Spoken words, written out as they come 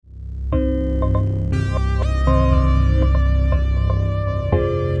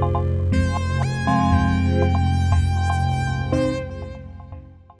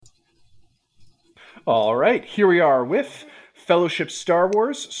right, here we are with Fellowship Star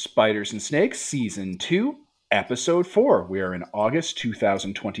Wars Spiders and Snakes Season 2, Episode 4. We are in August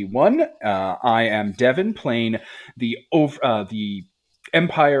 2021. I am Devin, playing the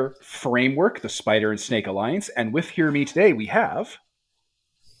Empire Framework, the Spider and Snake Alliance, and with me today we have...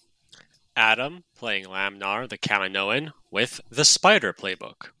 Adam, playing Lamnar, the Kaminoan, with the Spider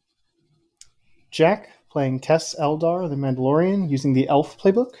Playbook. Jack, playing Tess Eldar, the Mandalorian, using the Elf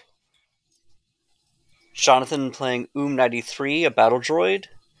Playbook. Jonathan, playing 93, a battle droid,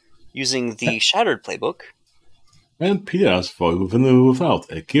 using the Shattered Playbook. And Peter Asfoy without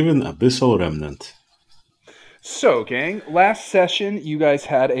a given abyssal remnant. So, gang, last session you guys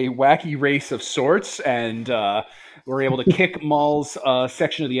had a wacky race of sorts, and were able to kick Maul's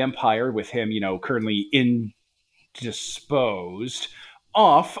section of the Empire, with him, currently indisposed,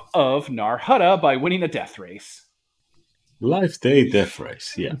 off of Nar Hutta by winning a death race. Life Day death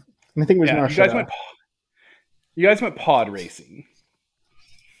race, yeah. I think it was Nar Hutta. You guys went pod racing.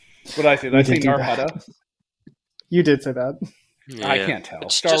 What did I say? Did I say Nar Hutta? You did say that. Yeah. I can't tell.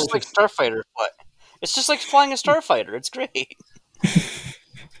 It's just like Starfighter. It's just like flying a Starfighter. It's great.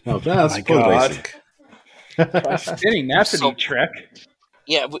 Now that's pod racing. Try spinning. That's a neat trick.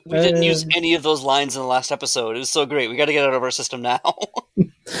 Yeah, we didn't use any of those lines in the last episode. It was so great. We got to get it out of our system now.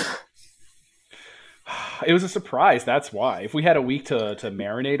 It was a surprise. That's why. If we had a week to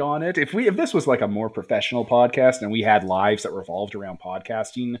marinate on it, if this was like a more professional podcast and we had lives that revolved around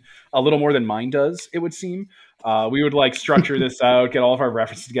podcasting a little more than mine does, it would seem, we would structure this out, get all of our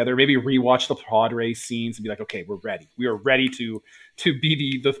references together, maybe rewatch the pod race scenes and be like, okay, we're ready. We are ready to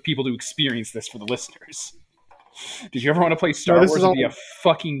be the people to experience this for the listeners. Did you ever want to play Star Wars and be a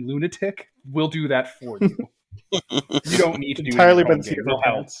fucking lunatic? We'll do that for you. You don't need to do entirely it. Been secret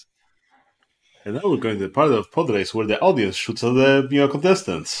helps. And now we're going to the part of pod race where the audience shoots at the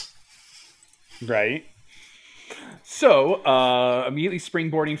contestants. Right. So, immediately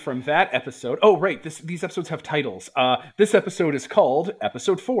springboarding from that episode. Oh, right. These episodes have titles. This episode is called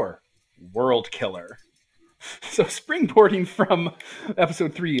Episode 4, World Killer. So, springboarding from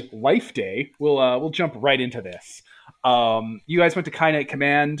Episode 3, Life Day, we'll jump right into this. You guys went to Kynite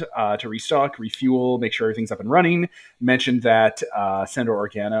Command to restock, refuel, make sure everything's up and running. Mentioned that Senator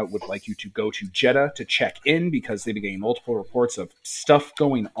Organa would like you to go to Jeddah to check in because they've been getting multiple reports of stuff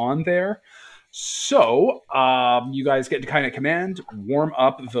going on there. So you guys get to Kynite Command, warm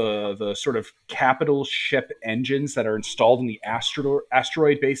up the sort of capital ship engines that are installed in the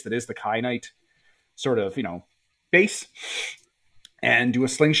asteroid base that is the Kynite sort of, base. And do a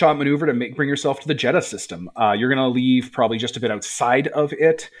slingshot maneuver to bring yourself to the Jeddah system. You're going to leave probably just a bit outside of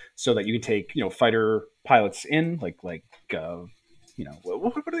it so that you can take, fighter pilots in, what do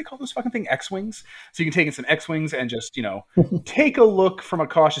they call those fucking thing? X-Wings? So you can take in some X-Wings and just, take a look from a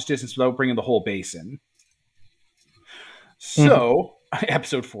cautious distance without bringing the whole base in. So,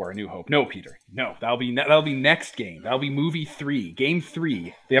 Episode 4, A New Hope. No, Peter. No, that'll be next game. That'll be movie 3. Game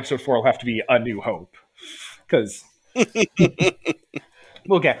 3. The Episode 4 will have to be A New Hope. Because...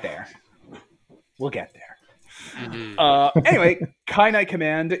 We'll get there. Anyway, Kynite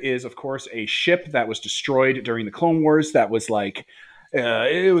Command is, of course, a ship that was destroyed during the Clone Wars. That was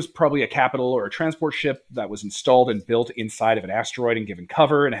it was probably a capital or a transport ship that was installed and built inside of an asteroid and given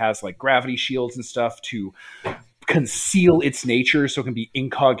cover, and it has gravity shields and stuff to conceal its nature so it can be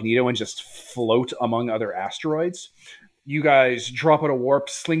incognito and just float among other asteroids. You guys drop out a warp,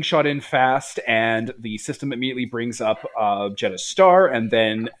 slingshot in fast, and the system immediately brings up Jeddah's star and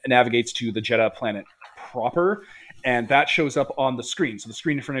then navigates to the Jeddah planet proper, and that shows up on the screen. So the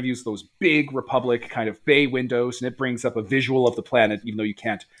screen in front of you is those big Republic kind of bay windows, and it brings up a visual of the planet, even though you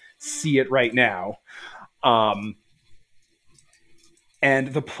can't see it right now. And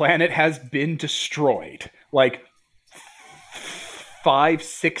the planet has been destroyed.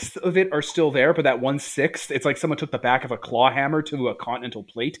 5/6 of it are still there, but that 1/6, it's like someone took the back of a claw hammer to a continental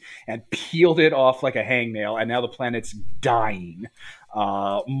plate and peeled it off like a hangnail, and now the planet's dying.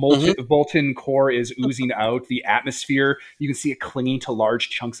 Molten core is oozing out. The atmosphere, you can see it clinging to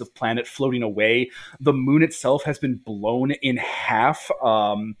large chunks of planet floating away. The moon itself has been blown in half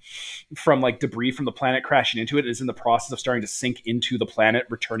from debris from the planet crashing into it. It is in the process of starting to sink into the planet,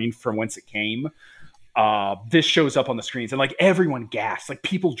 returning from whence it came. This shows up on the screens, and everyone gasps,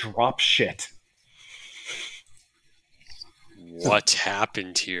 people drop shit. What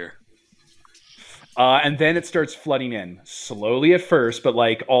happened here? And then it starts flooding in slowly at first, but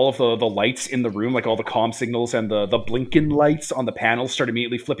all of the lights in the room, all the comm signals and the blinking lights on the panels start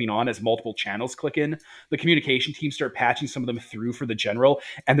immediately flipping on as multiple channels click in. The communication team start patching some of them through for the general,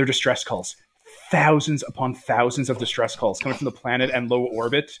 and their distress calls thousands upon thousands of distress calls coming from the planet and low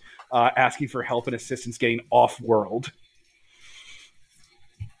orbit, asking for help and assistance getting off-world.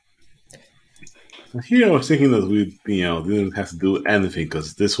 Here I was thinking that we, didn't have to do anything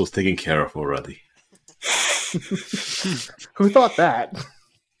because this was taken care of already. Who thought that?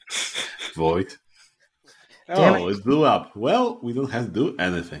 Void. Damn Oh, it blew up. Well, we don't have to do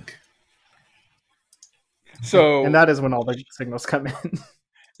anything. So, And that is when all the signals come in.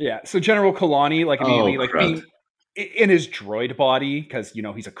 yeah, so General Kalani, like immediately, Oh, like crap. being in his droid body, because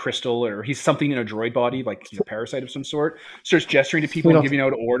he's a crystal or he's something in a droid body, like he's a parasite of some sort, starts gesturing to people We and don't- giving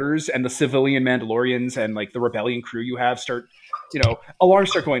out orders, and the civilian Mandalorians and like the rebellion crew you have start, alarms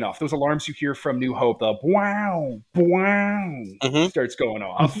start going off. Those alarms you hear from New Hope, the wow, wow, Mhm. starts going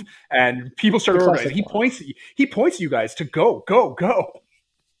off, and people start The organizing. classic He points to you guys to go, go, go.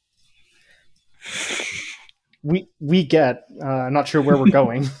 We get. I'm not sure where we're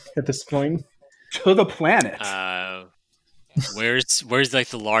going at this point. To the planet. Where's like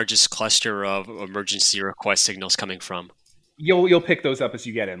the largest cluster of emergency request signals coming from? You'll pick those up as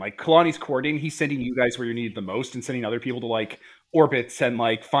you get in. Like Kalani's coordinating, he's sending you guys where you're needed the most, and sending other people to like orbits and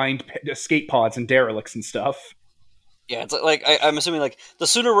like find escape pods and derelicts and stuff. Yeah, it's like I'm assuming like the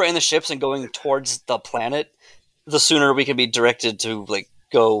sooner we're in the ships and going towards the planet, the sooner we can be directed to like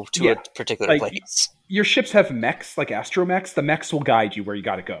go to Yeah, a particular like, place. Your ships have mechs, like astromechs. The mechs will guide you where you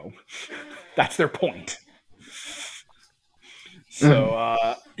got to go. That's their point.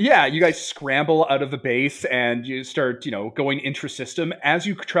 So, yeah, you guys scramble out of the base and you start, going intra-system. As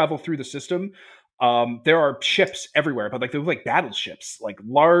you travel through the system, there are ships everywhere, but like they look like battleships, like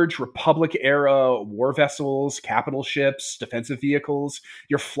large Republic-era war vessels, capital ships, defensive vehicles.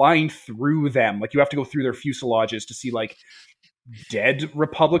 You're flying through them. Like you have to go through their fuselages to see like dead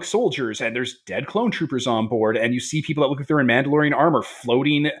Republic soldiers, and there's dead clone troopers on board, and you see people that look like they're in Mandalorian armor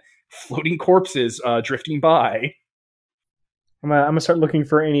floating corpses drifting by. I'm gonna start looking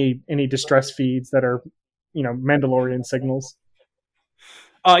for any distress feeds that are, Mandalorian signals.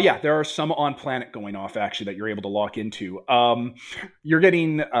 Yeah, there are some on planet going off actually that you're able to lock into. You're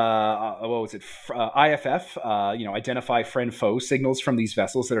getting what was it? IFF, identify friend foe signals from these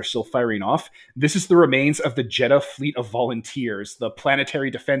vessels that are still firing off. This is the remains of the Jedha fleet of volunteers, the planetary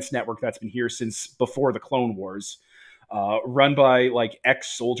defense network that's been here since before the Clone Wars. Run by like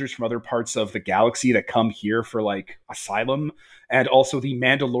ex-soldiers from other parts of the galaxy that come here for like asylum, and also the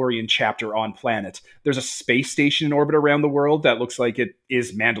Mandalorian chapter on planet. There's a space station in orbit around the world that looks like it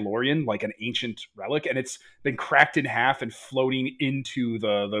is Mandalorian, like an ancient relic, and it's been cracked in half and floating into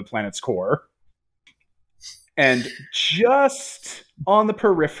the planet's core. And just on the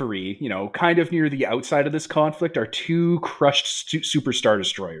periphery, kind of near the outside of this conflict, are two crushed super Star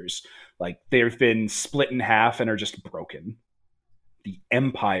Destroyers. Like, they've been split in half and are just broken. The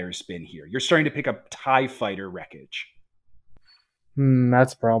Empire's been here. You're starting to pick up TIE fighter wreckage.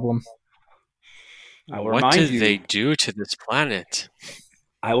 That's a problem. What did they do to this planet?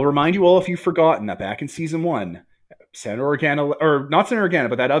 I will remind you all, if you've forgotten, that back in Season 1, Senator Organa, or not Senator Organa,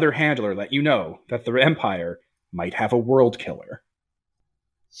 but that other handler let you know that the Empire might have a world killer.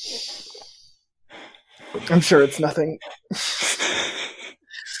 I'm sure it's nothing.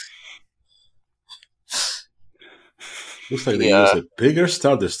 Looks like they use a bigger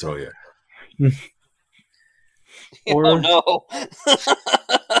Star Destroyer. Or- Oh no!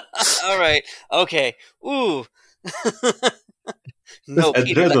 All right, okay. Ooh, no, A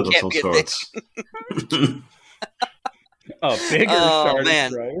Peter, that dreadnought of can't some be a thing. sorts. A bigger Oh, Star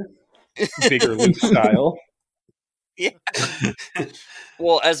man. Destroyer. Bigger Luke style. Yeah.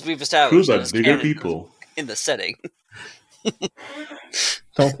 Well, as we've established, Crews are it's bigger canon people. in the setting.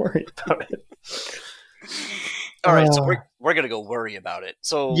 Don't worry about it. All right, so Uh, we're gonna go worry about it.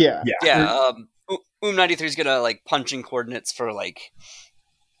 So Yeah. yeah. 93 is gonna like punch in coordinates for like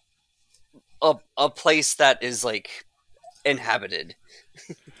a place that is like inhabited.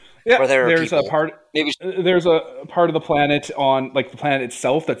 Yeah, Where there are there's people. a part. Maybe There's a part of the planet on, like the planet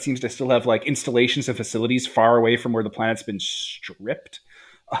itself, that seems to still have like installations and facilities far away from where the planet's been stripped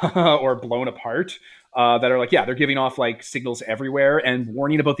or blown apart. That are like, yeah, they're giving off like signals everywhere and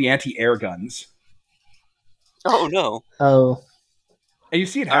warning about the anti-air guns. oh no. Oh. And you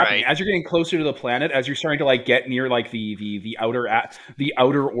see it All happening right. as you're getting closer to the planet, as you're starting to like get near like the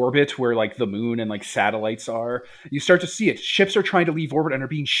outer orbit where like the moon and like satellites are. You start to see it. Ships are trying to leave orbit and are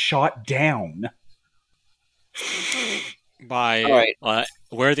being shot down. By All right.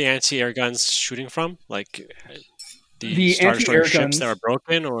 where are the anti-air guns shooting from? Like The Star Destroyer anti-air ships guns- that are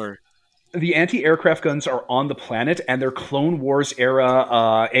broken, or The anti-aircraft guns are on the planet, and they're Clone Wars era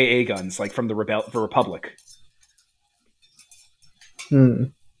AA guns, like from the Republic.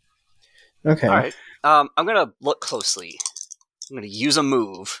 Okay. All right. I'm gonna look closely. I'm gonna use a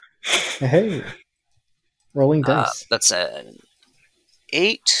move. Hey. Rolling dice. That's an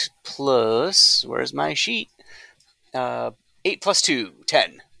 8 plus. Where's my sheet? 8 plus 2,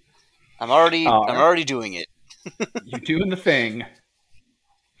 10. I'm already doing it. You're doing the thing.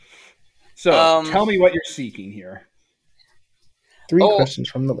 So, tell me what you're seeking here. 3 questions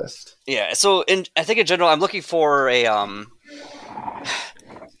from the list. Yeah. So, I think in general, I'm looking for a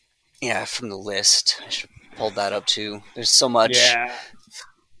Yeah, from the list. I should have pulled that up too. There's so much. Yeah.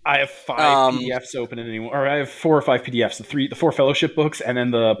 I have 5 PDFs open anymore. Or I have 4 or 5 PDFs. The 4 fellowship books, and then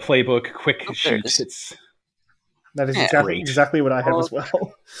the playbook quick sheets. That is Great. exactly what I have as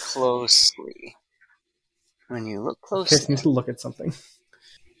well. Closely. When you look Okay, closely. so I need to look at something.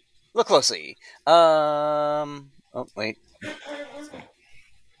 Look closely. Oh, wait.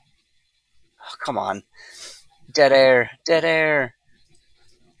 Oh, come on. Dead air.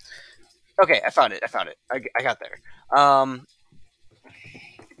 Okay, I found it. I got there.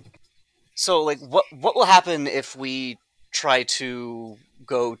 So, like, what will happen if we try to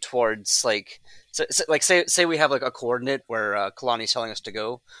go towards, like, say we have, like, a coordinate where Kalani's telling us to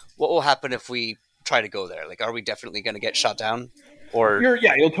go? What will happen if we try to go there? Like, are we definitely going to get shot down? Or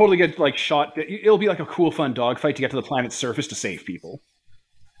you'll totally get, like, shot. It'll be like a cool, fun dogfight to get to the planet's surface to save people.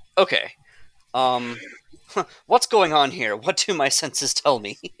 Okay. What's going on here? What do my senses tell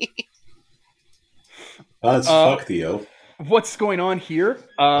me? That's fuck, Theo. What's going on here?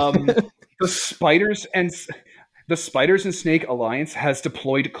 The Spiders and Snake Alliance has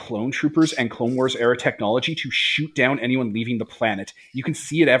deployed clone troopers and Clone Wars era technology to shoot down anyone leaving the planet. You can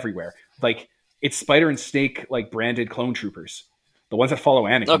see it everywhere. Like, it's Spider and Snake, like, branded clone troopers. The ones that follow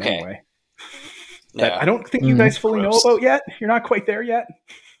Anakin, anyway. That I don't think you guys fully know about yet. You're not quite there yet.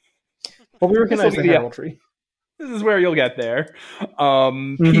 Well, we recognize the heraldry. This is where you'll get there.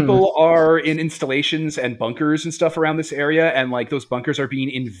 People are in installations and bunkers and stuff around this area, and, like, those bunkers are being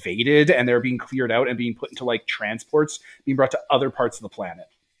invaded, and they're being cleared out and being put into, like, transports, being brought to other parts of the planet.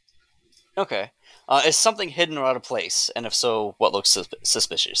 Okay. Is something hidden or out of place? And if so, what looks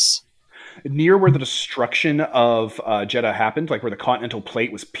suspicious? Near where the destruction of Jeddah happened, like where the continental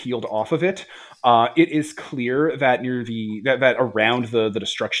plate was peeled off of it, it is clear that near that around the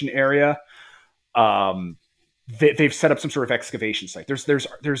destruction area, they've set up some sort of excavation site.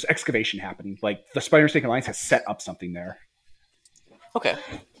 There's excavation happening. Like, the Spider Snake Alliance has set up something there. Okay.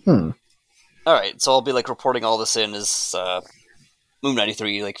 All right. So I'll be, like, reporting all this in as Moon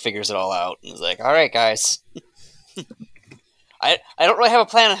 93 like figures it all out and is like, all right, guys. I don't really have a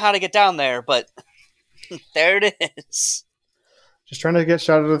plan on how to get down there, but there it is. Just trying to get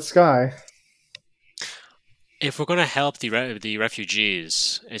shot out of the sky. If we're going to help the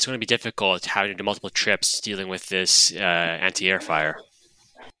refugees, it's going to be difficult having to do multiple trips dealing with this anti-air fire.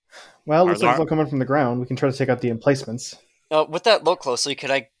 Well, it looks like it's all coming from the ground. We can try to take out the emplacements. With that look closely,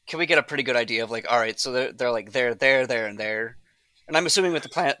 can we get a pretty good idea of, like, all right, so they're like there, and there. And I'm assuming with the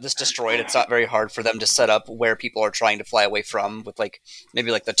planet that's destroyed, it's not very hard for them to set up where people are trying to fly away from, with, like,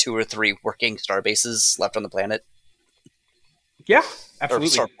 maybe, like, the 2 or 3 working star bases left on the planet. Yeah,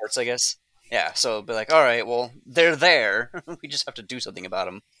 absolutely. Or starports, I guess. Yeah, so it'll be like, all right, well, they're there. We just have to do something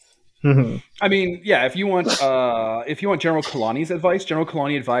about them. I mean, yeah, if you want General Kalani's advice, General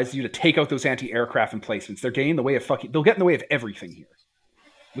Kalani advises you to take out those anti-aircraft emplacements. They'll get in the way of everything here.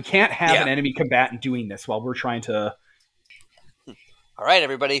 We can't have an enemy combatant doing this while we're trying to... All right,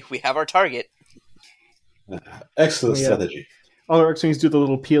 everybody, we have our target. Excellent strategy. All our X-Wings do the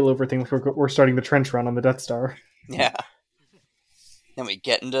little peel over thing like we're starting the trench run on the Death Star. Yeah. Then we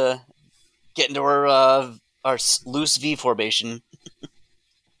get into our loose V formation.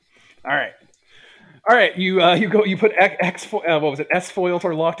 All right. You put S foils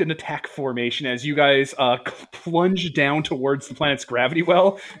are locked in attack formation as you guys plunge down towards the planet's gravity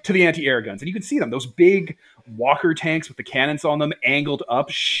well to the anti-air guns, and you can see them. Those big walker tanks with the cannons on them, angled up,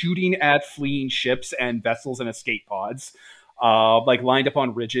 shooting at fleeing ships and vessels and escape pods. Like, lined up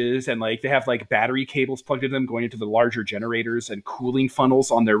on ridges, and, like, they have, like, battery cables plugged into them going into the larger generators and cooling funnels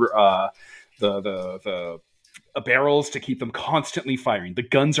on their the barrels to keep them constantly firing. The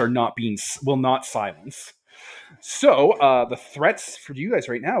guns will not silence. So the threats for you guys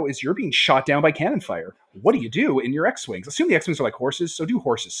right now is you're being shot down by cannon fire. What do you do in your X-Wings? Assume the X-Wings are like horses, so do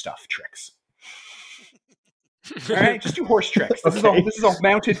horses stuff tricks. All right, just do horse tricks. This is all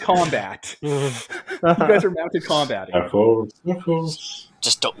mounted combat. You guys are mounted combating. Of course.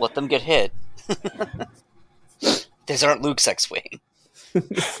 Just don't let them get hit. These aren't Luke's X-Wing.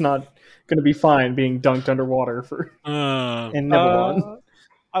 It's not going to be fine being dunked underwater in Nebulon.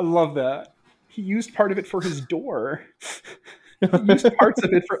 I love that. He used part of it for his door. Use parts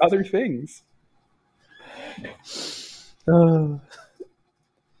of it for other things. But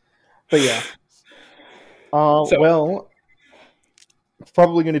yeah. Well,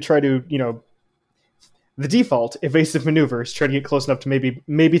 probably going to try to, the default evasive maneuvers. Try to get close enough to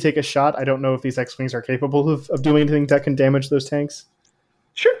maybe take a shot. I don't know if these X-wings are capable of doing anything that can damage those tanks.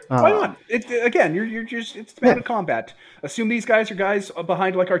 Sure, why not? Again, you're just it's standard combat. Assume these guys are guys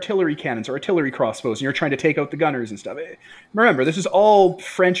behind like artillery cannons or artillery crossbows, and you're trying to take out the gunners and stuff. Remember, this is all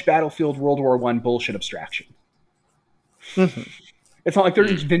French battlefield World War I bullshit abstraction. Mm-hmm. It's not like they're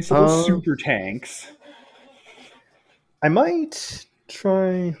invincible super tanks. I might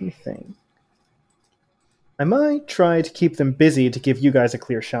try. Let me think. I might try to keep them busy to give you guys a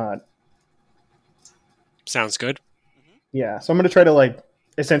clear shot. Sounds good. Yeah, so I'm going to try to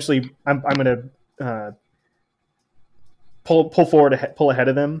essentially, I'm going to pull forward, pull ahead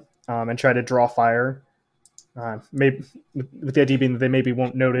of them, and try to draw fire. Maybe with the idea being that they maybe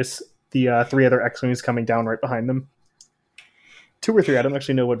won't notice the 3 other X-wings coming down right behind them. 2 or 3. I don't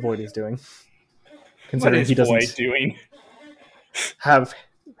actually know what Void is doing. Considering What is he doesn't Void doing? have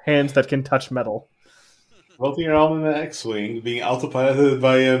hands that can touch metal. Floating around in an X-wing, being autopiloted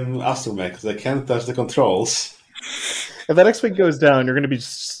by an astromech because they can't touch the controls. If that X-wing goes down, you're going to be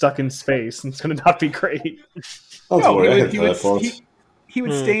stuck in space, and it's going to not be great. Don't worry, I can teleport. He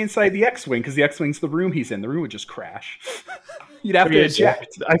would stay inside the X-wing because the X-wing's the room he's in. The room would just crash. You'd have to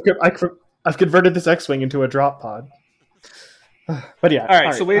eject. I've converted this X-wing into a drop pod. But yeah. All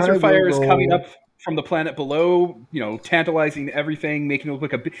right, so laser fire is coming up from the planet below, tantalizing everything, making it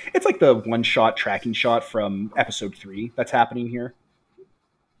look like it's like the one-shot tracking shot from episode 3 that's happening here.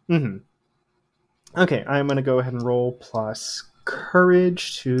 Mm-hmm. Okay, I'm going to go ahead and roll plus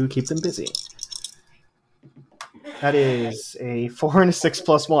courage to keep them busy. That is a 4 and a 6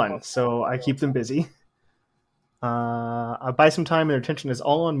 plus 1, so I keep them busy. I'll buy some time, and their attention is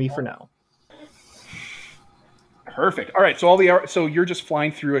all on me for now. Perfect. All right, so you're just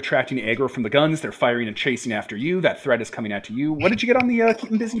flying through, attracting aggro from the guns. They're firing and chasing after you. That threat is coming out to you. What did you get on the keep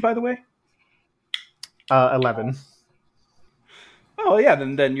them busy, by the way? 11. Oh yeah,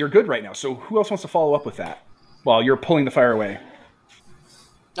 then you're good right now. So who else wants to follow up with that while you're pulling the fire away?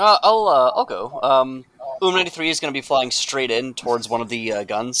 I'll go. 93 is going to be flying straight in towards one of the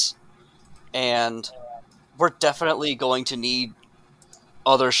guns, and we're definitely going to need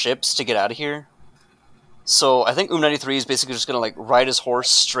other ships to get out of here. So I think 93 is basically just going to ride his horse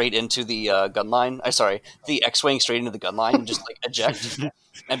straight into the gun line. The X-wing straight into the gun line and just eject.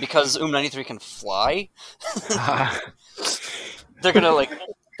 And because 93 can fly, they're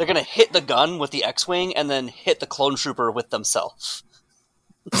gonna hit the gun with the X-wing and then hit the clone trooper with themselves.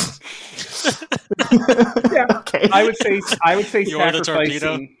 Yeah, okay. I would say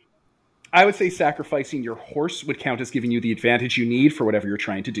sacrificing. I would say sacrificing your horse would count as giving you the advantage you need for whatever you're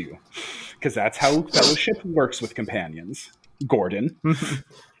trying to do, because that's how fellowship works with companions. Gordon.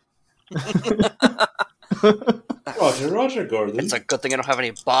 Roger, Gordon. It's a good thing I don't have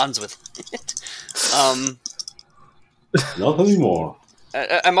any bonds with it. Not anymore.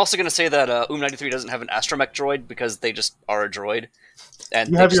 I'm also going to say that 93 doesn't have an astromech droid because they just are a droid. And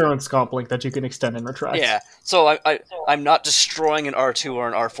you have your own scomp link that you can extend and retract. Yeah, so I'm not destroying an R2 or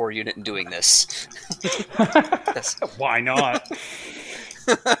an R4 unit in doing this. Why not?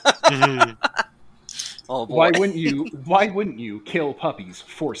 Oh boy. Why wouldn't you kill puppies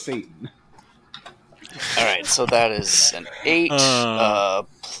for Satan? All right, so that is an 8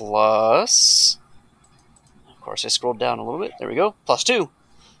 plus. Of course, I scrolled down a little bit. There we go. Plus 2.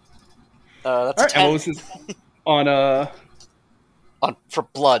 That's a 10. And what was this? For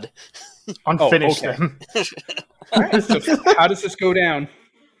blood. Unfinish okay. them. All right, so how does this go down?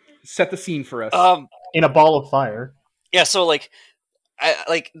 Set the scene for us. In a ball of fire. Yeah, so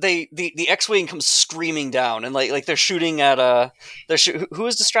the X-wing comes screaming down, and they're shooting at who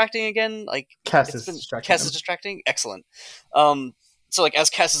is distracting again? Cass is distracting. Cass is distracting. Excellent. So as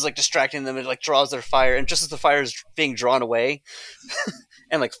Cass is distracting them, it draws their fire, and just as the fire is being drawn away,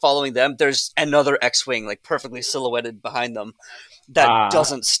 and following them, there's another X-wing perfectly silhouetted behind them that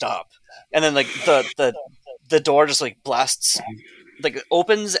doesn't stop, and then the door just blasts.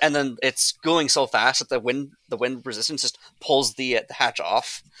 Opens, and then it's going so fast that the wind resistance just pulls the hatch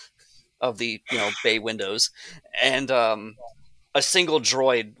off of the bay windows, and a single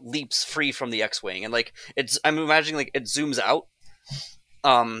droid leaps free from the X-wing, and I'm imagining it zooms out,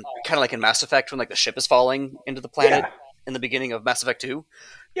 kind of like in Mass Effect when the ship is falling into the planet in the beginning of Mass Effect 2,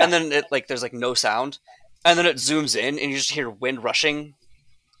 and then it there's no sound, and then it zooms in, and you just hear wind rushing,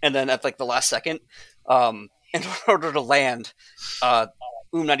 and then at the last second, in order to land,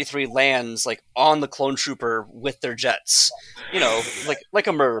 93 lands like on the clone trooper with their jets, like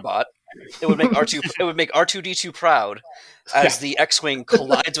a murder bot. It would make R2D2 proud as the X-wing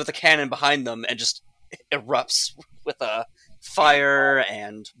collides with a cannon behind them and just erupts with a fire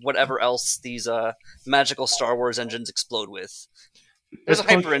and whatever else these magical Star Wars engines explode with. There's a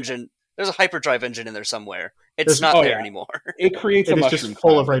hyper engine. There's a hyperdrive engine in there somewhere. It's not there anymore. It creates a mushroom just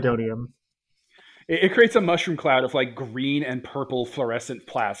full cloud. of Rhydonium. It creates a mushroom cloud of like green and purple fluorescent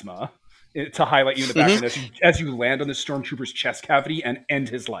plasma to highlight you in the background as you land on the stormtrooper's chest cavity and end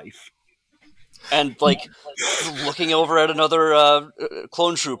his life. And like looking over at another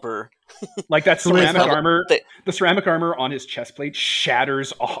clone trooper, like that ceramic armor, the ceramic armor on his chest plate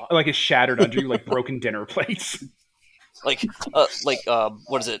shatters, like is shattered under you like broken dinner plates. What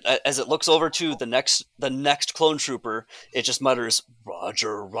is it? As it looks over to the next clone trooper, it just mutters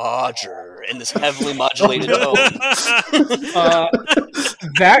 "Roger, Roger" in this heavily modulated tone.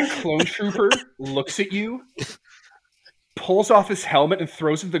 That clone trooper looks at you, pulls off his helmet and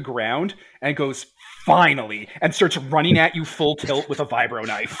throws it to the ground, and goes, "Finally!" and starts running at you full tilt with a vibro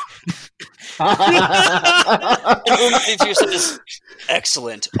knife. And says,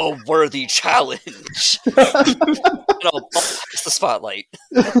 "Excellent, a worthy challenge." And I'll pass the spotlight.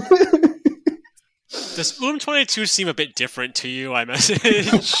 Does 22 seem a bit different to you? I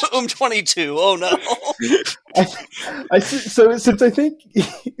message 22. Oh no! So since I think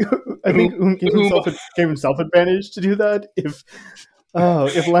gave himself advantage to do that. If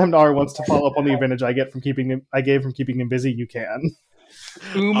Lamnar wants to follow up on the advantage I gave from keeping him busy, you can.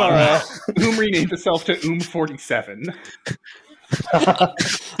 Renamed itself to 47. I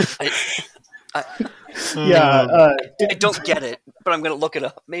don't get it, but I'm going to look it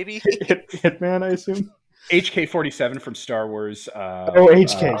up. Maybe Hitman, I assume. HK-47 from Star Wars.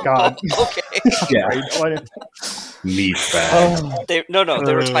 HK. God. Okay. Yeah. Meat fat. They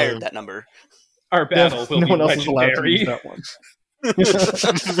retired that number. Our battle will be legendary. That one.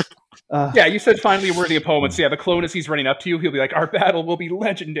 Yeah, you said finally a worthy opponent. So yeah, the clone, as he's running up to you, he'll be like, "Our battle will be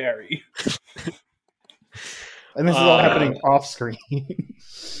legendary." And this is all happening off screen.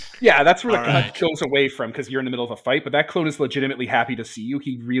 Yeah, that's where the clone goes away from because you're in the middle of a fight. But that clone is legitimately happy to see you.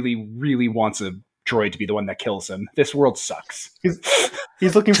 He really, really wants a droid to be the one that kills him. This world sucks.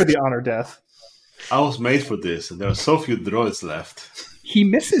 He's looking for the honor death. I was made for this, and there are so few droids left. He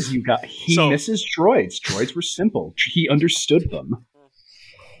misses you guys. He misses droids. Droids were simple. He understood them.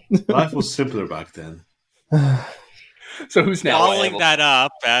 Life was simpler back then. So who's now? Following that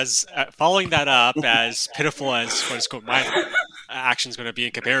up, as pitiful as my action's going to be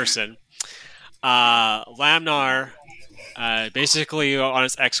in comparison, Lamnar basically on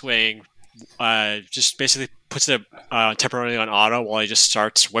his X-wing just basically puts it temporarily on auto while he just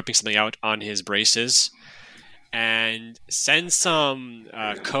starts whipping something out on his braces and sends some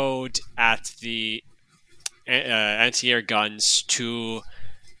code at the anti-air guns to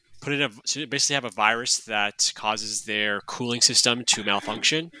basically have a virus that causes their cooling system to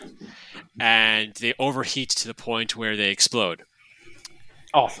malfunction, and they overheat to the point where they explode.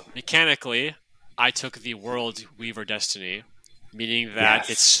 Awesome. Mechanically, I took the World Weaver Destiny, meaning that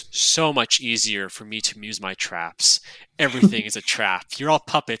it's so much easier for me to use my traps. Everything is a trap. You're all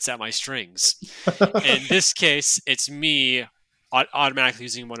puppets at my strings. In this case, it's me automatically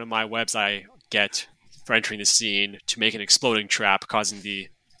using one of my webs I get for entering the scene to make an exploding trap, causing the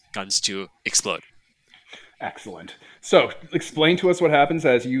guns to explode. Excellent. So, explain to us what happens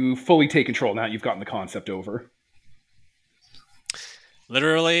as you fully take control now you've gotten the concept over.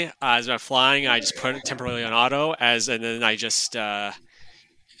 Literally, as I'm flying, I just put it temporarily on auto, and then I just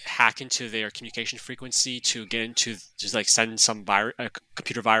hack into their communication frequency to get into, just like send some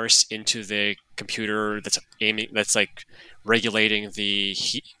computer virus into the computer that's like regulating the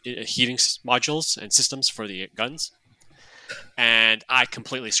heating modules and systems for the guns. And I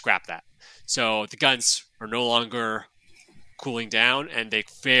completely scrap that. So the guns are no longer cooling down, and they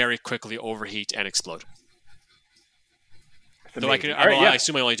very quickly overheat and explode. Though I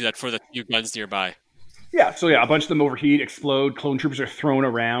assume I only do that for the few guns nearby. Yeah, so a bunch of them overheat, explode, clone troopers are thrown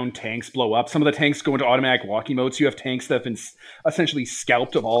around, tanks blow up. Some of the tanks go into automatic walkie mode, so you have tanks that have been essentially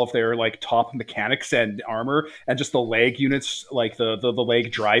scalped of all of their like top mechanics and armor, and just the leg units, like the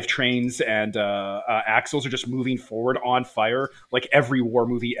leg drivetrains and axles are just moving forward on fire, like every war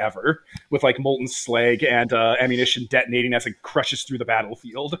movie ever, with like molten slag and ammunition detonating as it crushes through the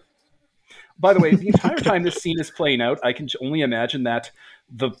battlefield. By the way, the entire time this scene is playing out, I can only imagine that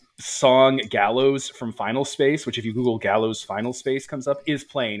the song Gallows from Final Space, which if you Google Gallows Final Space comes up, is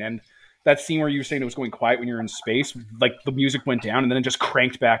playing. And that scene where you were saying it was going quiet when you're in space, like the music went down and then it just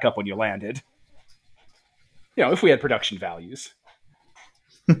cranked back up when you landed. You know, if we had production values.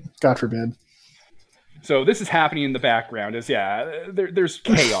 God forbid. So this is happening in the background. There's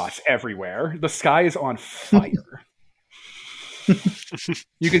chaos everywhere. The sky is on fire.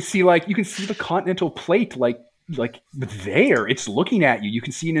 You can see the continental plate like there. It's looking at you. You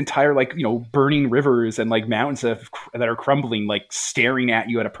can see an entire burning rivers and like mountains that are crumbling, like staring at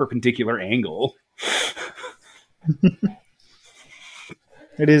you at a perpendicular angle.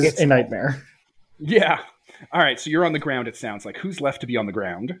 It's a nightmare. Yeah. All right. So you're on the ground. It sounds like. Who's left to be on the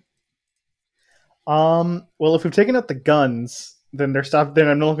ground? Well, if we've taken out the guns, then Then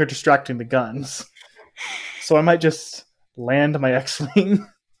I'm no longer distracting the guns. So I might just land my X-wing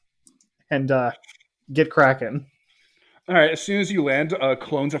and get cracking. All right. As soon as you land,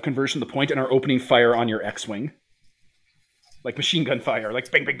 clones have conversion to the point and are opening fire on your X-wing, like machine gun fire, like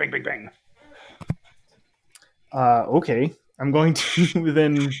bang, bang, bang, bang, bang. Okay. I'm going to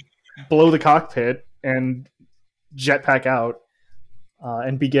then blow the cockpit and jetpack out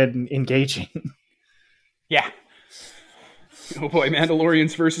and begin engaging. Yeah. Oh boy,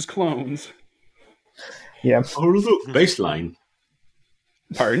 Mandalorians versus clones. Yeah. Oh, look, baseline.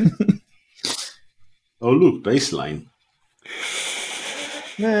 Pardon? Oh, look, baseline.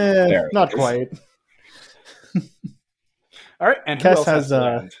 Not quite. All right, and who Kess else has has,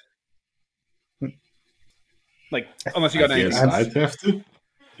 land? Like, unless you got I guess anything. I'd have to.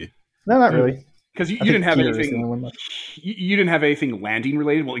 No, not really. Because you I didn't think have Peter is the anything. only one left. You didn't have anything landing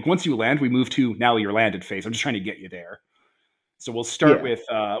related. Well, like once you land, we move to now you're landed phase. I'm just trying to get you there. So we'll start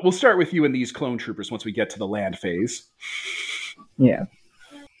with you and these clone troopers once we get to the land phase. Yeah.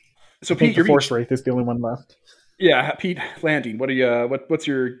 So I think Pete, the you're Force Wraith is the only one left. yeah, Pete, landing. What are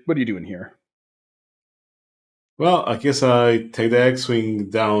you doing here? Well, I guess I take the X-wing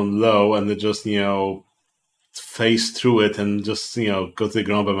down low and then just face through it and just go to the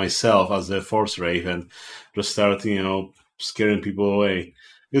ground by myself as the Force Wraith and just start scaring people away.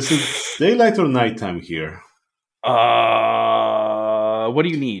 Is it daylight or nighttime here? What do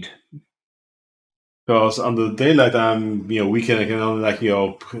you need? Because on the daylight I'm weekend I can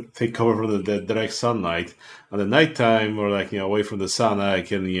only take cover from the direct sunlight. On the nighttime or away from the sun I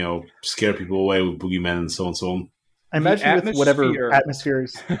can scare people away with boogeymen and so on and so on. I imagine with whatever atmosphere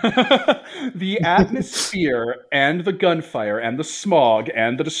is. The atmosphere and the gunfire and the smog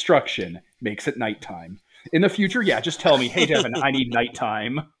and the destruction makes it nighttime. In the future, yeah, just tell me, hey Devin, I need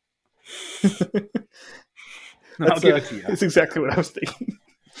nighttime. I'll give it to you. That's exactly what I was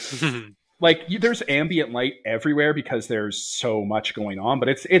thinking. Like, there's ambient light everywhere because there's so much going on, but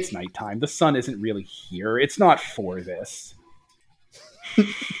it's nighttime. The sun isn't really here. It's not for this.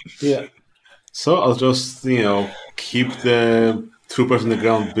 Yeah. So I'll just, keep the troopers on the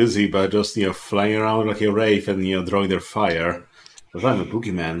ground busy by just, flying around like a wraith and, drawing their fire. But I'm a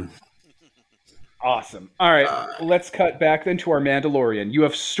boogeyman. Awesome. All right, let's cut back then to our Mandalorian. You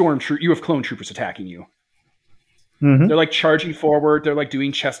have you have clone troopers attacking you. Mm-hmm. They're like charging forward. They're like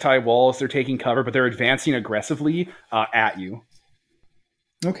doing chest high walls. They're taking cover, but they're advancing aggressively at you.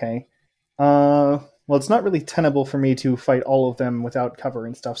 Okay. Well, it's not really tenable for me to fight all of them without cover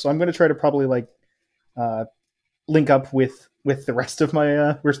and stuff. So I'm going to try to probably link up with the rest of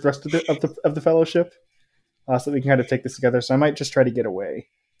my rest of the fellowship, so that we can kind of take this together. So I might just try to get away.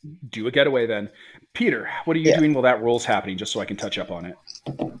 Do a getaway then. Peter, what are you doing while that roll's happening? Just so I can touch up on it.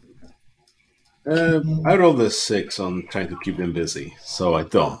 I rolled a 6 on trying to keep them busy, so I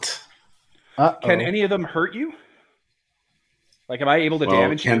don't. Uh-oh. Can any of them hurt you? Like, am I able to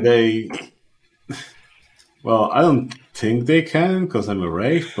damage can you? they? Well, I don't think they can because I'm a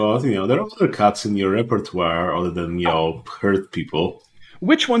wraith, but there are other cuts in your repertoire other than hurt people.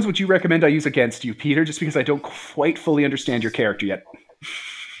 Which ones would you recommend I use against you, Peter? Just because I don't quite fully understand your character yet.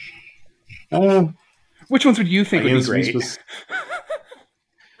 Which ones would you think would be great?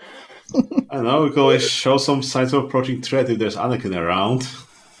 I don't know. We could always show some signs of approaching threat if there's Anakin around.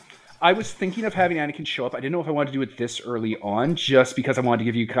 I was thinking of having Anakin show up. I didn't know if I wanted to do it this early on, just because I wanted to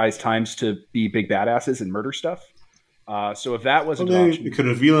give you guys times to be big badasses and murder stuff. So if that wasn't an option, you could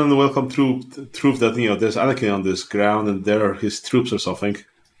reveal in the welcome truth that there's Anakin on this ground and there are his troops or something.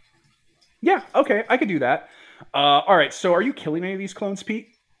 Yeah, okay, I could do that. All right, so are you killing any of these clones, Pete?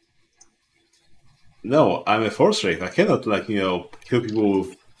 No, I'm a Force Wraith. I cannot kill people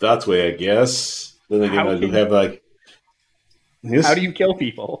that way, I guess. Then again, I do have Yes. How do you kill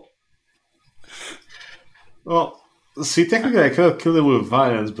people? Well, see, technically I cannot kill them with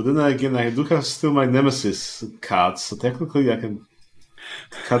violence, but then again, I do have still my Nemesis cuts, so technically I can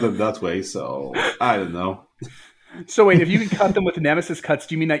cut them that way, so I don't know. So wait, if you can cut them with Nemesis cuts,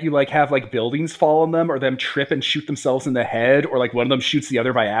 do you mean that you have buildings fall on them, or them trip and shoot themselves in the head, or one of them shoots the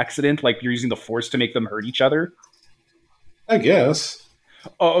other by accident, like you're using the Force to make them hurt each other? I guess.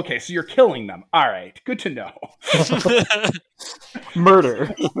 Oh, okay. So you're killing them. All right. Good to know.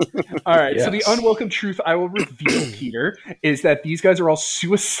 Murder. All right. So the Yes. unwelcome truth I will reveal, Peter, is that these guys are all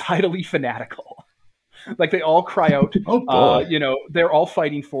suicidally fanatical. Like they all cry out, Oh boy. they're all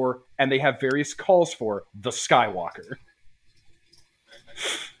fighting for, and they have various calls for the Skywalker.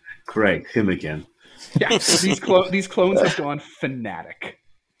 Great, him again. Yeah, these clones have gone fanatic.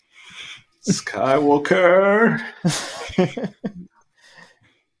 Skywalker.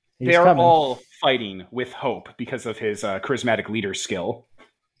 He's They are coming. all fighting with Hope because of his charismatic leader skill.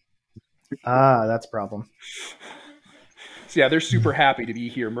 Ah, that's a problem. So yeah, they're super happy to be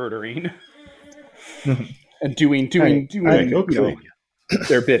here murdering and doing Okay.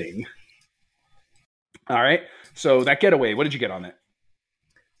 their bidding. All right. So that getaway, what did you get on it?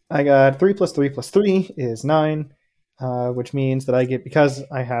 I got 3 plus 3 plus 3 is 9, which means that I get, because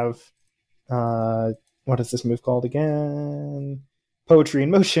I have, what is this move called again? Poetry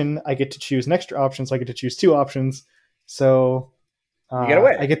in Motion, I get to choose an extra option, so I get to choose 2 options. So You get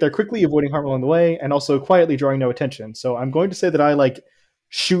away. I get there quickly, avoiding harm along the way, and also quietly drawing no attention. So I'm going to say that I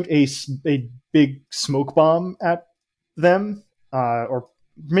shoot a big smoke bomb at them, or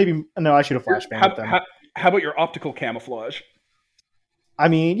maybe, no, I shoot a flashbang at them. How about your optical camouflage? I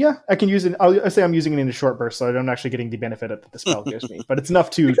mean, yeah, I can use it. I'll say I'm using it in a short burst, so I'm actually getting the benefit that the spell gives me. But it's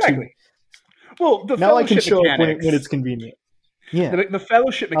enough to Exactly. Well, the now I can fellowship show up mechanics, when it's convenient. Yeah, the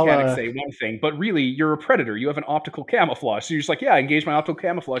fellowship mechanics I'll, say one thing, but really, you're a predator. You have an optical camouflage. So you're just like, yeah, engage my optical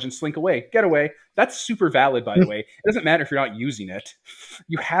camouflage and slink away. Get away. That's super valid, by the way. It doesn't matter if you're not using it.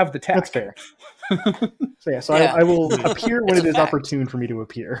 You have the tech. that's fair. So Yeah. I will appear when It's it a is fact. opportune for me to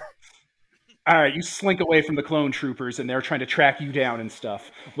appear. All right, you slink away from the clone troopers, and they're trying to track you down and stuff.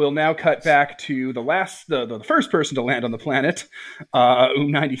 We'll now cut back to the first person to land on the planet,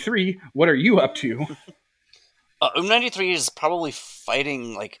 93. What are you up to? 93 is probably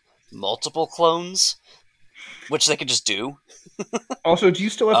fighting multiple clones, which they could just do. Also, do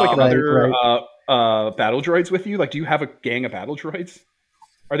you still have Right, other battle droids with you? Do you have a gang of battle droids?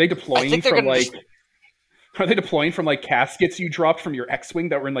 Are they I deploying think they're from gonna just- Are they deploying from caskets you dropped from your X-wing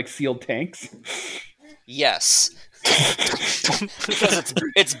that were in sealed tanks? Yes. Because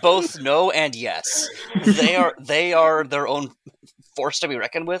it's both no and yes. They are their own force to be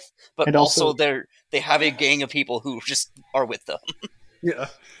reckoned with, but And also also- they have a gang of people who just are with them. Yeah.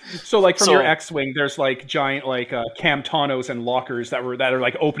 So from So- your X-wing, there's giant Camtanos and lockers that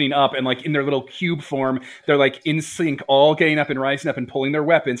are opening up, and in their little cube form, they're in sync, all getting up and rising up and pulling their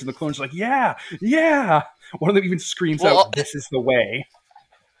weapons, and the clones are like, yeah, yeah. One of them even screams out, "This is the way."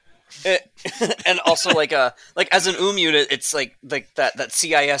 And also as an unit, it's that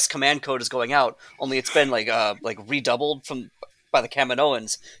CIS command code is going out, only it's been redoubled by the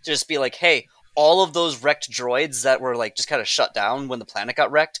Kaminoans to just be hey, all of those wrecked droids that were just kind of shut down when the planet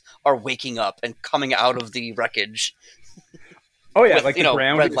got wrecked are waking up and coming out of the wreckage. Oh yeah, with, the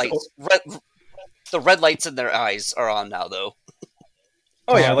ground. red is- lights. The red lights in their eyes are on now, though.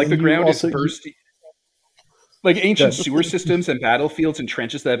 Oh yeah, the And you ground is also- bursting. Ancient sewer systems and battlefields and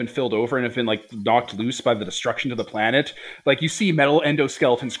trenches that have been filled over and have been knocked loose by the destruction to the planet. You see metal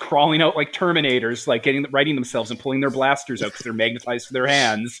endoskeletons crawling out like Terminators, righting themselves and pulling their blasters out because they're magnetized to their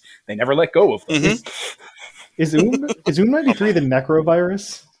hands. They never let go of them. Is Oom 93 the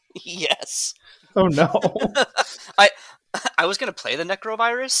necrovirus? Yes. Oh no! I was going to play the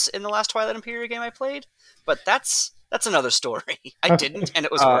Necrovirus in the last Twilight Imperium game I played, but that's another story. I didn't, and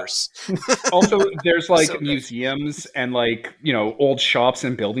it was worse. Also, there's So good. museums and old shops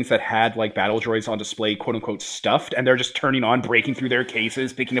and buildings that had battle droids on display, quote unquote, stuffed, and they're just turning on, breaking through their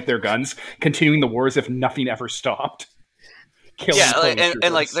cases, picking up their guns, continuing the war as if nothing ever stopped. Killing Yeah, clone and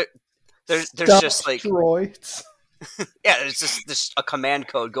troopers. there's Stuffed just droids. yeah, it's just a command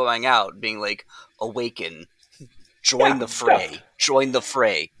code going out, being awaken, join Yeah, the fray, stuffed. join the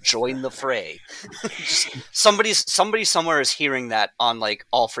fray, join the fray. Just somebody somewhere is hearing that on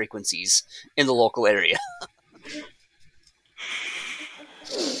all frequencies in the local area.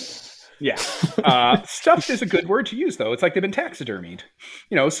 Yeah. Stuffed is a good word to use, though. It's they've been taxidermied.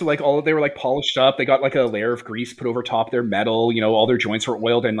 So they were polished up. They got a layer of grease put over top their metal. All their joints were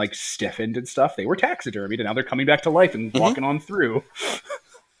oiled and stiffened and stuff. They were taxidermied, and now they're coming back to life and walking on through.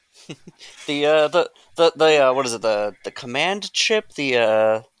 The what is it? The command chip?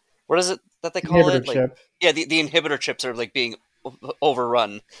 What is it that they call Inhibitor it? chip. Yeah, the inhibitor chips are being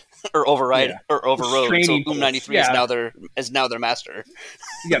overrun or override Yeah. or overrode. So Restraining Boom bolts, 93 yeah. is now their master.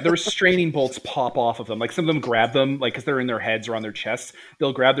 Yeah, the restraining bolts pop off of them. Some of them grab them, because they're in their heads or on their chests.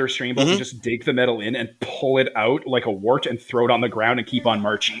 They'll grab their restraining bolts and just dig the metal in and pull it out like a wart and throw it on the ground and keep on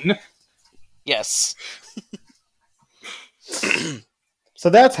marching. Yes. So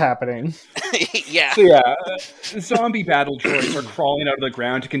that's happening. Yeah. So yeah, zombie battle droids are crawling out of the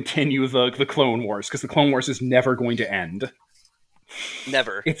ground to continue the Clone Wars, because the Clone Wars is never going to end.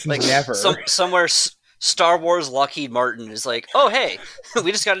 Never. It's never. Somewhere Star Wars Lockheed Martin is like, oh, hey,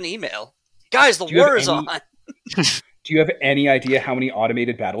 we just got an email. Guys, the war is on. Do you have any idea how many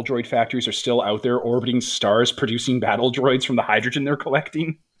automated battle droid factories are still out there orbiting stars producing battle droids from the hydrogen they're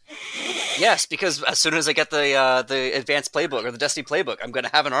collecting? Yes, because as soon as I get the advanced playbook or the Destiny playbook, I'm going to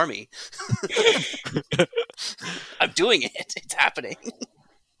have an army. I'm doing it. It's happening.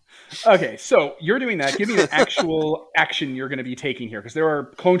 Okay, so you're doing that. Give me an actual action you're going to be taking here, because there are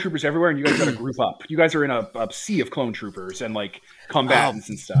clone troopers everywhere, and you guys got to group up. You guys are in a sea of clone troopers and like combatants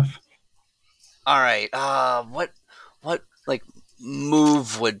and stuff. All right. What like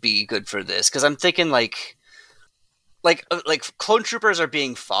move would be good for this? Because I'm thinking like clone troopers are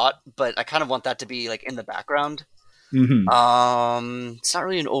being fought, but I kind of want that to be like in the background. Mm-hmm. It's not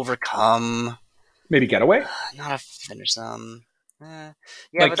really an overcome. Maybe getaway. Not a finish them. Yeah,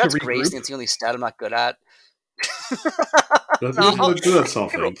 Like but that's to Grace, regroup? and it's the only stat I'm not good at. But No, you look good at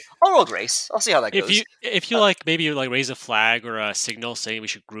something. I'll roll Grace. I'll see how that goes. If you like maybe like raise a flag or a signal saying we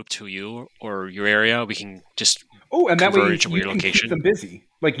should group to you or your area, we can just Oh, and that way converge on you your can location. keep them busy.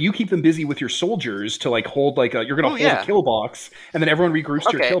 Like you keep them busy with your soldiers to like hold like you're going to hold a kill box, and then everyone regroups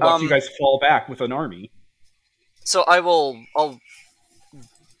to your Okay, kill box. You guys fall back with an army. So I'll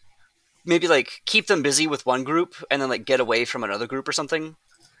maybe like keep them busy with one group and then like get away from another group or something.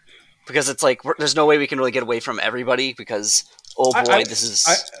 Because it's like there's no way we can really get away from everybody because this is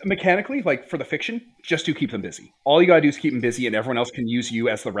mechanically, like for the fiction, just to keep them busy. All you gotta do is keep them busy, and everyone else can use you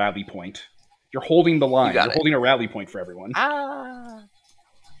as the rally point. You're holding the line. You're holding a rally point for everyone.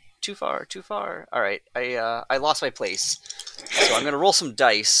 Too far. All right, I lost my place, so I'm gonna roll some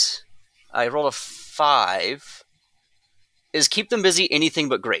dice. I rolled a 5. Is keep them busy anything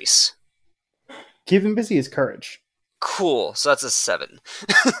but Grace? Keep them busy is courage. Cool. So that's a 7.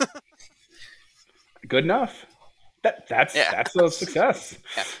 Good enough. That's a success.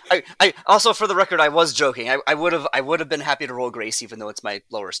 Yeah. I also, for the record, I was joking. I would have been happy to roll Grace, even though it's my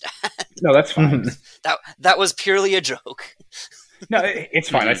lower stat. No, that's fine. that was purely a joke. No, it's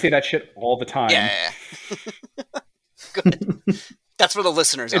fine. I say that shit all the time. Yeah. Good. That's for the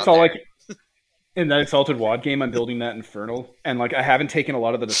listeners. It's out all there. like in that Exalted WoD game, I'm building that Infernal, and like I haven't taken a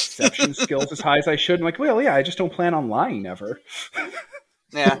lot of the deception skills as high as I should. I'm like, well, yeah, I just don't plan on lying ever.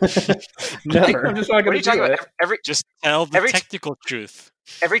 Yeah. Never. I'm just not going to do it. Just tell the technical truth.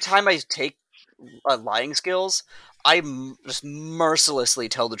 Every time I take lying skills, I just mercilessly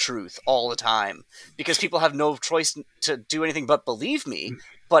tell the truth all the time because people have no choice to do anything but believe me.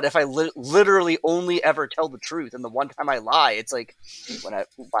 But if I literally only ever tell the truth, and the one time I lie, it's like,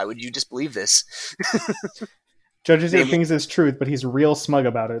 why would you disbelieve this? Judges say things as truth, but he's real smug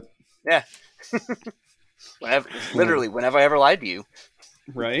about it. Yeah. Whenever I ever lied to you.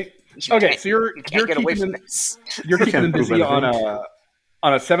 Right. Okay, so you're keeping them busy on a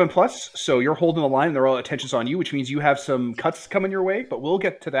 7+. So you're holding the line. And they're all attention's on you, which means you have some cuts coming your way. But we'll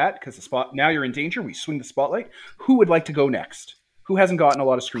get to that because now you're in danger. We swing the spotlight. Who would like to go next? Who hasn't gotten a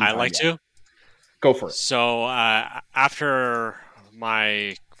lot of screen time? I'd like yet? to. Go for it. So after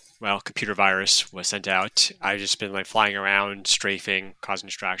my computer virus was sent out, I've just been like flying around, strafing, causing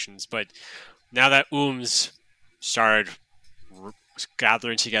distractions. But now that Ooms started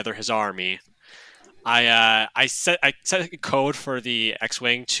gathering together his army, I set a code for the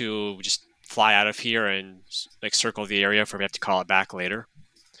X-wing to just fly out of here and like circle the area for me to have to call it back later.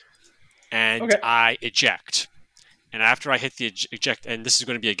 And okay. I eject. And after I hit the eject, and this is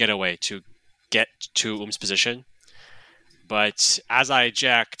going to be a getaway to get to Oom's position. But as I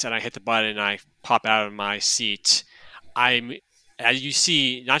eject and I hit the button and I pop out of my seat, as you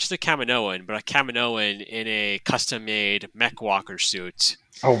see, not just a Kaminoan, but a Kaminoan in a custom-made mech walker suit.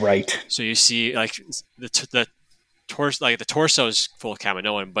 Oh, right. So you see, like the torso is full of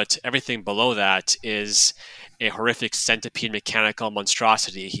Kaminoan, but everything below that is a horrific centipede mechanical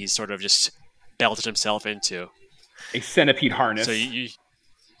monstrosity he's sort of just belted himself into. A centipede harness. So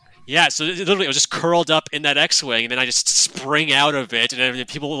so literally it was just curled up in that X-wing, and then I just spring out of it, and then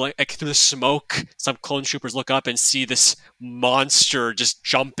people like through the smoke, some clone troopers look up and see this monster just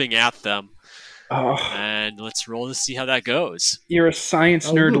jumping at them. Oh. And let's roll to see how that goes. You're a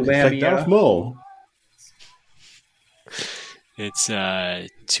science nerd, Lamia. It's like Darth Maul. It's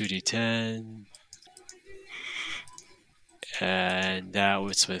 2d10, and that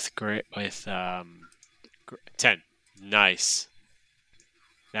was with 10. Nice.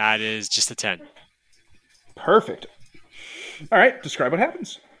 That is just a 10. Perfect. All right, describe what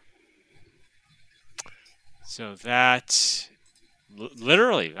happens. So that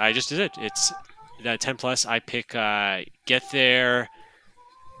Literally, I just did it. It's 10 plus. I pick get there.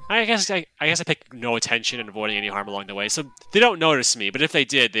 I guess I pick no attention and avoiding any harm along the way. So they don't notice me, but if they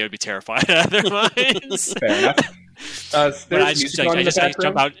did, they would be terrified out of their minds. Fair enough. But I just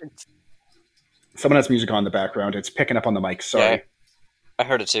jump out. Someone has music on in the background. It's picking up on the mic. Sorry. Yeah, I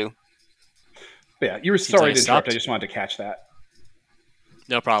heard it too. But yeah, you were sorry like to interrupt. stopped. I just wanted to catch that.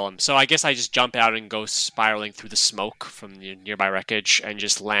 No problem. So I guess I just jump out and go spiraling through the smoke from the nearby wreckage and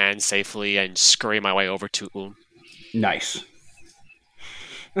just land safely and scurry my way over to Nice.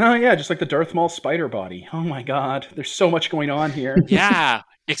 Oh yeah, just like the Darth Maul spider body. Oh my god, there's so much going on here. Yeah,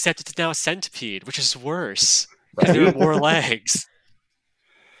 except it's now a centipede, which is worse. Because there are more legs.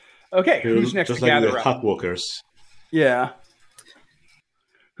 Okay, who's next Just to like gather the up? hot walkers. Yeah.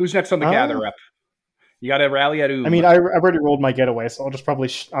 Who's next on the gather up? You got to rally at Oom. I mean, I've already rolled my getaway, so I'll just probably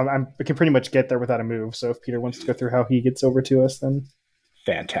I can pretty much get there without a move. So if Peter wants to go through how he gets over to us, then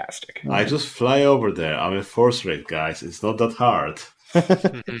fantastic. I just fly over there. I'm a force rate, guys. It's not that hard.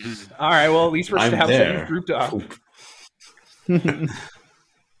 All right. Well, at least we're I'm established that there. you've grouped up.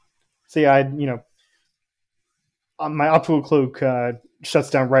 so yeah, my optical cloak shuts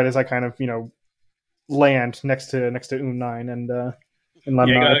down right as I kind of land next to Oom 9 and let him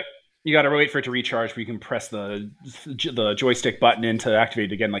know. You got to wait for it to recharge, where you can press the joystick button in to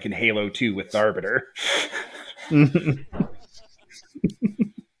activate it again, like in Halo 2 with the Arbiter.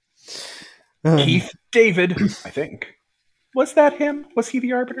 Keith David, I think. Was that him? Was he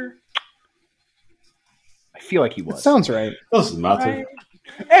the Arbiter? I feel like he was. It sounds right. Doesn't matter. Right.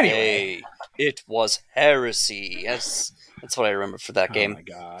 Anyway. Hey, it was heresy. Yes, that's what I remember for that game. Oh my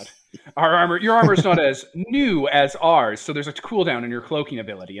god. Your armor is not as new as ours, so there's a cooldown in your cloaking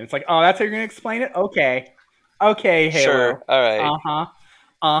ability. And it's like, oh, that's how you're going to explain it? Okay, Halo. Sure, all right.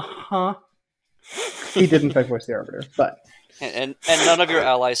 Uh-huh. He did in fact voice the Arbiter, but... And none of your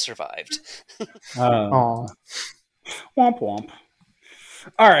allies survived. Aw. Womp womp.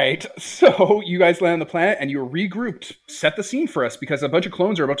 All right, so you guys land on the planet and you're regrouped. Set the scene for us, because a bunch of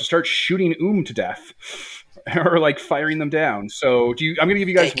clones are about to start shooting Oom to death. Or like firing them down. So I'm going to give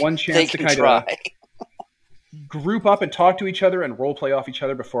you guys one chance to kind of group up and talk to each other and role play off each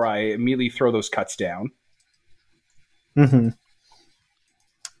other before I immediately throw those cuts down. Mm-hmm.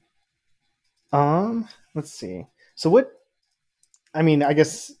 Let's see. So what? I mean, I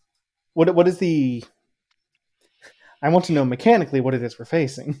guess what is the? I want to know mechanically what it is we're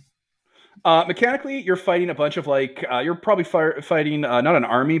facing. Mechanically, you're fighting a bunch of you're probably fighting not an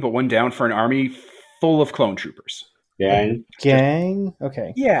army, but one down for an army full of clone troopers. Gang?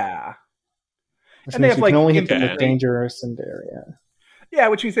 Okay. Yeah. Which And means they have we can only hit them yeah. with dangerous and area. Yeah,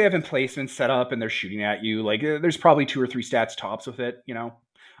 which means they have emplacements set up and they're shooting at you. Like, there's probably 2 or 3 stats tops with it,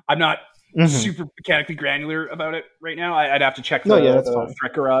 I'm not super mechanically granular about it right now. I'd have to check the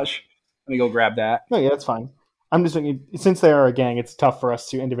threat garage. Let me go grab that. No, yeah, that's fine. I'm just thinking, since they are a gang, it's tough for us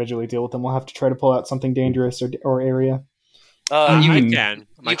to individually deal with them. We'll have to try to pull out something dangerous or area. I can.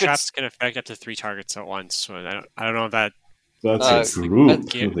 My traps can affect up to 3 targets at once. So I don't know if that... That's a group.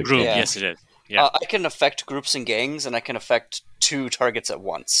 Group. Yeah. Yes, it is. Yeah. I can affect groups and gangs, and I can affect 2 targets at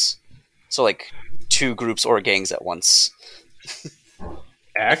once. So, 2 groups or gangs at once.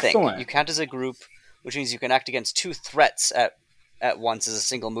 Excellent. You count as a group, which means you can act against 2 threats at once as a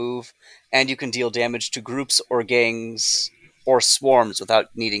single move, and you can deal damage to groups or gangs or swarms without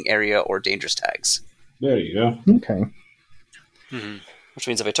needing area or dangerous tags. There you go. Okay. Mm-hmm. Which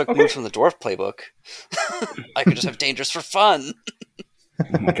means if I took moves from the dwarf playbook, I could just have dangerous for fun.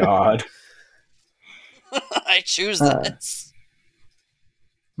 Oh my god. I choose this.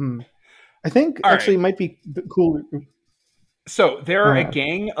 I think it might be cool. So there are a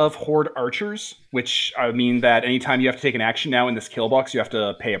gang of Horde archers, which mean that anytime you have to take an action now in this kill box, you have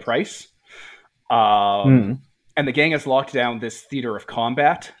to pay a price. And the gang has locked down this theater of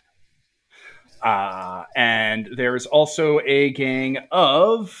combat. And there's also a gang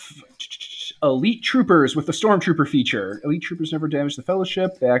of elite troopers with the stormtrooper feature. Elite troopers never damage the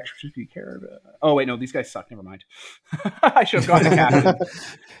fellowship. They actually should be care of it. Oh wait, no, these guys suck. Never mind. I should have gotten a captain.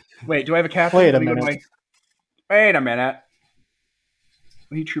 Wait, do I have a captain? Wait a minute. Wait a minute.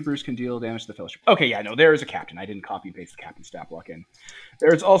 Elite troopers can deal damage to the fellowship. Okay, yeah, no, there is a captain. I didn't copy and paste the captain stat block in.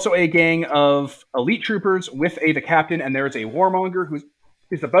 There's also a gang of elite troopers with the captain, and there is a warmonger who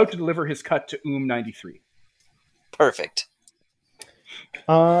is about to deliver his cut to Oom 93. Perfect.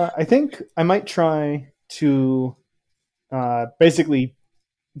 I think I might try to basically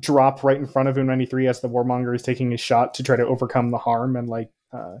drop right in front of Oom 93 as the warmonger is taking his shot to try to overcome the harm and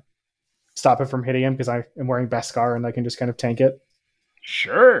stop it from hitting him, because I am wearing Beskar and I can just kind of tank it.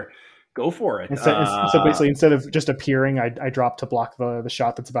 Sure. Go for it. So basically, instead of just appearing, I drop to block the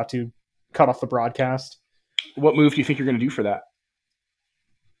shot that's about to cut off the broadcast. What move do you think you're going to do for that?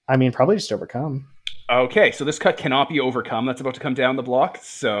 I mean, probably just overcome. Okay, so this cut cannot be overcome. That's about to come down the block.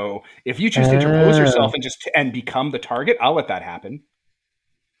 So if you choose to interpose yourself and become the target, I'll let that happen.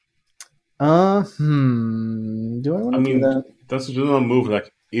 Do I want to do that? That's a general move. Like,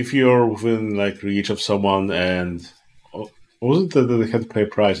 if you're within like reach of someone, and wasn't that they had to pay a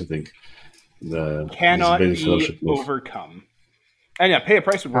price? I think cannot be overcome. And yeah, pay a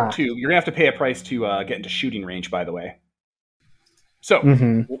price would work too. You're gonna have to pay a price to get into shooting range, by the way.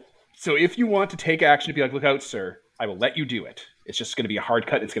 So, so if you want to take action to be like, look out, sir, I will let you do it. It's just going to be a hard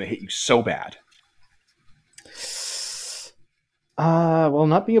cut. It's going to hit you so bad. Well,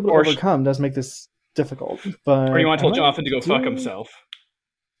 not being able to overcome does make this difficult. But or you want to tell Jonathan to go fuck himself?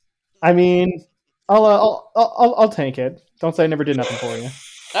 I mean, I'll tank it. Don't say I never did nothing for you.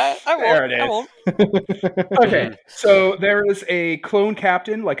 I won't. There it is. I won't. Okay, so there is a clone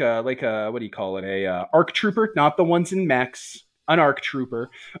captain, like a what do you call it? A ARC trooper, not the ones in mechs. An ARC trooper,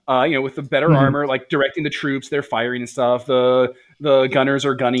 with the better armor, like directing the troops. They're firing and stuff. The gunners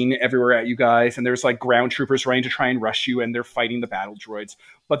are gunning everywhere at you guys, and there's like ground troopers running to try and rush you, and they're fighting the battle droids.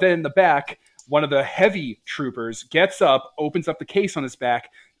 But then in the back, one of the heavy troopers gets up, opens up the case on his back,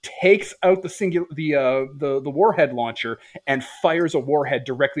 takes out the warhead launcher, and fires a warhead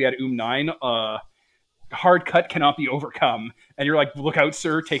directly at 9. Hard cut cannot be overcome, and you're like, "Look out,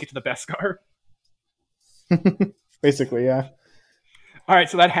 sir! Take it to the Beskar." Basically, yeah. All right,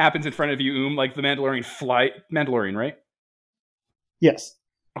 so that happens in front of you, like the Mandalorian, right? Yes.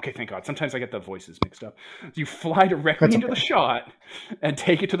 Okay, thank God. Sometimes I get the voices mixed up. You fly directly into the shot and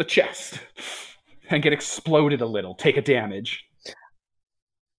take it to the chest and get exploded a little, take a damage.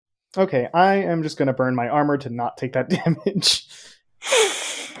 Okay, I am just going to burn my armor to not take that damage.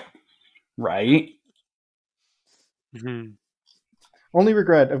 Right? Mm-hmm. Only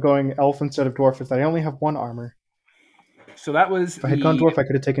regret of going elf instead of dwarf is that I only have 1 armor. So that was if I had gone dwarf, I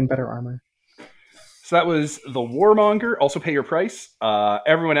could have taken better armor. So that was the Warmonger. Also pay your price.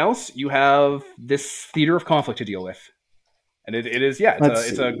 Everyone else, you have this theater of conflict to deal with, and it is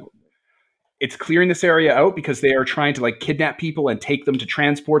it's clearing this area out because they are trying to like kidnap people and take them to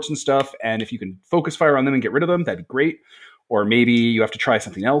transports and stuff. And if you can focus fire on them and get rid of them, that'd be great. Or maybe you have to try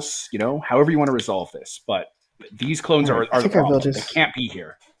something else. However you want to resolve this. But these clones are the problem. They can't be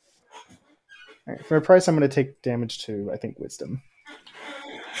here. All right, for a price, I'm going to take damage to, I think, Wisdom.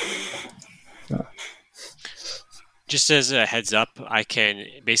 Just as a heads up, I can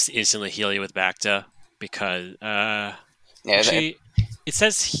basically instantly heal you with Bacta because actually, it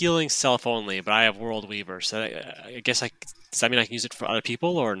says healing self only, but I have World Weaver, so I guess does that mean I can use it for other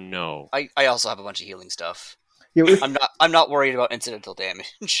people or no? I also have a bunch of healing stuff. Yeah, I'm not worried about incidental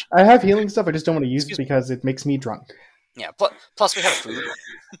damage. I have healing stuff. I just don't want to use it because it makes me drunk. Yeah. Plus, we have food.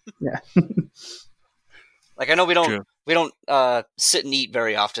 Yeah. Like I know we don't sit and eat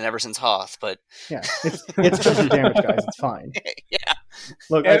very often ever since Hoth, but yeah, it's just damage, guys. It's fine. Yeah.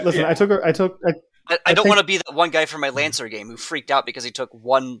 Look, listen. Yeah. I don't want to be that one guy from my Lancer game who freaked out because he took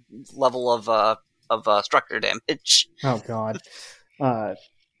 1 level of structure damage. Oh God.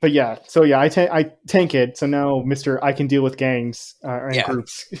 But yeah, so yeah, I tank it. So now, Mister, I can deal with gangs and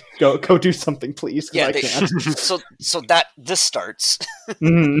groups. Go do something, please. Yeah, I can't. so that this starts.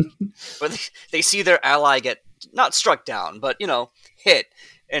 Mm-hmm. Where they see their ally get not struck down, but hit,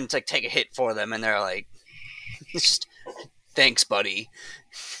 and it's like take a hit for them, and they're like, just thanks, buddy,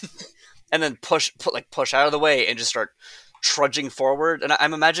 and then push out of the way and just start trudging forward. And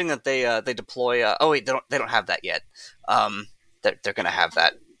I'm imagining that they deploy. They don't have that yet. They're gonna have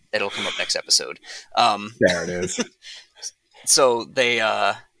that. It'll come up next episode. There it is. So they,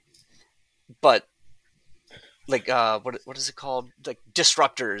 but like, what is it called? Like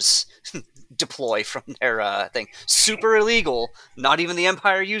disruptors deploy from their thing. Super illegal. Not even the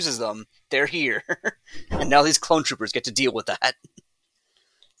Empire uses them. They're here, and now these clone troopers get to deal with that.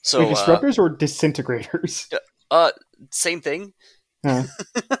 So wait, disruptors or disintegrators? Same thing. Huh.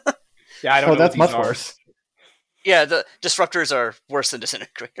 Yeah, I don't know. That's much worse. Yeah, the disruptors are worse than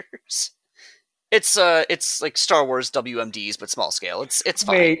disintegrators. It's like Star Wars WMDs, but small scale. It's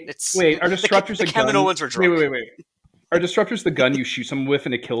fine. Wait, are disruptors the Kaminoans were drunk. Wait. Are disruptors the gun you shoot someone with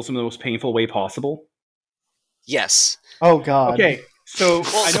and it kills them in the most painful way possible? Yes. Oh God. Okay. So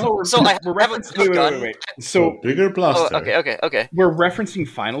I know we're referencing. Wait. So bigger blaster. Okay. We're referencing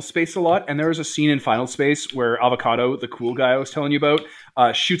Final Space a lot, and there is a scene in Final Space where Avocado, the cool guy I was telling you about,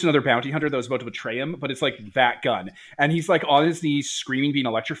 shoots another bounty hunter that was about to betray him, but it's like that gun, and he's like on his knees screaming, being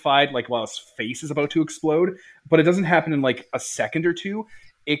electrified, like while his face is about to explode. But it doesn't happen in like a second or two.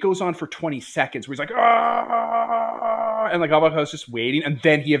 it goes on for 20 seconds where he's like, ah, and like Abaca's just waiting, and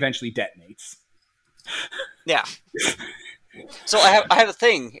then he eventually detonates. Yeah. So I have a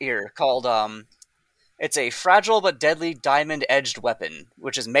thing here called it's a fragile but deadly diamond-edged weapon,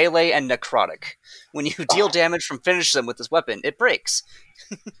 which is melee and necrotic. When you deal damage from finish them with this weapon, it breaks.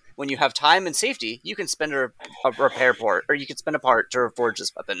 When you have time and safety, you can spend a repair part, or you can spend a part to reforge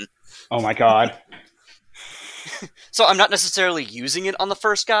this weapon. Oh my god. So I'm not necessarily using it on the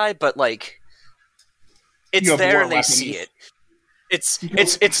first guy, but like it's You have there more and they weapons. see it.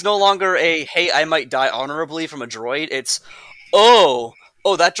 It's no longer a hey, I might die honorably from a droid. It's oh,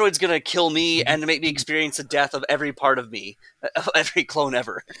 that droid's gonna kill me and make me experience the death of every part of me, of every clone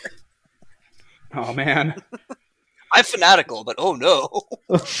ever. Oh man. I'm fanatical, but oh no.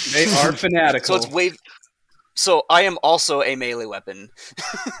 They are fanatical. So it's way. So I am also a melee weapon.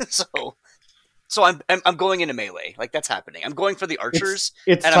 so I'm going into melee. Like that's happening. I'm going for the archers.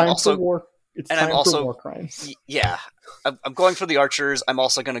 It's and time I'm also, for war. It's and time I'm also for war crimes. Yeah, I'm going for the archers. I'm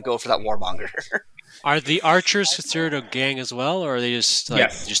also going to go for that warmonger. Are the archers considered a gang as well, or are they just like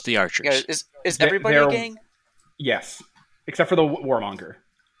Yes. just the archers? Yeah, is everybody a they're- gang? Yes. Except for the warmonger.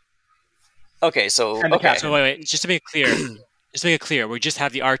 Okay, so And the okay. captain. So wait, just to make it clear, we just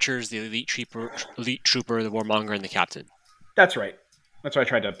have the archers, the elite trooper, the warmonger, and the captain. That's right. That's why I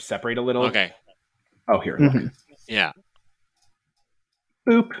tried to separate a little. Okay, Oh, here. Mhm. yeah.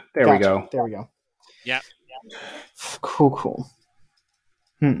 Boop. There we Gotcha. go. There we go. Yeah. Cool.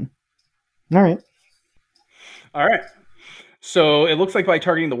 All right. All right. So it looks like by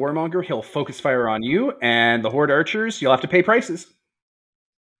targeting the warmonger, he'll focus fire on you, and the horde archers, you'll have to pay prices.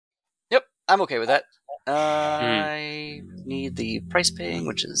 Yep, I'm okay with that. I need the price paying,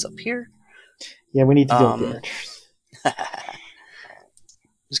 which is up here. Yeah, we need to deal with the archers.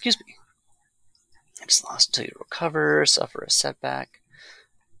 Excuse me. I just lost until you recover, suffer a setback.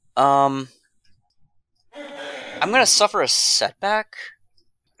 I'm gonna suffer a setback,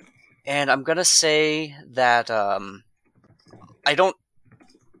 and I'm gonna say that I don't.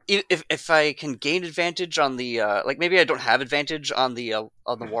 If I can gain advantage on the like, maybe I don't have advantage on the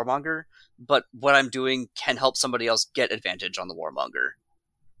warmonger, but what I'm doing can help somebody else get advantage on the warmonger.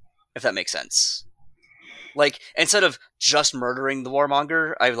 If that makes sense. Like, instead of just murdering the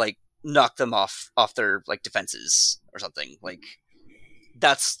warmonger, I like knock them off their like defenses or something. Like,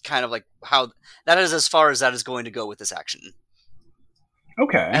 that's kind of like how that is as far as that is going to go with this action.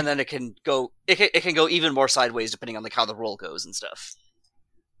 Okay. And then it can go even more sideways depending on like how the roll goes and stuff.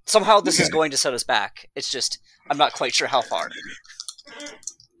 Somehow this is Okay. going to set us back. It's just I'm not quite sure how far.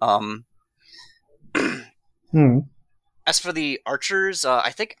 As for the archers, I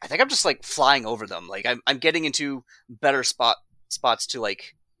think I'm just like flying over them. Like I'm getting into better spots to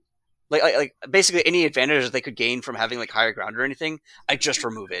like basically any advantage that they could gain from having like higher ground or anything. I just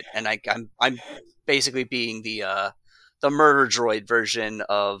remove it, and I'm basically being the murder droid version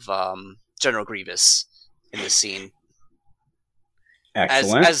of General Grievous in this scene.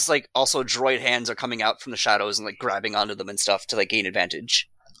 Excellent. As like also droid hands are coming out from the shadows and like grabbing onto them and stuff to like gain advantage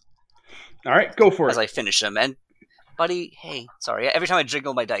All right, go for as it. I finish them. And buddy, hey, sorry. Every time I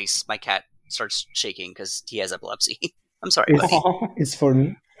jiggle my dice, my cat starts shaking because he has epilepsy. I'm sorry, buddy. It's for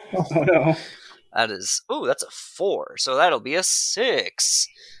me. Oh no. That is, that's a 4, so that'll be a 6.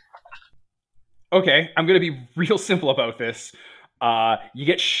 Okay, I'm going to be real simple about this. You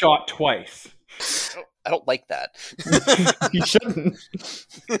get shot twice. I don't like that. You shouldn't.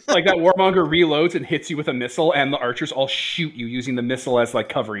 Like that warmonger reloads and hits you with a missile, and the archers all shoot you using the missile as like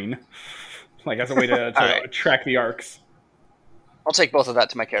covering, like as a way to right. track the arcs. I'll take both of that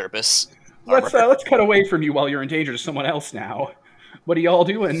to my carapace. Let's cut away from you while you're in danger to someone else now. What are y'all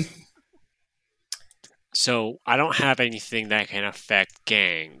doing? So I don't have anything that can affect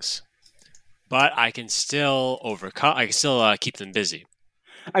gangs, but I can still overcome. I can still keep them busy.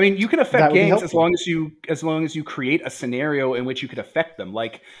 I mean, you can That affect would be gangs helpful. as long as you create a scenario in which you could affect them.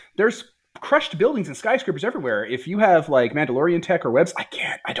 Like there's crushed buildings and skyscrapers everywhere. If you have like Mandalorian tech or webs,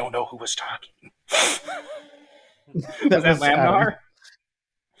 I don't know who was talking. Was that was Lamnar?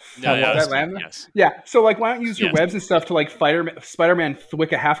 No, was yeah, that Lamnar? yes. Yeah. So like, why don't you use your Yes. webs and stuff to like Spider-Man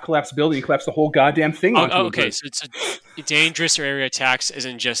thwick a half-collapsed building and collapse the whole goddamn thing onto a Okay, bird. so it's a dangerous or area attacks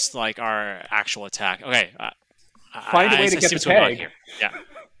isn't just like our actual attack. Okay, Find a way to I get see the what's going on tag. here. Yeah.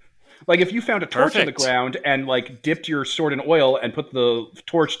 Like if you found a torch on the Perfect. ground and like dipped your sword in oil and put the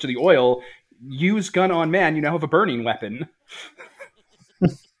torch to the oil, use gun on man, you now have a burning weapon.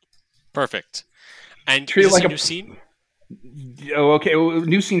 Perfect. And Treat it is this like a a- new scene? Oh, okay.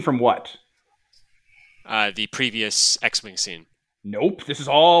 New scene from what? The previous X-Wing scene. Nope. This is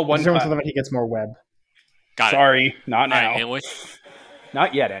all one He's doing cut. something that he gets more web. Got it. Sorry, not All now. right,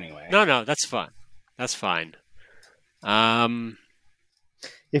 Not yet, anyway. No, that's fine. That's fine.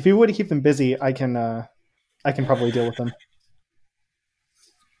 If you would keep them busy, I can probably deal with them.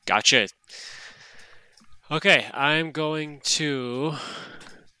 Gotcha. Okay, I'm going to.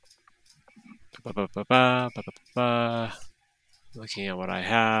 Looking at what I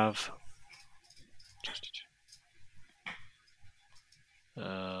have.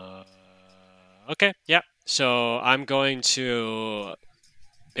 Okay, yeah. So I'm going to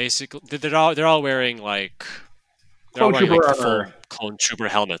basically they're all wearing like Clone wearing, Trooper like, the full armor. Clone Trooper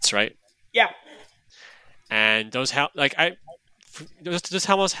helmets, right? Yeah. And those those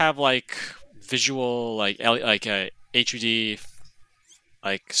helmets have like visual like HUD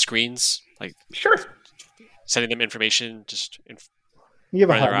like screens, like Sure. sending them information just in You have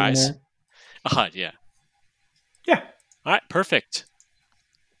a front of their HUD in eyes. there. A HUD, yeah. Yeah. All right, perfect.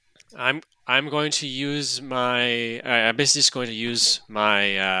 I'm going to use my. I'm basically just going to use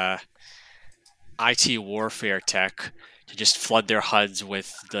my IT warfare tech to just flood their HUDs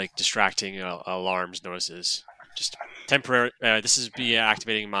with like distracting alarms notices. Just temporary. This is be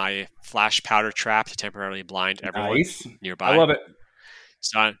activating my flash powder trap to temporarily blind everyone Nice. nearby. I love it.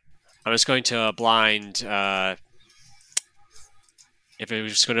 So I'm just going to blind. If it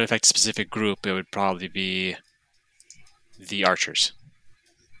was going to affect a specific group, it would probably be the archers.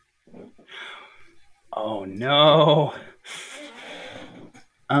 Oh no.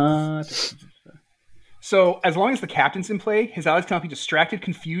 So as long as the captain's in play, his allies cannot be distracted,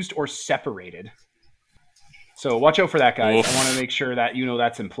 confused, or separated. So watch out for that, guys. Oof. I want to make sure that you know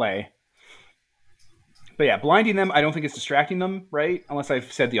that's in play. But yeah, blinding them, I don't think it's distracting them, right? Unless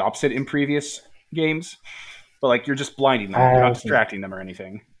I've said the opposite in previous games. But like, you're just blinding them. You're not distracting them or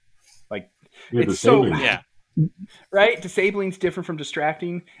anything. Like, You're it's so disabling. Yeah. right. Disabling's different from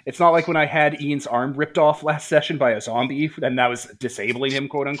distracting. It's not like when I had Ian's arm ripped off last session by a zombie, then that was disabling him,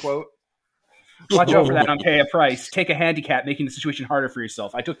 quote unquote. Watch out for that on Pay a Price. Take a handicap, making the situation harder for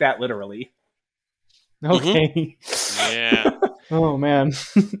yourself. I took that literally. Okay. Yeah. Oh man.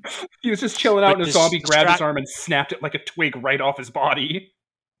 He was just chilling out, But and a zombie grabbed his distract- arm and snapped it like a twig right off his body.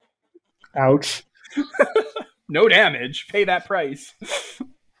 Ouch. No damage. Pay that price.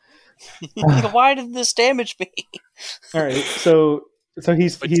 Why did this damage me? All right. So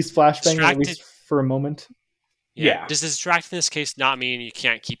he's But flashbanging at distracted- least for a moment. Yeah. Does distract in this case not mean you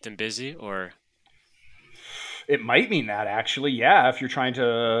can't keep them busy, or It might mean that, actually, yeah, if you're trying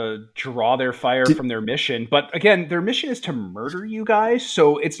to draw their fire from their mission. But again, their mission is to murder you guys,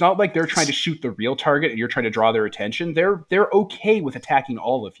 so it's not like they're trying to shoot the real target and you're trying to draw their attention. They're okay with attacking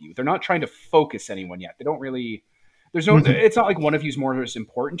all of you. They're not trying to focus anyone yet. They don't really... There's no... It's not like one of you's more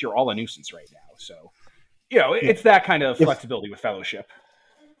important. You're all a nuisance right now. So, it's that kind of flexibility with Fellowship.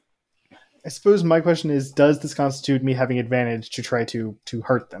 I suppose my question is, does this constitute me having advantage to try to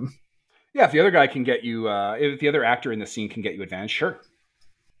hurt them? Yeah, if the other guy can get you... if the other actor in the scene can get you advantage, sure.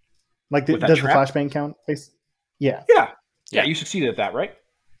 Like, With that does the trap? flashbang count? Yeah. Yeah, Yeah. you succeeded at that, right?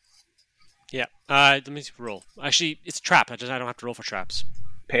 yeah? Let me roll. Actually, it's a trap. I don't have to roll for traps.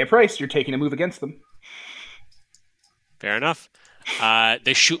 Pay a price. You're taking a move against them. Fair enough.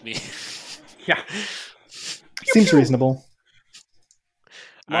 They shoot me. Yeah. Seems reasonable.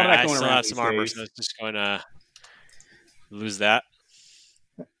 A lot of that I going still around have some these armor, days. so it's just going to lose that.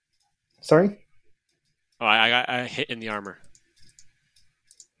 Sorry? Oh, I hit in the armor.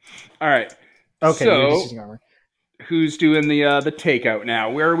 All right. Okay, you're just So, using armor. who's doing the takeout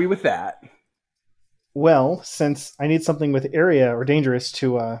now? Where are we with that? Well, since I need something with area or dangerous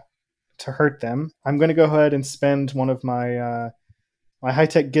to hurt them, I'm going to go ahead and spend one of my my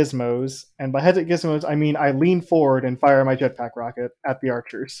high-tech gizmos. And by high-tech gizmos, I mean I lean forward and fire my jetpack rocket at the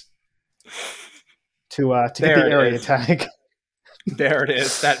archers to get There the it area is. tag. There it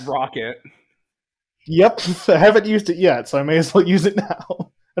is, that rocket. Yep, I haven't used it yet, so I may as well use it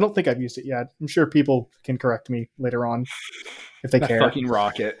now. I don't think I've used it yet. I'm sure people can correct me later on if they That care. fucking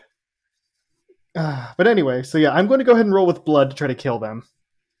rocket. But anyway, so yeah, I'm going to go ahead and roll with blood to try to kill them.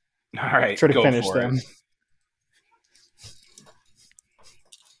 All right, Try to go finish for them. it.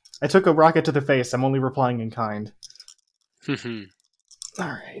 I took a rocket to the face. I'm only replying in kind. All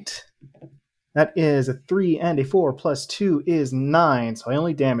right. That is a 3 and a 4 plus 2 is 9, so I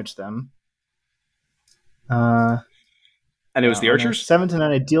only damage them. And it was the on a archers? 7 to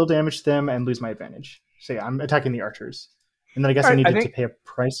 9, I deal damage to them and lose my advantage. So yeah, I'm attacking the archers. And then I guess All I right, need I to think- pay a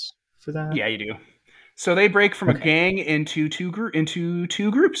price for that. Yeah, you do. So they break from a Okay. gang into two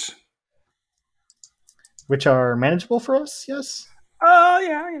groups. Which are manageable for us, yes? Oh,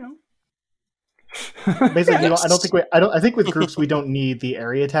 yeah, Basically, Yes. I think with groups we don't need the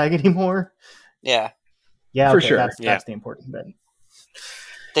area tag anymore. Yeah. Yeah, For okay, sure. That's Yeah. the important bit.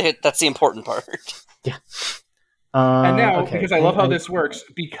 That's the important part. And now, okay. because I love how this works,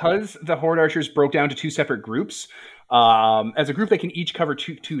 because the Horde Archers broke down to 2 separate groups, as a group they can each cover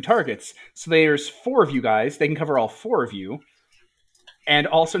two targets. So there's 4 of you guys. They can cover all 4 of you. And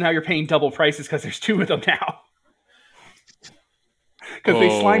also now you're paying double prices because there's 2 of them now. Because they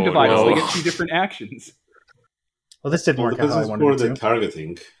slime divide, so they get 2 different actions. Well, this didn't work out This how I is wanted for it the to.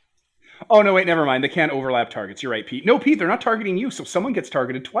 targeting. Oh, no, wait, never mind. They can't overlap targets. You're right, Pete. No, Pete, they're not targeting you, so someone gets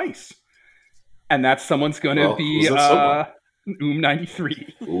targeted twice. And that someone's going to be who's that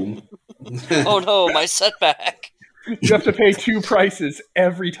Oom93. Boom. Oh no, my setback. You have to pay 2 prices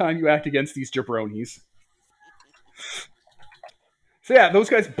every time you act against these jabronis. So yeah, those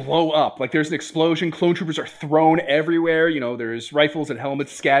guys blow up. Like, there's an explosion. Clone troopers are thrown everywhere. You know, there's rifles and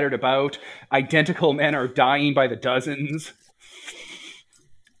helmets scattered about. Identical men are dying by the dozens.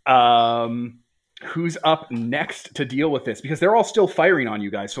 Who's up next to deal with this? Because they're all still firing on you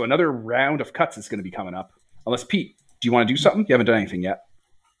guys. So another round of cuts is going to be coming up. Unless, Pete, do you want to do something? You haven't done anything yet.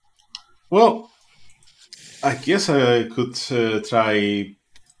 Well, I guess I could try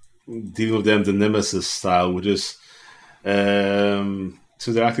dealing with them the Nemesis style, which is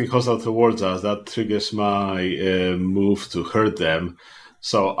so they're acting hostile towards us. That triggers my move to hurt them.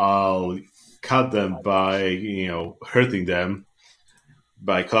 So I'll cut them by hurting them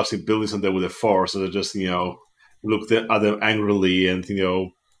by collapsing buildings on them with a force. So they just look at them angrily and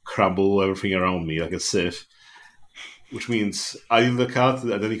crumble everything around me like a sieve. Which means I deal the cut,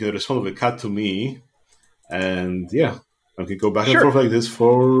 and then you can respond with a cut to me, and yeah, I can go back and forth like this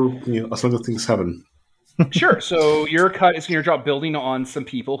for as long as things happen. Sure. So your cut is going to drop building on some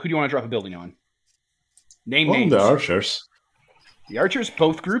people. Who do you want to drop a building on? Name names. The archers. The archers,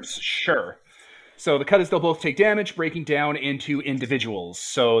 both groups? Sure. So the cut is they'll both take damage, breaking down into individuals.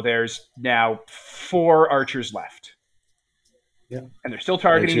 So there's now 4 archers left. Yeah. And they're still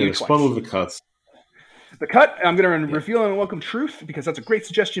targeting you twice. Respond with the cuts. The cut, I'm going to reveal and welcome truth, because that's a great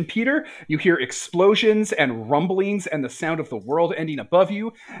suggestion, Peter. You hear explosions and rumblings and the sound of the world ending above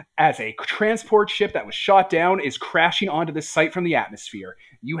you as a transport ship that was shot down is crashing onto this site from the atmosphere.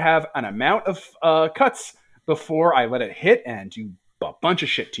 You have an amount of cuts before I let it hit and do a bunch of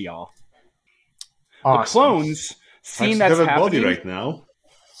shit to y'all. Awesome. The clones, seeing that's happening right now.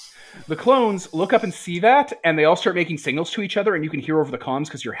 The clones look up and see that, and they all start making signals to each other, and you can hear over the comms,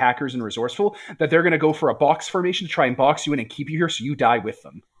 because you're hackers and resourceful, that they're going to go for a box formation to try and box you in and keep you here so you die with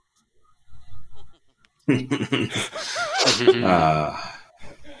them.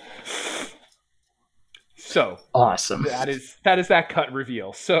 So awesome. That is that cut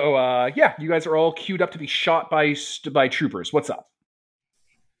reveal. So yeah, you guys are all queued up to be shot by troopers. What's up?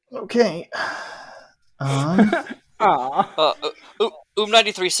 Okay.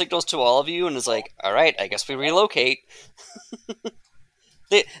 Oom93 signals to all of you and is like, all right, I guess we relocate.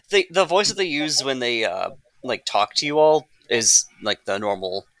 The voice that they use when they talk to you all is like the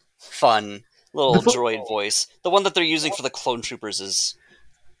normal, fun little droid voice. The one that they're using for the clone troopers is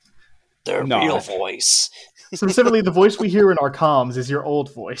their real voice. Specifically, the voice we hear in our comms is your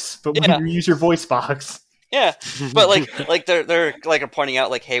old voice, but when you use your voice box. Yeah, but like they're are pointing out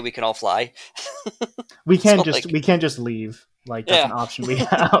like, hey, we can all fly. We can't just leave. Like that's an option we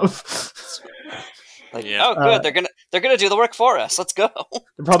have. Oh, good. They're gonna do the work for us. Let's go.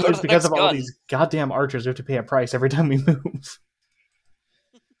 The problem is because of all these goddamn archers, we have to pay a price every time we move.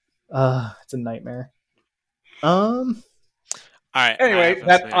 It's a nightmare. All right. Anyway,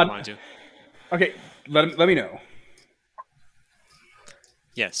 okay. Let me know.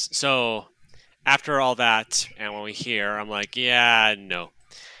 Yes. So after all that, and when we hear, I'm like, yeah, no.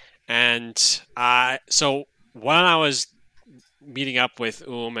 And so when I was meeting up with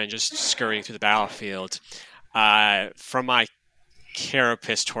and just scurrying through the battlefield, from my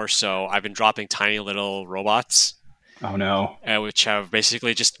carapace torso, I've been dropping tiny little robots. Oh no! Which have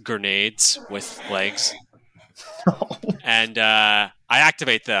basically just grenades with legs. And I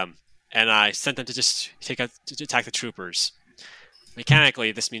activate them, and I sent them to just to attack the troopers.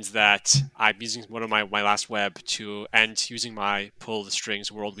 Mechanically, this means that I'm using one of my last web and using my pull the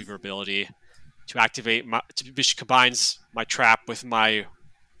strings World Weaver ability to activate which combines my trap with my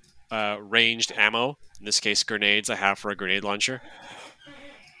ranged ammo. In this case, grenades I have for a grenade launcher.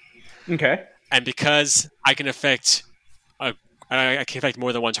 Okay. And because I can affect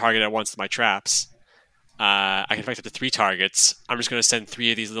more than one target at once with my traps, I can affect up to 3 targets. I'm just going to send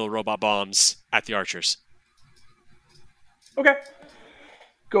 3 of these little robot bombs at the archers. Okay.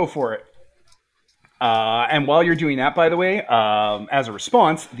 Go for it. And while you're doing that, by the way, as a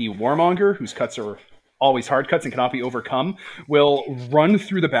response, the Warmonger, whose cuts are always hard cuts and cannot be overcome, will run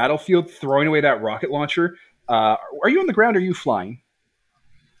through the battlefield, throwing away that rocket launcher. Are you on the ground or are you flying?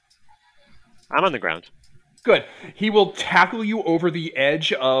 I'm on the ground. Good. He will tackle you over the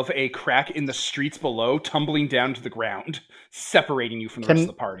edge of a crack in the streets below, tumbling down to the ground, separating you from the rest of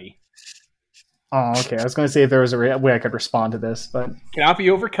the party. Oh, okay. I was going to say if there was a way I could respond to this, but Cannot be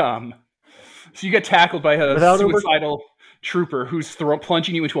overcome. So you get tackled by a suicidal trooper who's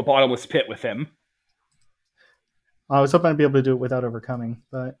plunging you into a bottomless pit with him. I was hoping I'd be able to do it without overcoming,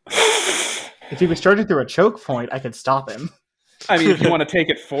 but if he was charging through a choke point, I could stop him. I mean, if you want to take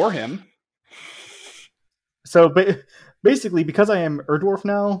it for him. So basically, because I am Erdwarf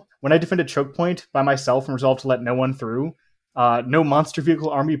now, when I defend a choke point by myself and resolve to let no one through, no monster, vehicle,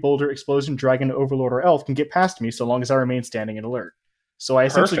 army, boulder, explosion, dragon, overlord, or elf can get past me so long as I remain standing and alert. So I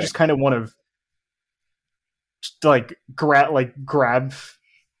essentially just kind of want to grab,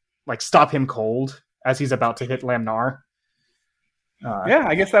 stop him cold as he's about to hit Lamnar. Yeah,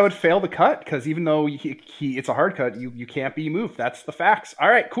 I guess that would fail the cut, because even though it's a hard cut, you can't be moved. That's the facts. All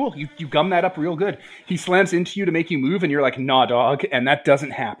right, cool. You gum that up real good. He slams into you to make you move, and you're like, nah, dog, and that doesn't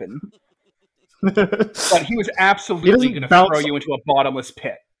happen. But he was absolutely going to throw you into a bottomless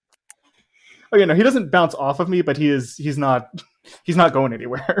pit. Oh, yeah, no, he doesn't bounce off of me, but he's not going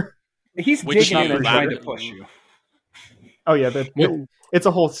anywhere. He's digging in and trying to push you. Oh, yeah, it's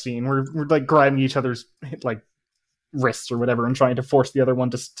a whole scene. We're like grabbing each other's wrists or whatever and trying to force the other one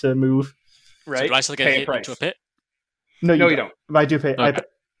to move. Right. So do I still get hit into a pit? No, you don't. I do pay. Okay.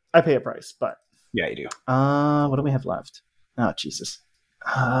 I pay a price, but yeah, you do. What do we have left? Oh, Jesus.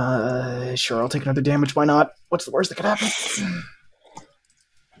 Sure, I'll take another damage. Why not? What's the worst that could happen?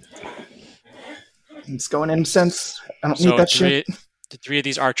 It's going in since I don't need that shit. The 3 of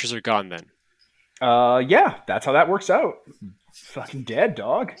these archers are gone then. Yeah, that's how that works out. Fucking dead,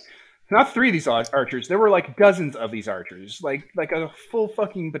 dog. Not 3 of these archers. There were like dozens of these archers, like a full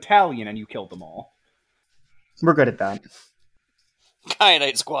fucking battalion, and you killed them all. We're good at that.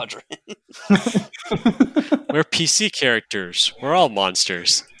 Kyanite Squadron. We're PC characters. We're all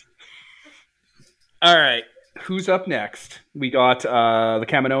monsters. All right, who's up next? We got the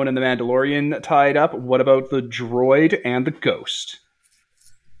Kaminoan and the Mandalorian tied up. What about the droid and the ghost?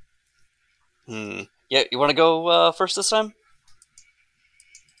 Yeah, you want to go first this time?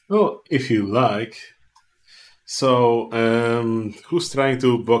 Well, if you like. So, who's trying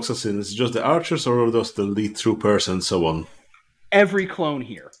to box us in? Is it just the archers or just the lead troopers and so on? Every clone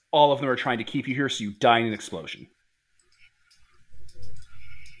here. All of them are trying to keep you here so you die in an explosion.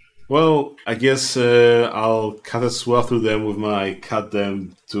 Well, I guess I'll cut a swath through them with my cut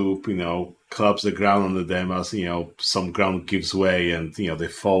them to, collapse the ground under them as, some ground gives way and, they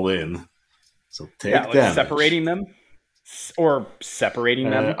fall in. So take damage. Separating them? Or separating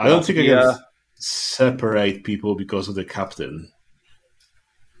them? I don't think I can separate people because of the captain.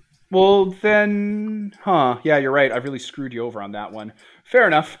 Well, then... Yeah, you're right. I really screwed you over on that one. Fair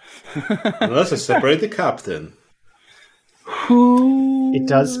enough. Unless I separate the captain. Who? It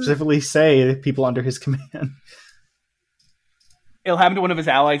does specifically say people under his command. It'll happen to one of his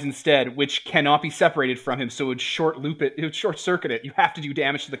allies instead, which cannot be separated from him, so it would short circuit it. You have to do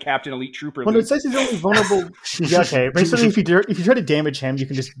damage to the captain, elite trooper. Well, it says he's only vulnerable. Yeah, okay. Basically, if you try to damage him, you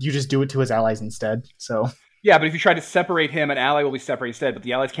just do it to his allies instead. So yeah, but if you try to separate him, an ally will be separated instead. But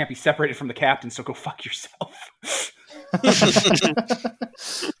the allies can't be separated from the captain, so go fuck yourself. The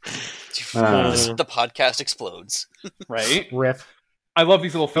podcast explodes. Right? Riff. I love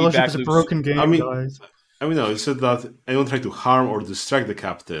these little feedback loops. It's a broken game, guys. No, it said that I don't try to harm or distract the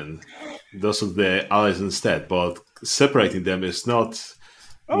captain. Those are the allies instead, but separating them is not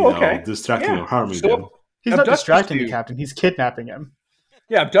distracting or harming them. He's not distracting the captain, he's kidnapping him.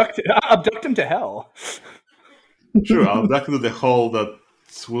 Yeah, abduct him to hell. Sure, I'll abduct him to the hole that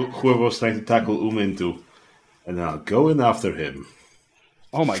whoever was trying to tackle into, and I'll go in after him.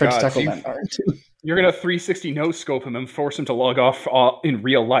 Oh my god. So you're going to 360 no-scope him and force him to log off in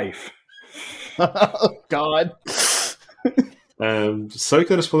real life. Oh, God. So you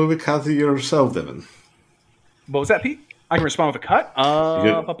can respond with a cut yourself, Devin. What was that, Pete? I can respond with a cut? How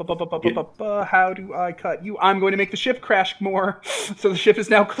do I cut you? I'm going to make the ship crash more. So the ship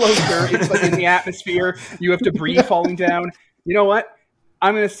is now closer. It's like in the atmosphere. You have debris falling down. You know what?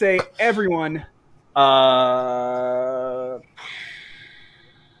 I'm going to say everyone... I'm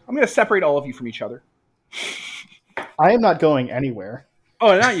going to separate all of you from each other. I am not going anywhere.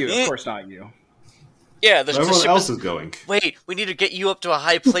 Oh, not you. Of course not you. Yeah, everyone else is going. Wait, we need to get you up to a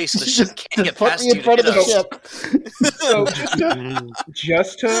high place so the ship can't get past you. Put me in front of the ship. So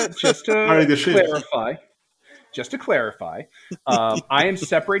just to clarify, I am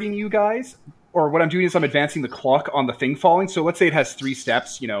separating you guys, or what I'm doing is I'm advancing the clock on the thing falling. So let's say it has 3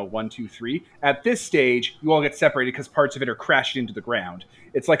 steps, 1, 2, 3. At this stage, you all get separated because parts of it are crashed into the ground.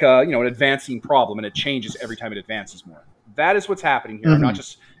 It's like an advancing problem, and it changes every time it advances more. That is what's happening here. I'm not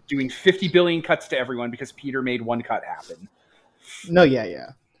just doing 50 billion cuts to everyone because Peter made one cut happen. No,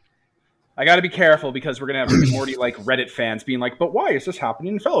 yeah. I got to be careful because we're going to have Rick and Morty like Reddit fans being like, but why is this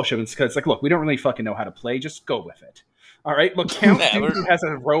happening in Fellowship? It's because like, look, we don't really fucking know how to play. Just go with it. All right, look, Count Dooku has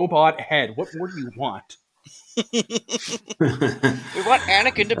a robot head. What more do you want? We want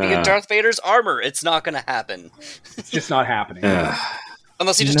Anakin to be in Darth Vader's armor. It's not going to happen. It's just not happening.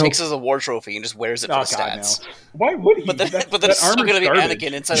 Unless he just takes it as a war trophy and just wears it for the stats. No. Why would he? But then it's still going to be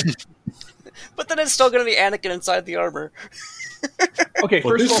Anakin inside. But then it's still going to be Anakin inside the armor. Okay,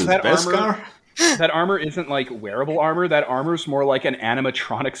 first of all, that armor isn't like wearable armor. That armor's more like an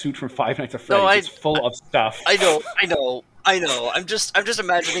animatronic suit from Five Nights at Freddy's. It's full of stuff. I know. I'm just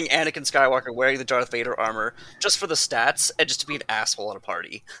imagining Anakin Skywalker wearing the Darth Vader armor just for the stats and just to be an asshole at a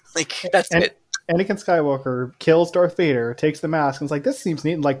party. Like that's it. Anakin Skywalker kills Darth Vader, takes the mask, and is like, "This seems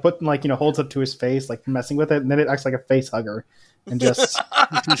neat," and like holds up to his face, like messing with it, and then it acts like a face hugger, and just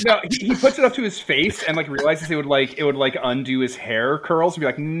no, he puts it up to his face and like realizes it would undo his hair curls and be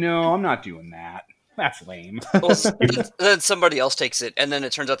like, "No, I'm not doing that. That's lame." Well, then somebody else takes it, and then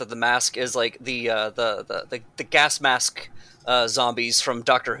it turns out that the mask is like the gas mask zombies from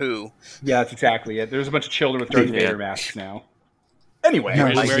Doctor Who. Yeah, that's exactly it. There's a bunch of children with Darth Vader masks now. Anyway,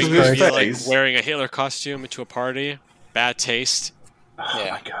 wearing a Hitler costume into a party, bad taste. Oh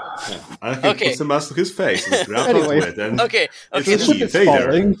my god! I think he puts the mask to his face. And okay. This ship is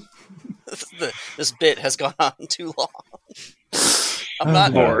falling. This bit has gone on too long. I'm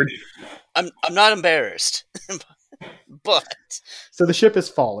not embarrassed, but so the ship is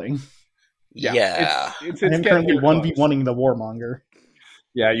falling. Yeah. It's I'm currently 1v1ing the warmonger.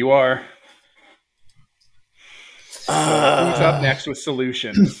 Yeah, you are. Who's up next with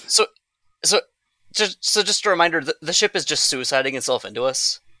solutions? So just a reminder, the ship is just suiciding itself into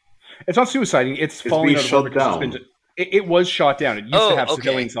us. It's not suiciding. It's falling out of orbit. It was shot down. It used to have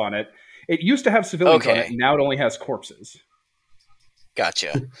civilians on it. It used to have civilians on it. And now it only has corpses.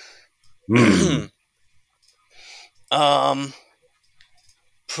 Gotcha. Well,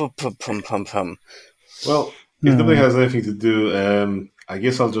 if nobody has anything to do, I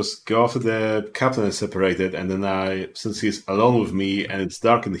guess I'll just go after the captain is separated, and then since he's alone with me and it's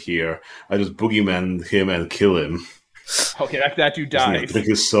dark in here, I just boogeyman him and kill him. Okay, that dude dies. Drink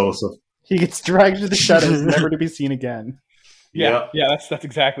his soul. So. He gets dragged to the shadows, never to be seen again. Yeah, that's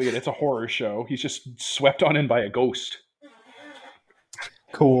exactly it. It's a horror show. He's just swept on in by a ghost.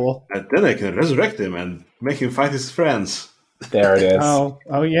 Cool. And then I can resurrect him and make him fight his friends. There it is. Oh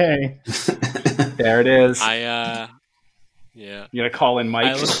yay. There it is. Yeah. You gotta call in Mike.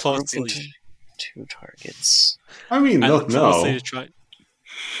 I look closely. 2 targets. I mean, no.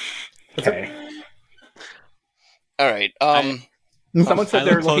 Okay. All right. Someone said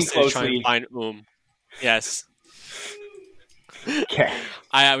they're looking closely. To try and find Yes. Okay.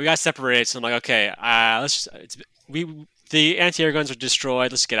 We got separated, so I'm like, okay, the anti-air guns are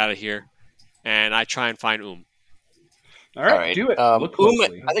destroyed. Let's get out of here. And I try and find All right. Do it. Look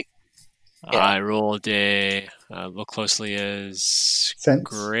closely. I think. Yeah. I rolled a look closely as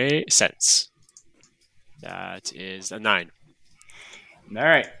sense. That is a 9. All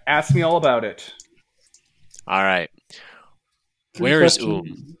right. Ask me all about it. All right. Where is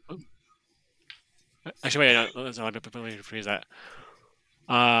Actually, wait. No, let me rephrase that.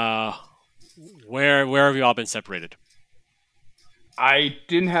 Where have you all been separated? I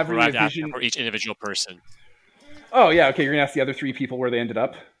didn't have any vision for each individual person. Oh yeah. Okay. You're gonna ask the other 3 people where they ended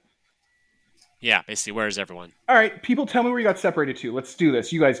up. Yeah, basically, where is everyone? All right, people, tell me where you got separated to. Let's do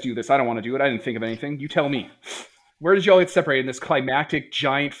this. You guys do this. I don't want to do it. I didn't think of anything. You tell me. Where did y'all get separated in this climactic,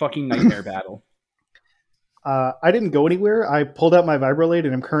 giant fucking nightmare battle? I didn't go anywhere. I pulled out my vibroblade,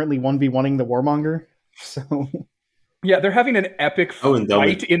 and I'm currently 1v1ing the warmonger. So... Yeah, they're having an epic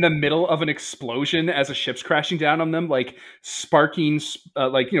fight in the middle of an explosion as a ship's crashing down on them, like sparking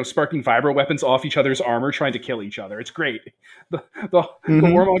vibro weapons off each other's armor, trying to kill each other. It's great. The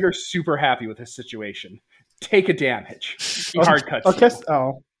warmonger's super happy with this situation. Take a damage. He hard cuts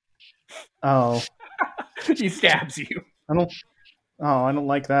you. Oh. He stabs you. I don't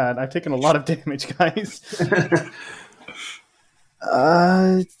like that. I've taken a lot of damage, guys.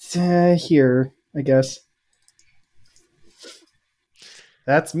 Here, I guess.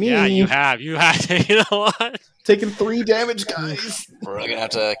 That's me. Yeah, you have taken a lot. Taking 3 damage, guys. We're gonna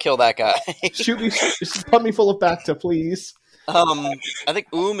have to kill that guy. Shoot me! Just put me full of Bacta, please. I think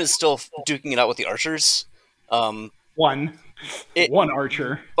is still duking it out with the archers. One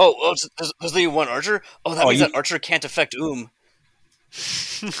archer. Oh, there's only 1 archer. Oh, that means that archer can't affect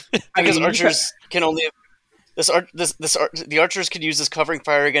Because archers can only. The archers can use this covering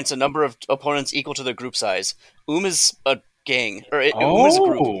fire against a number of opponents equal to their group size. is a gang, or is a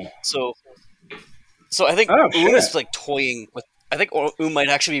group. So I think is like toying with. I think might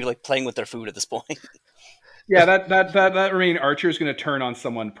actually be like playing with their food at this point. Yeah, that remaining archer is going to turn on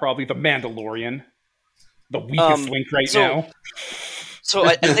someone, probably the Mandalorian, the weakest link now. So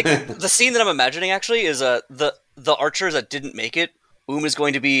I think the scene that I'm imagining actually is the archers that didn't make it. is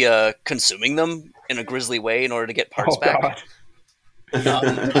going to be consuming them in a grisly way in order to get parts back.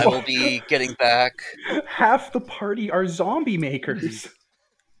 I will be getting back. Half the party are zombie makers.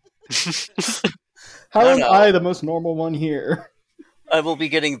 How am I the most normal one here? I will be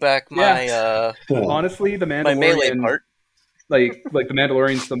getting back my. Honestly, the Mandalorian, my melee part. Like the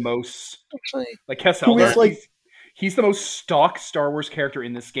Mandalorian's the most. Actually, like Kessel. He's the most stock Star Wars character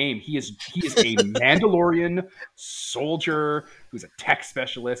in this game. He is a Mandalorian soldier who's a tech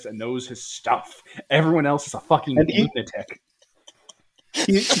specialist and knows his stuff. Everyone else is a fucking lunatic.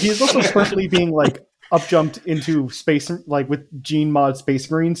 He's also currently being like upjumped into space, like with Gene Mod Space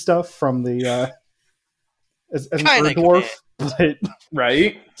Marine stuff from the as an Earth Dwarf, but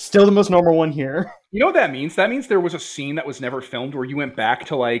right, still the most normal one here. You know what that means? That means there was a scene that was never filmed where you went back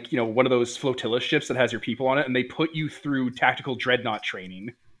to one of those flotilla ships that has your people on it, and they put you through tactical dreadnought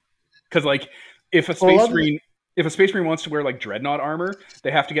training. Because if a space marine wants to wear dreadnought armor,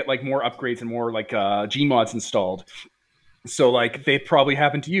 they have to get more upgrades and more Gene mods installed. So they probably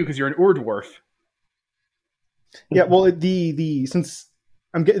happened to you because you're an Ur-dwarf. Yeah, well, since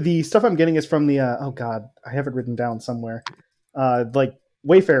the stuff I'm getting is from the oh god, I have it written down somewhere.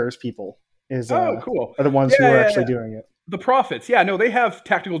 Wayfarers people cool. are the ones who are actually doing it. The Prophets, they have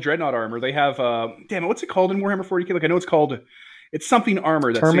tactical dreadnought armor. They have what's it called in Warhammer 40k? I know it's something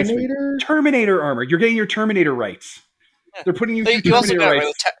armor. That's Terminator armor. You're getting your Terminator rights. Yeah. They're putting you through Terminator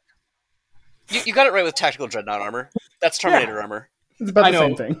rights. You got it right with tactical dreadnought armor. That's Terminator armor. It's about the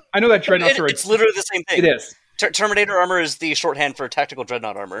same thing. I know that dreadnoughts are. It's literally the same thing. It is. Terminator armor is the shorthand for tactical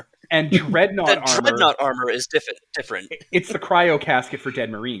dreadnought armor. And dreadnought armor. Dreadnought armor is different. It's the cryo casket for dead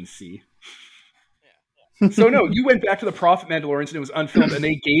Marines, see? Yeah. So no, you went back to the Prophet Mandalorians and it was unfilmed, and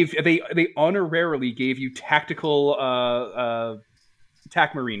they honorarily gave you tactical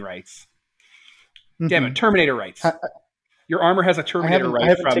TAC Marine rights. Mm-hmm. Damn it, Terminator rights. Your armor has a Terminator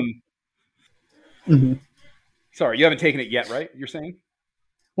right from... Mm-hmm. Sorry, you haven't taken it yet, right? You're saying?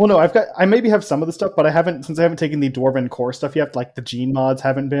 Well, no, I maybe have some of the stuff, but I haven't taken the Dwarven core stuff yet. The Gene mods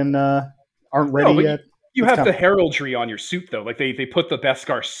aren't ready yet. You have the heraldry on your suit though. They put the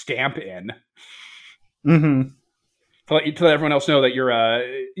Beskar stamp in. Mm-hmm. To let everyone else know that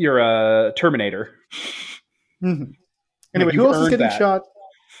you're a Terminator. Mm-hmm. Anyway, who else is getting shot?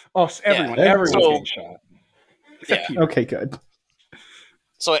 Oh, everyone's getting shot. Except you. Okay, good.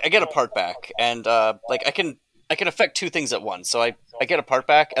 So I get a part back, and I can affect two things at once. So I get a part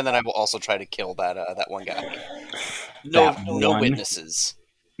back, and then I will also try to kill that one guy. No witnesses.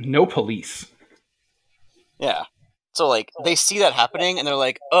 No police. Yeah. So they see that happening, and they're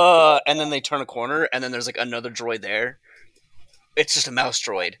like, and then they turn a corner, and then there's another droid there. It's just a mouse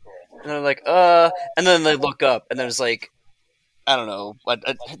droid. And they're like, and then they look up, and there's I don't know,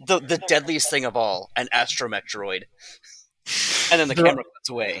 the deadliest thing of all, an astromech droid. And then the camera cuts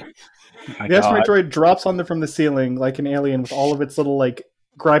away. The astromech droid drops on there from the ceiling like an alien with all of its little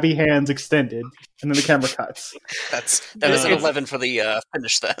grabby hands extended, and then the camera cuts. That is an 11 for the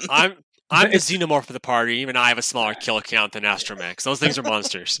finish then. I'm the xenomorph of the party. Even I have a smaller kill count than astromechs. Those things are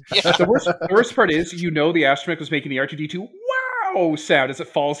monsters. Yeah. The worst part is, the astromech was making the R2-D2 wow sound as it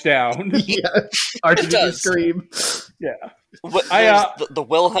falls down. Yeah, R2-D2 scream. Yeah, the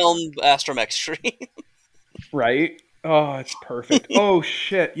Wilhelm astromech scream. Right. Oh, it's perfect. Oh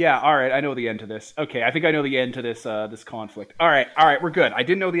shit. Yeah. All right. I know the end to this. Okay. I think I know the end to this this conflict. All right. We're good. I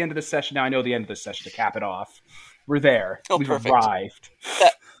didn't know the end of this session. Now I know the end of this session to cap it off. We're there. We've arrived.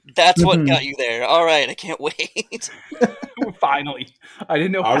 That's what got you there. All right. I can't wait. Finally. I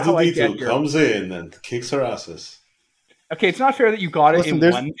didn't know how I get here. Comes in and kicks our asses. Okay. It's not fair that you got it in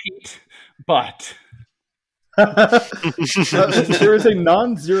one beat, but... There is a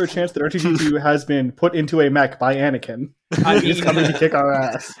non-zero chance that R2-D2 has been put into a mech by Anakin. He's coming to kick our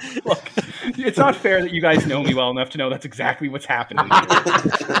ass. Look, it's not fair that you guys know me well enough to know that's exactly what's happening.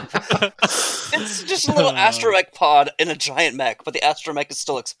 It's just a little astromech pod in a giant mech, but the astromech is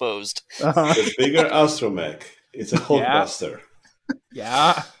still exposed. The bigger astromech. It's a Hulkbuster.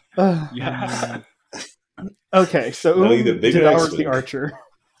 Yeah. Yeah. Okay, so devours the archer.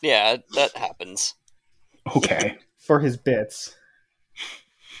 Yeah, that happens. Okay. For his bits.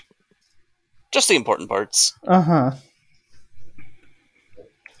 Just the important parts. Uh-huh.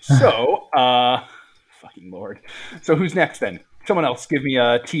 So, fucking lord. So who's next then? Someone else give me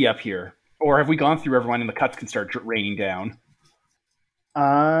a tee up here. Or have we gone through everyone and the cuts can start raining down?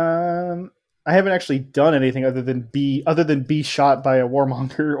 I haven't actually done anything other than be shot by a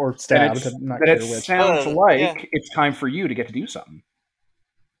warmonger or stabbed. I'm not sure which. It sounds like it's time for you to get to do something.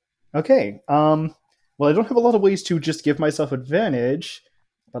 Okay. Well, I don't have a lot of ways to just give myself advantage,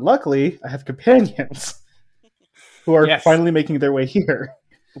 but luckily I have companions who are finally making their way here.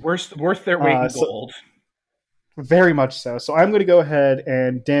 Worth their weight in gold. Very much so. So I'm going to go ahead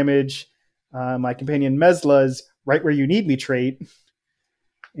and damage my companion Mesla's right where you need me trait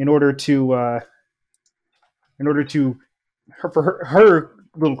in order to her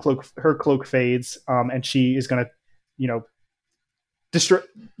little cloak fades, and she is going to destroy,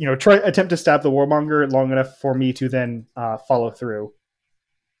 attempt to stab the warmonger long enough for me to then follow through.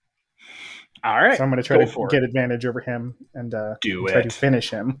 All right. So I'm going to try to get advantage over him and try to finish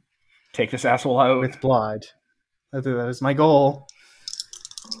him. Take this asshole out with blood. That is my goal.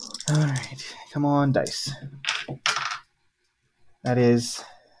 All right, come on, dice. That is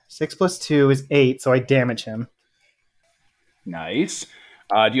 6 + 2 is 8, so I damage him. Nice.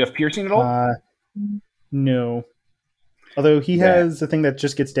 Do you have piercing at all? No. Although he has a thing that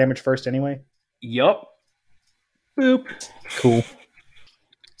just gets damaged first anyway. Yup. Boop. Cool.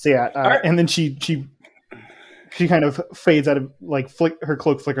 So yeah, right. And then she kind of fades out of her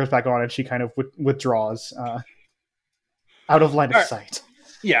cloak flickers back on, and she kind of withdraws out of line of sight.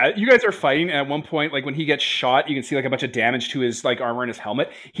 Yeah, you guys are fighting, and at one point, when he gets shot, you can see a bunch of damage to his armor and his helmet.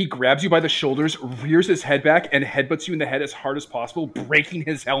 He grabs you by the shoulders, rears his head back, and headbutts you in the head as hard as possible, breaking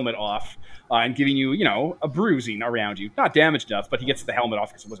his helmet off and giving you, a bruising around you. Not damaged enough, but he gets the helmet off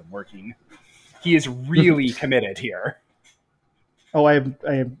because it wasn't working. He is really committed here. Oh, I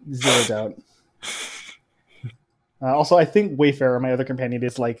have zero doubt. Also, I think Wayfarer, my other companion,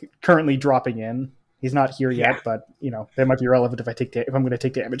 is currently dropping in. He's not here yet, but that might be relevant if I'm going to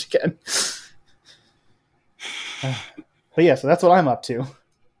take damage again. But yeah, so that's what I'm up to.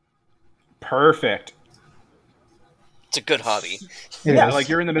 Perfect. It's a good hobby.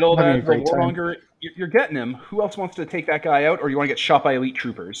 You're in the middle of that warmonger. You're getting him. Who else wants to take that guy out, or you want to get shot by elite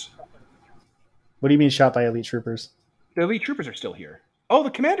troopers? What do you mean shot by elite troopers? The elite troopers are still here. Oh,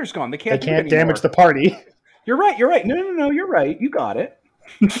 the commander's gone. They can't damage the party. You're right. No, you're right. You got it.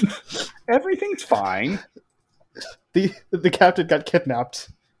 Everything's fine. The captain got kidnapped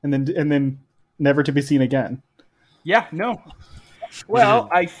and then never to be seen again. Yeah, no. Well,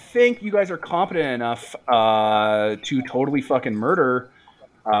 I think you guys are competent enough to totally fucking murder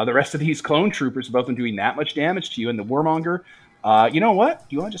the rest of these clone troopers without them doing that much damage to you. And the warmonger, you know what?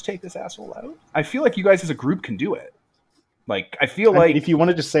 Do you want to just take this asshole out? I feel like you guys as a group can do it. I feel like if you want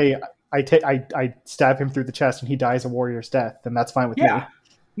to just say I stab him through the chest and he dies a warrior's death, then that's fine with me.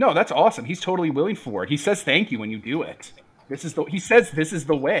 No, that's awesome. He's totally willing for it. He says thank you when you do it. He says this is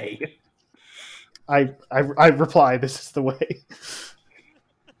the way. I reply, this is the way.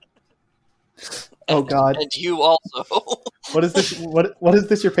 Oh God! And you also. What is this? What is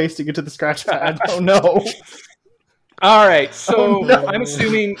this? You're pasting into the scratch pad? Oh no! All right, so I'm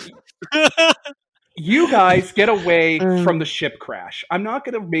assuming you guys get away from the ship crash. I'm not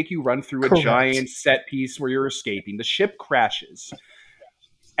going to make you run through a giant set piece where you're escaping. The ship crashes.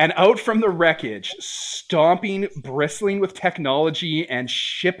 And out from the wreckage, stomping, bristling with technology and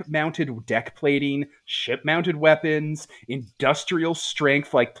ship-mounted deck plating, ship-mounted weapons, industrial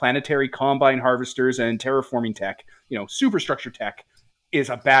strength like planetary combine harvesters and terraforming tech, superstructure tech, is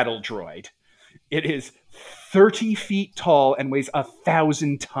a battle droid. It is 30 feet tall and weighs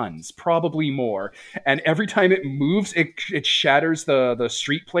 1,000 tons, probably more. And every time it moves, it shatters the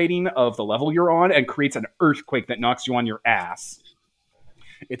street plating of the level you're on and creates an earthquake that knocks you on your ass.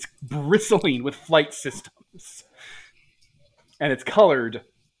 It's bristling with flight systems. And it's colored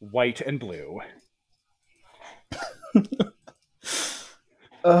white and blue. No.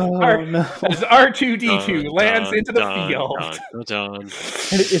 As R2-D2 lands into the field.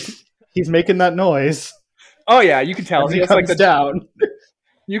 He's making that noise. Oh yeah, you can tell. He comes down.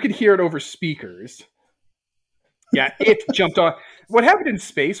 You can hear it over speakers. Yeah, it jumped on. What happened in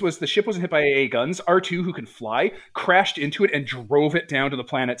space was the ship wasn't hit by AA guns. R2, who can fly, crashed into it and drove it down to the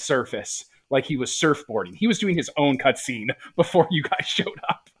planet's surface like he was surfboarding. He was doing his own cutscene before you guys showed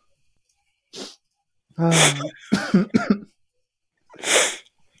up.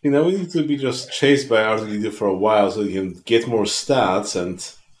 We need to be just chased by R2-D2 for a while so he can get more stats and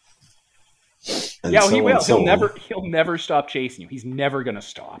yeah, he will. He'll never stop chasing you. He's never gonna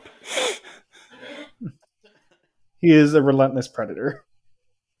stop. He is a relentless predator.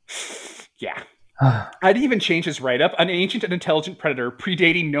 Yeah. I'd even change his write-up. An ancient and intelligent predator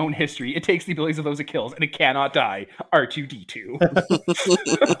predating known history. It takes the abilities of those it kills, and it cannot die. R2-D2.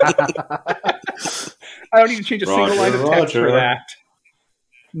 I don't even change a single line of text for that.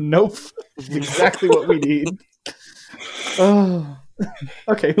 Nope. It's exactly what we need. Oh.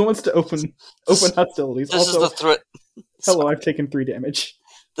 Okay, who wants to open hostilities? This is the threat. Hello, I've taken 3 damage.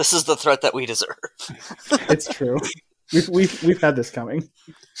 This is the threat that we deserve. It's true. We've had this coming.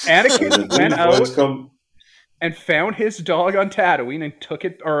 Anakin went out and found his dog on Tatooine and took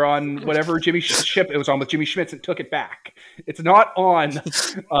it, or on whatever ship it was on with Jimmy Schmitz, and took it back. It's not on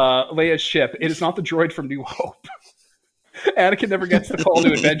Leia's ship. It is not the droid from New Hope. Anakin never gets the call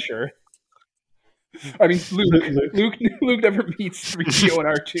to adventure. I mean, Luke never meets 3PO and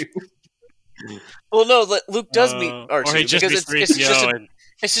R2. Well, no, Luke does meet R2 or he just because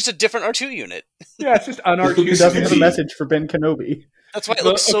it's just a different R2 unit. Yeah, it's just an R2 Who doesn't have a message for Ben Kenobi. That's why it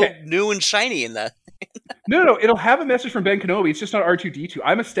looks so new and shiny in that. No, it'll have a message from Ben Kenobi. It's just not R2-D2.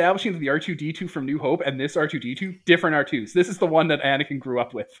 I'm establishing that the R2-D2 from New Hope and this R2-D2, different R2s. This is the one that Anakin grew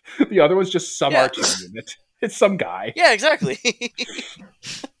up with. The other was just some R2 unit. It's some guy. Yeah, exactly.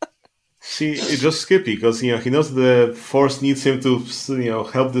 See, it's just Skippy, because he knows the Force needs him to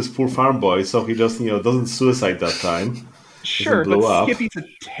help this poor farm boy, so he just doesn't suicide that time. Sure, but Skippy's a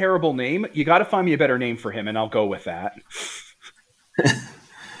terrible name. You got to find me a better name for him, and I'll go with that.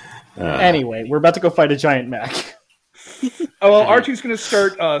 Anyway, we're about to go fight a giant mech. Oh, well, R2's going to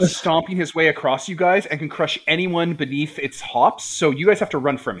start stomping his way across you guys and can crush anyone beneath its hops, so you guys have to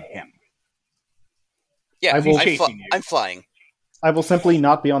run from him. Yeah, chasing you. I'm flying. I will simply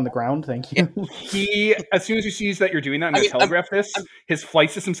not be on the ground, thank you. He, as soon as he sees that you're doing that, I'm going to telegraph this, his flight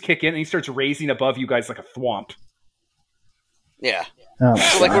systems kick in, and he starts raising above you guys like a thwomp. Yeah. Oh,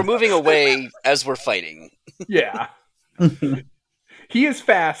 so, we're moving away as we're fighting. Yeah. He is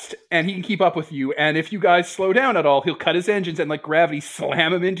fast, and he can keep up with you, and if you guys slow down at all, he'll cut his engines and, like gravity,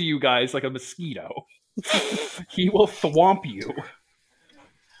 slam him into you guys like a mosquito. He will thwomp you.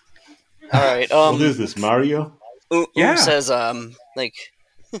 All right. What is this, Mario? Says,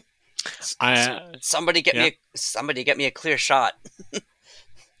 somebody get me a clear shot.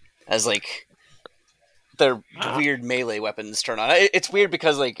 As their weird melee weapons turn on. It's weird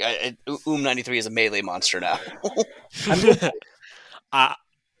because 93 is a melee monster now. I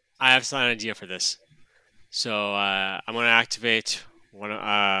have an idea for this. So I'm going to activate one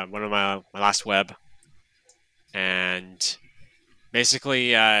of my last web, and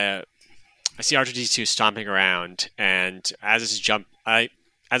basically I see R2-D2 stomping around, and as it's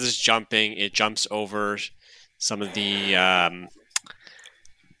jumping, it jumps over some of the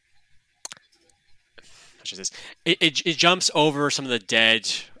it jumps over some of the dead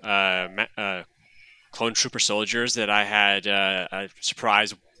clone trooper soldiers that I had a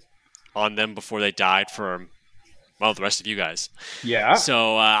surprise on them before they died for the rest of you guys. Yeah.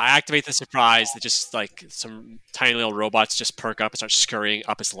 So I activate the surprise that just some tiny little robots just perk up and start scurrying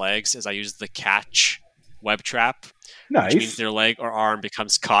up his legs as I use the catch web trap. Nice. Which means their leg or arm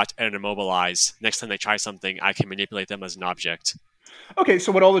becomes caught and immobilized. Next time they try something, I can manipulate them as an object. Okay,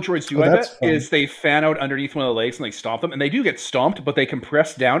 so what all the droids do, I bet, is they fan out underneath one of the legs and they stomp them, and they do get stomped, but they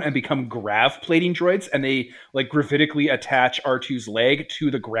compress down and become grav plating droids, and they gravitically attach R2's leg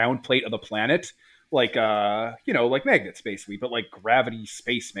to the ground plate of the planet, like magnets basically, but like gravity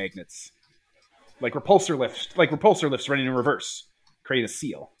space magnets, like repulsor lifts running in reverse, create a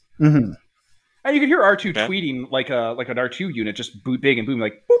seal. Mm-hmm. And you can hear R2 tweeting like an R2 unit, just big and boom,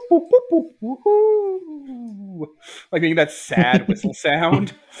 like boop, boop, boop, boop, woohoo, like making that sad whistle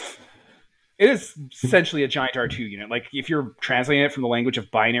sound. It is essentially a giant R2 unit. Like if you're translating it from the language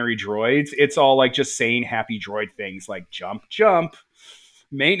of binary droids, it's all like just saying happy droid things like jump, jump,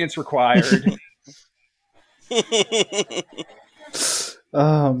 maintenance required.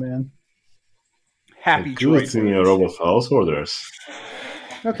 Oh man, happy droid. Good in your robot house orders.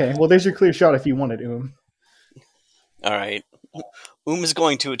 Okay, well, there's your clear shot if you want it, All right. Is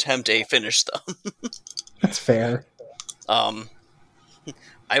going to attempt a finish thumb. That's fair. I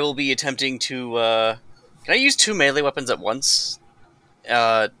will be attempting to... can I use 2 melee weapons at once? You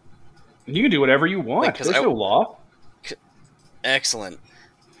can do whatever you want. There's no law. Excellent.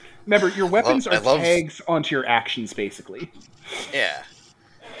 Remember, your weapons are tags onto your actions, basically. Yeah.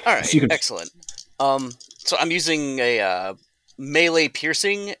 All right, so excellent. So I'm using a... melee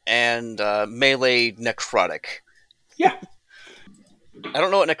piercing and melee necrotic. Yeah. I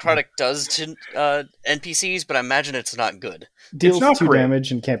don't know what necrotic does to NPCs, but I imagine it's not good. Deals 2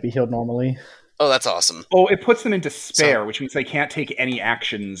 damage and can't be healed normally. Oh, that's awesome. Oh, it puts them in despair, which means they can't take any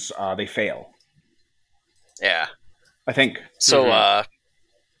actions. They fail. Yeah. I think. So,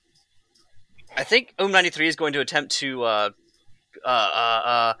 I think OOM-93 is going to attempt to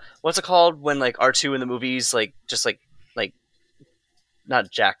what's it called when like R2 in the movies like just like not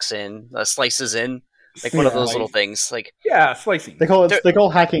Jackson slices in like one of those little things like Yeah, slicing. They call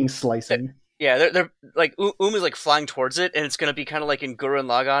hacking slicing. yeah they're like is like flying towards it, and it's going to be kind of like in Gurren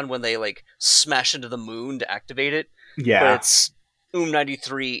Lagann when they like smash into the moon to activate it. But Yeah. it's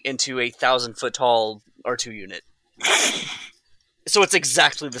OOM-93 into a 1,000-foot tall R2 unit. So it's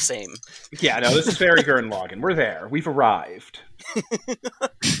exactly the same. Yeah, no, this is very Gurren Lagann. We're there. We've arrived.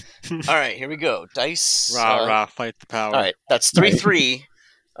 All right, here we go. Dice. Rah, rah, fight the power. All right, that's 3-3.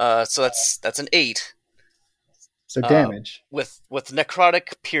 So that's an 8 So damage. with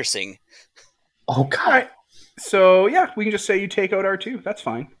necrotic piercing. Oh All god. right. So, yeah, we can just say you take out R2. That's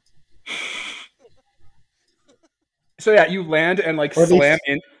fine. So, yeah, you land and, like, Or at slam least-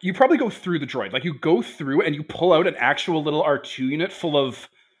 in. You probably go through the droid. Like, you go through and you pull out an actual little R2 unit full of...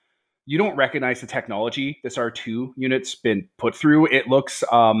 You don't recognize the technology this R2 unit's been put through. It looks...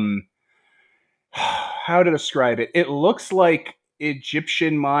 How to describe it? It looks like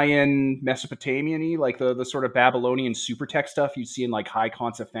Egyptian, Mayan, Mesopotamian-y, like the sort of Babylonian super tech stuff you see in like high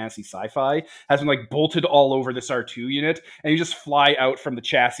concept fantasy sci-fi, has been like bolted all over this R2 unit, and you just fly out from the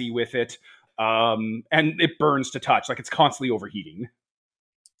chassis with it, and it burns to touch, like it's constantly overheating.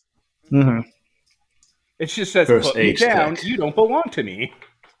 Mm-hmm. It just says, First "Put me aid down, stick. you don't belong to me.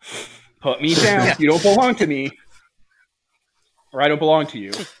 Put me down, you don't belong to me, or I don't belong to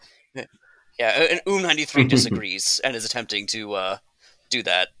you." Yeah, and OOM-93 disagrees and is attempting to do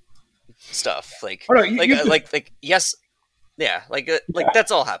that stuff. Like, Oh, no, you have to- like yes, yeah, like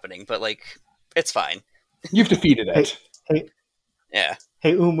that's all happening, but like it's fine. You've defeated it. Yeah.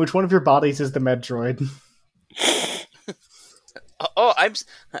 Hey, which one of your bodies is the med droid? Oh,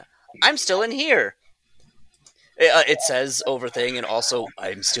 I'm still in here. It says over thing, and also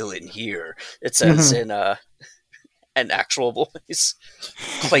I'm still in here. It says in an actual voice,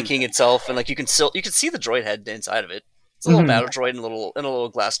 clanking itself, and like you can see the droid head inside of it. It's a little battle droid in a little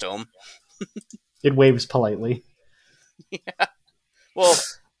glass dome. It waves politely. Well,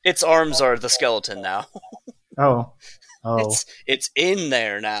 its arms are the skeleton now. Oh. It's in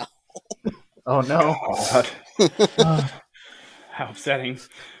there now. Oh no. God. How upsetting.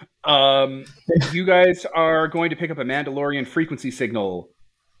 You guys are going to pick up a Mandalorian frequency signal,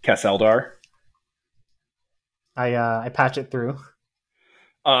 Kesseldar. I patch it through.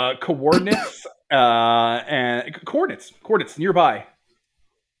 Coordinates and coordinates nearby,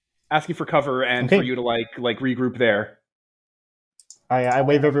 asking for cover and Okay. for you to like regroup there. I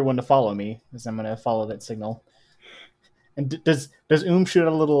wave everyone to follow me as I'm gonna follow that signal. And does shoot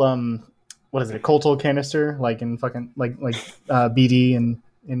a little what is it, a Coltol canister like in fucking like BD and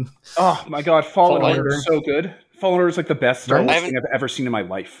in Oh my god, Fallen Fallen Order is so good. Fallen Order is like the best Star Right? Wars thing I've ever seen in my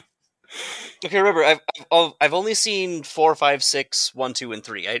life. Okay, remember, I've only seen 4, 5, 6, 1, 2, and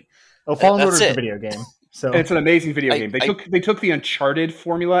 3. Fallen Order that's is a it. video game. So And it's an amazing video I- game. I- They took the Uncharted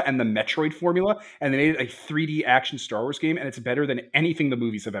formula and the Metroid formula, and they made it a 3D action Star Wars game, and it's better than anything the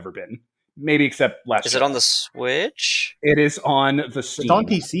movies have ever been. Maybe except Last Is it Jedi. on the Switch? It is on the Steam. it's on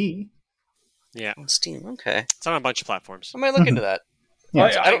PC. Yeah, On Steam. Okay, it's on a bunch of platforms. I might look into that. Yeah.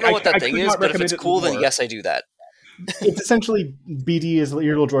 I don't know what that I thing could is, not but if recommend it's it cool, then more. yes, I do that. It's essentially BD is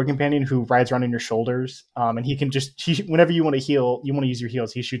your little droid companion who rides around on your shoulders, and he can whenever you want to heal, you want to use your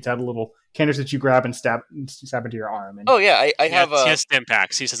heals. He shoots out a little cannons that you grab and stab into your arm. And Oh yeah, I He have he has stim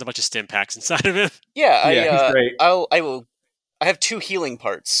packs. He has a bunch of stim packs inside of him. yeah, Yeah, he's great. I have 2 healing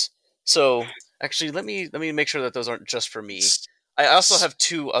parts. So actually, let me make sure that those aren't just for me. I also have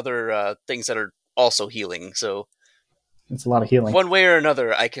 2 other things that are also healing. So it's a lot of healing. one way or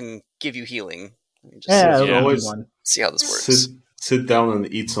another, I can give you healing. Let me just Yeah, Yeah. it'll be Always- one. see how this works. Sit down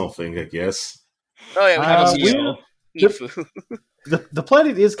and eat something, I guess. Oh yeah, we have Uh, to we- eat food. The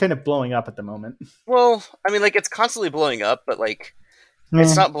planet is kind of blowing up at the moment. Well, I mean, like it's constantly blowing up, but like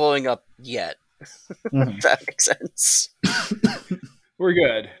it's not blowing up yet. Mhm. If that makes sense. We're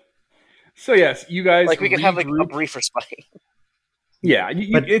good. So yes, you guys Like we can have like a regroup. brief respite. Yeah,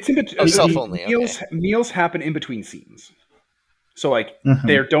 But- it's in between. Oh, self-only, okay. Meals happen in between scenes, so like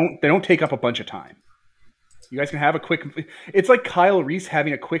Mhm. they don't take up a bunch of time. You guys can have a quick. It's like Kyle Reese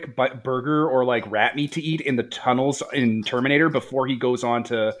having a quick burger or like rat meat to eat in the tunnels in Terminator before he goes on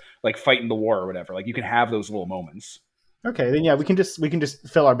to like fight in the war or whatever. Like you can have those little moments Okay, then yeah, we can just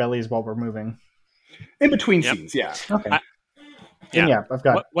fill our bellies while we're moving. in between Yep. scenes. Yeah, Okay. I- Then yeah. I've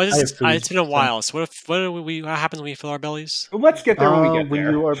got. What I is? have food, It's been a so- while. So what happens when we fill our bellies? let's get there when we get when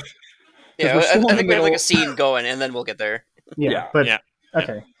there. you are, Yeah, we're I still in the think we have like middle- a scene going, and then we'll get there. yeah, Yeah. but Yeah.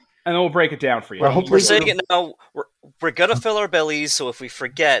 okay. And then we'll break it down for you. Well, hopefully- We're saying it now. We're gonna fill our bellies, so if we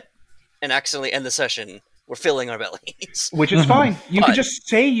forget, and accidentally end the session, we're filling our bellies. Which is fine. You But- could just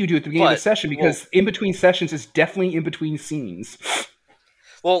say you do at the beginning of the but- session, because in between sessions is definitely in between scenes.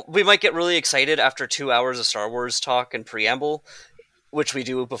 Well, we might get really excited after 2 hours of Star Wars talk and preamble, which we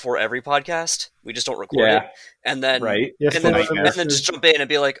do before every podcast. We just don't record Yeah. it, and then Right? Yes, and then, nightmare. and then just jump in and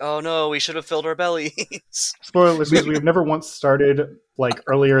be like, "Oh no, we should have filled our bellies." Spoiler listeners, we have never once started like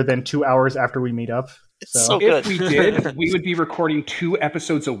earlier than 2 hours after we meet up. It's So, so If good. we did, we would be recording 2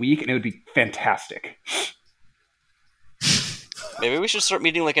 episodes a week, and it would be fantastic. Maybe we should start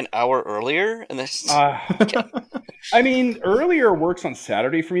meeting like an hour earlier, and then I mean, earlier works on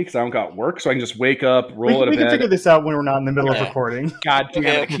Saturday for me because I don't got work, so I can just wake up, roll out we of can figure bed. this out when we're not in the middle Yeah. of recording. God damn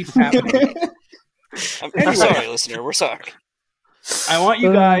Okay. it, it keeps happening. I'm Anyway. sorry, listener. We're sorry. I want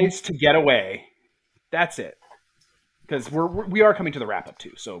you guys to get away. That's it. Because we are coming to the wrap up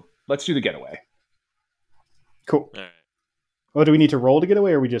too, so let's do the getaway. Cool. All right. Well, do we need to roll to get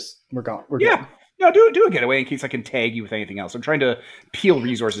away, or we're gone? We're Yeah. good? No, do a getaway in case I can tag you with anything else. I'm trying to peel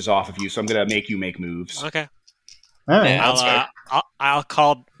resources off of you, so I'm going to make you make moves. Okay. All right. Yeah. That's fair. I'll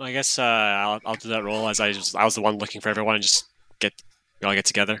call. I guess I'll do that role as I was the one looking for everyone and just we all get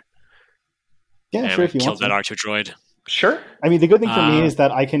together. Yeah, and sure. If you kill want that to. R2 droid. Sure. I mean, the good thing for me Uh, is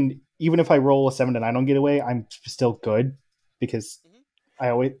that I can, even if I roll a 7 and I don't get away, I'm still good because I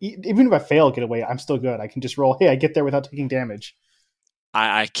always, even if I fail get away, I'm still good. I can just roll. Hey, I get there without taking damage.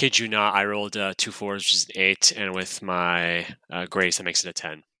 I kid you not. I rolled 2 4s, which is an 8, and with my grace, that makes it a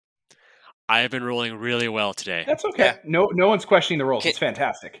 10. I have been rolling really well today. That's okay. Yeah. No one's questioning the rolls. Can- It's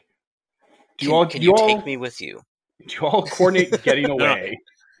fantastic. Can you take me with you? Do you all coordinate getting No. away?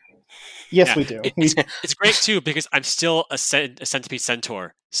 Yes, Yeah. we do. It's great too because I'm still a centipede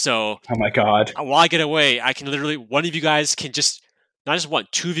centaur. So Oh my god. while I get away, I can literally one of you guys can just not just one,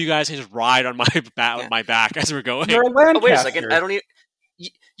 2 of you guys can just ride on my Yeah. my back as we're going. You're a Oh, Lancaster. wait a second. I don't even.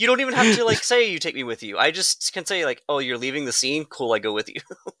 You don't even have to like say you take me with you. I just can say like, "Oh, you're leaving the scene. Cool, I go with you."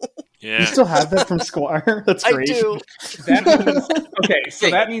 You Yeah. still have that from Squire? That's I great. do. That means, okay, so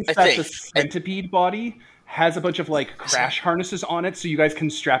Think, that means I that think. the centipede body has a bunch of like crash harnesses on it, so you guys can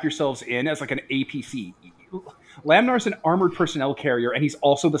strap yourselves in as like an APC. Lamnar's an armored personnel carrier, and he's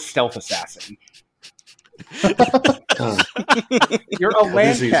also the stealth assassin. You're a What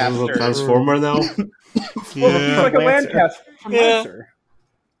is he, some sort of Lancaster. Transformer now? Well, he's like a Lancer. Lancaster from Yeah.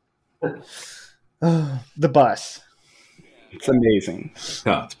 Lancer. The bus. It's amazing.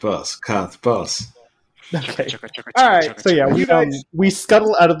 Cut, bus. Okay. All right, So yeah, You guys- we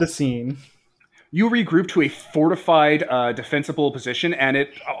scuttle out of the scene. You regroup to a fortified, defensible position, and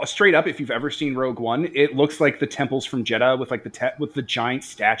it straight up. If you've ever seen Rogue One, it looks like the temples from Jeddah with like with the giant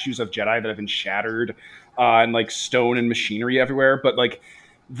statues of Jedi that have been shattered, and like stone and machinery everywhere. But like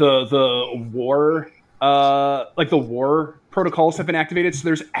the war, like the war protocols have been activated, so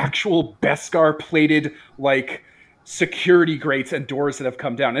there's actual Beskar plated like security grates and doors that have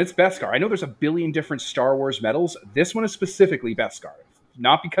come down. And it's Beskar. I know there's a billion different Star Wars medals. This one is specifically Beskar.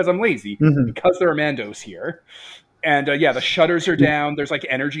 Not because I'm lazy, Mhm. because there are Mandos here. And yeah, the shutters are down. There's like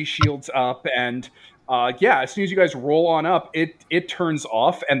energy shields up. And yeah, as soon as you guys roll on up, it turns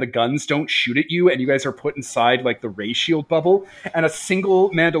off and the guns don't shoot at you. And you guys are put inside like the ray shield bubble. And a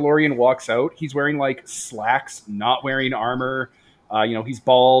single Mandalorian walks out. He's wearing like slacks, not wearing armor. He's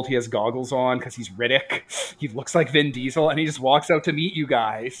bald. He has goggles on because he's Riddick. He looks like Vin Diesel. And he just walks out to meet you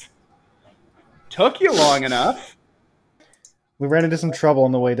guys. Took you long enough. We ran into some trouble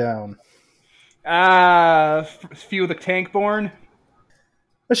on the way down. Few of the tank-born.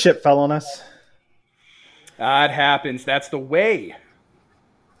 A ship fell on us. It happens. That's the way.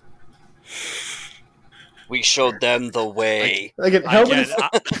 We showed them the way. Again, Again,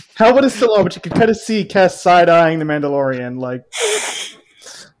 Halbert is still on, but you can kind of see Cass side-eyeing the Mandalorian. Like,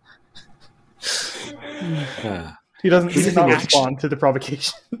 he does not respond to the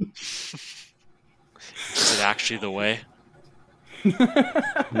provocation. is it actually the way?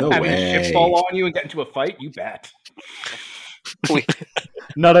 No Having way. ships fall on you and get into a fight? You bet. We,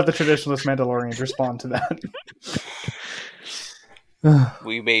 None of the traditionalist Mandalorians respond to that.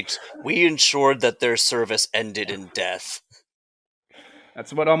 we ensured that their service ended in death.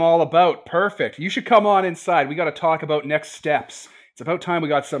 That's what I'm all about. Perfect. You should come on inside. We got to talk about next steps. It's about time we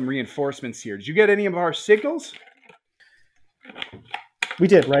got some reinforcements here. Did you get any of our signals? We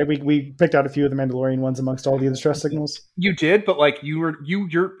did, right? We picked out a few of the Mandalorian ones amongst all the other stress signals. You did, but like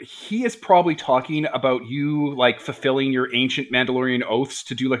he is probably talking about you like fulfilling your ancient Mandalorian oaths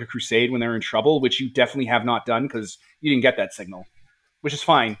to do like a crusade when they're in trouble, which you definitely have not done because you didn't get that signal. Which is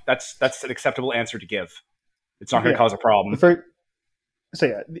fine. That's an acceptable answer to give. It's not going to Yeah. cause a problem. The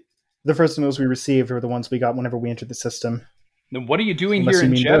first signals we received were the ones we got whenever we entered the system. Then what are you doing Unless here you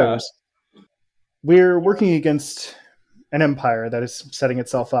in mean Jeddah? those. We're working against an empire that is setting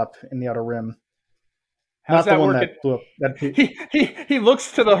itself up in the Outer Rim. How's Not the that one working? that blew up. That He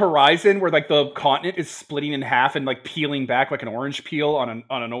looks to the horizon where like the continent is splitting in half and like peeling back like an orange peel on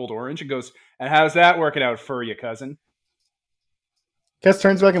an old orange and goes, "And how's that working out for you, cousin?" Kess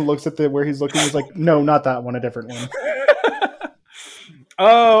turns back and looks at where he's looking. He's like, "No, not that one. A different one."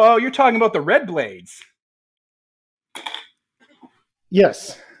 Oh, you're talking about the Red Blades.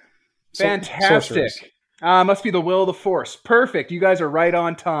 Yes. Fantastic. Sorcerers. Must be the will of the Force. Perfect. You guys are right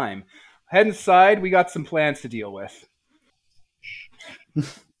on time. Head inside. We got some plans to deal with.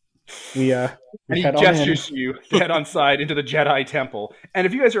 We And he head on in. gestures to you to head on side into the Jedi Temple. And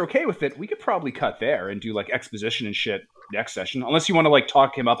if you guys are okay with it, we could probably cut there and do like exposition and shit next session. Unless you want to like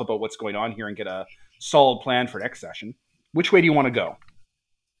talk him up about what's going on here and get a solid plan for next session. Which way do you want to go?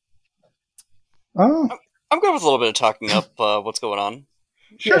 Oh, I'm good with a little bit of talking up what's going on.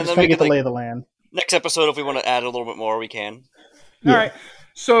 sure. And Just then trying to we get the could, lay of the land. Next episode, if we want to add a little bit more, we can. Yeah. All right.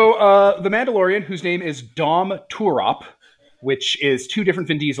 So the Mandalorian, whose name is Dom Turop, which is two different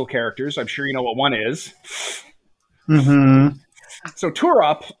Vin Diesel characters. I'm sure you know what one is. Mm-hmm. So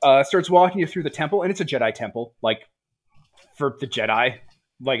Turop starts walking you through the temple, and it's a Jedi temple, like for the Jedi.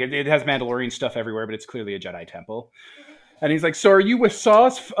 Like it has Mandalorian stuff everywhere, but it's clearly a Jedi temple. And he's like, "So are you with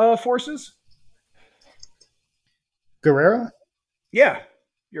Saw's forces?" Guerrera? Yeah,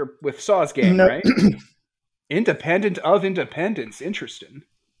 you're with Saw's gang, No. right? Independent of independence. Interesting.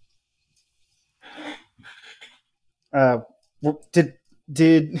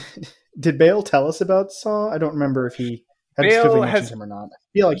 Did Bale tell us about Saw? I don't remember if he had Bale specifically has- mentioned him or not. I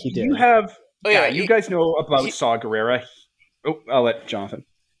feel like he did. You have... Oh, yeah, you he- guys know about he- Saw Gerrera. Oh, I'll let Jonathan.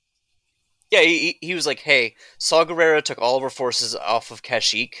 Yeah, he was like, hey, Saw Gerrera took all of our forces off of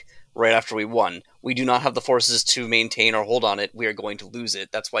Kashyyyk right after we won. We do not have the forces to maintain or hold on it. We are going to lose it.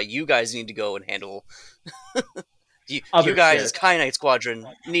 That's why you guys need to go and handle... you Other guys, shit. as Kyanite Squadron,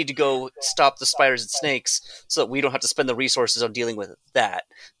 need to go stop the spiders and snakes so that we don't have to spend the resources on dealing with that.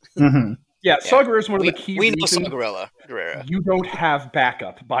 Mhm. Yeah, Saw Gerrera is one of We, the key we know Saw reasons Gerrera. you don't have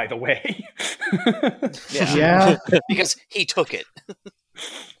backup, by the way. Yeah. Because he took it.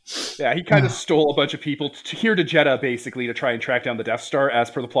 Yeah, he kind of stole a bunch of people here to Jeddah, basically, to try and track down the Death Star, as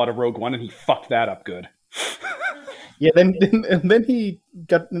per the plot of Rogue One, and he fucked that up good. Yeah. Then he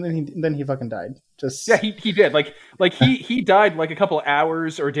fucking died. Just Yeah, he did. He died like a couple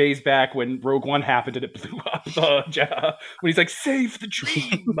hours or days back when Rogue One happened and it blew up the Jeddah. When he's like, "Save the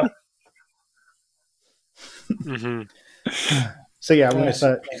dream." Mm-hmm. So yeah, we Yes.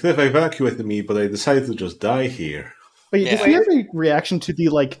 thought. Cliff evacuated me, but I decided to just die here. Wait, Yeah. does he have a reaction to the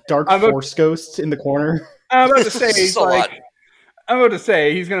like dark I'm a- force ghost in the corner? I'm about to say, he's So like, what? I'm about to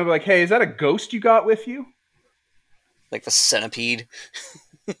say, he's going to be like, "Hey, is that a ghost you got with you?" Like the centipede.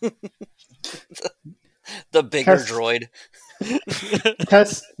 The bigger Test. droid.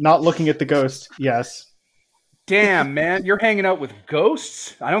 Tess not looking at the ghost. Yes. Damn, man, you're hanging out with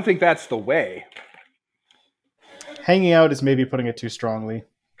ghosts? I don't think that's the way. Hanging out is maybe putting it too strongly.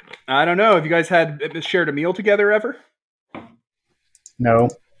 I don't know. Have you guys shared a meal together ever? No.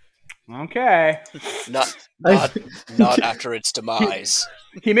 Okay. Not I- not after its demise.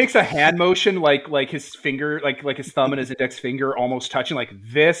 He makes a hand motion like his finger, like his thumb and his index finger almost touching, like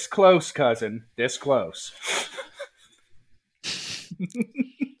this close, cousin, this close.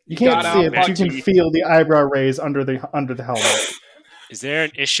 You can't got see out, it, but you can Bucky. feel the eyebrow raise under the helmet. Is there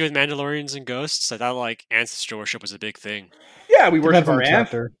an issue with Mandalorians and ghosts? I thought like ancestor worship was a big thing. Yeah, we worship Depends on our the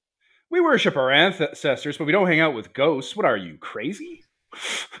chapter. we worship our ancestors, but we don't hang out with ghosts. What are you, crazy?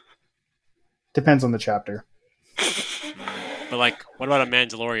 Depends on the chapter. But like, what about a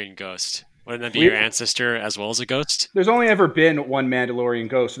Mandalorian ghost? Wouldn't that be We- your ancestor as well as a ghost? There's only ever been one Mandalorian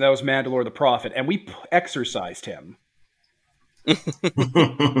ghost, and that was Mandalore the Prophet, and we exorcised him.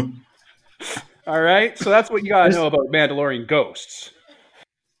 All right, so that's what you gotta know about Mandalorian ghosts.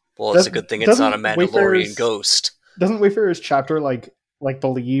 Well, it's a Doesn't- good thing it's not a doesn't Mandalorian Wayfarer's- ghost. Doesn't Wayfarer's chapter like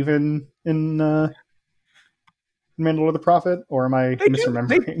believe in Mandalore the Prophet, or am I They do.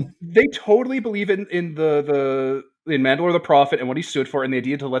 misremembering? They totally believe in Mandalore the Prophet and what he stood for, and the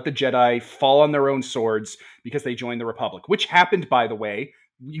idea to let the Jedi fall on their own swords because they joined the Republic, which happened, by the way.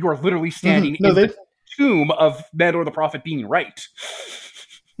 You are literally standing No, in they the tomb of Mandalore the Prophet being right.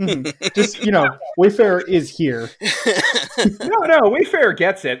 just Wayfarer is here. No, Wayfarer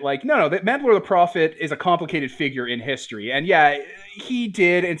gets it. Like, no, that Mandalore the Prophet is a complicated figure in history, and yeah, he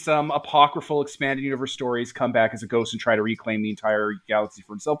did in some apocryphal expanded universe stories come back as a ghost and try to reclaim the entire galaxy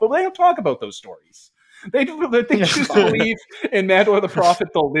for himself. But they don't talk about those stories. They choose to believe in Mandalore the Prophet,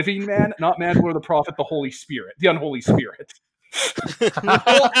 the living man, not Mandalore the Prophet, the Holy Spirit, the unholy spirit.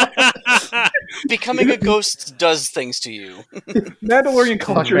 Becoming a ghost does things to you. Mandalorian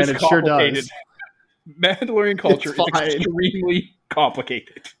culture man, is it sure complicated. does. Mandalorian culture It's is fine. extremely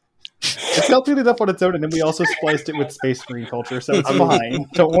complicated. It's complicated enough on its own, and then we also spliced it with Space Marine culture, so it's fine.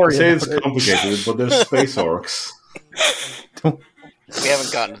 Don't worry Say about it's it. complicated, but there's space orcs. We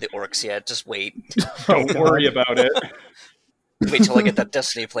haven't gotten to the orcs yet. Just wait. Don't worry about it. Wait till I get that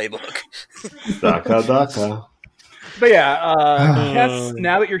Destiny playbook. Daka daka. But yeah, Kess,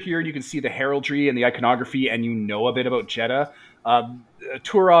 now that you're here and you can see the heraldry and the iconography and you know a bit about Jeddah,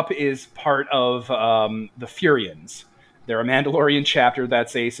 Turop is part of the Furians. They're a Mandalorian chapter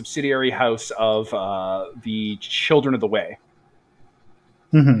that's a subsidiary house of the Children of the Way.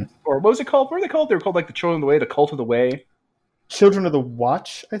 Mhm. Or what was it called? What were they called? They were called like the Children of the Way, the Cult of the Way. Children of the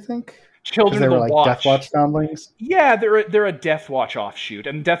Watch, I think. Children They of were the like Watch. Death Watch foundlings. Yeah, they're a Death Watch offshoot,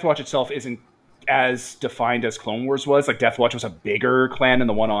 and Death Watch itself isn't as defined as Clone Wars was. Like Death Watch was a bigger clan, and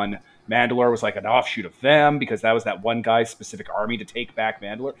the one on Mandalore was like an offshoot of them because that was that one guy's specific army to take back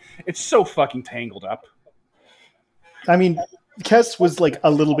Mandalore. It's so fucking tangled up. I mean, Kess was like a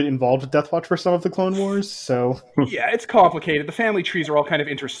little bit involved with Death Watch for some of the Clone Wars, so Yeah, it's complicated. The family trees are all kind of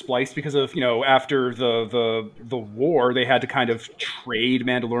interspliced because of, after the war, they had to kind of trade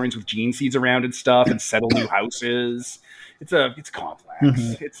Mandalorians with gene seeds around and stuff and settle new houses. It's complex.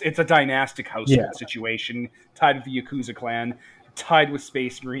 Mhm. It's a dynastic household Yeah. situation tied with the Yakuza clan, tied with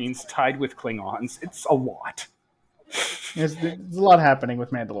Space Marines, tied with Klingons. It's a lot. there's a lot happening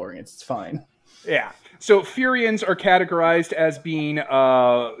with Mandalorians. It's fine. Yeah. So Furians are categorized as being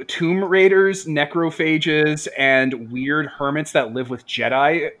tomb raiders, necrophages, and weird hermits that live with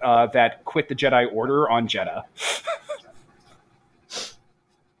Jedi that quit the Jedi Order on Jeddah.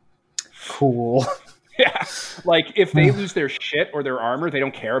 Cool. Yeah. Like, if they lose their shit or their armor, they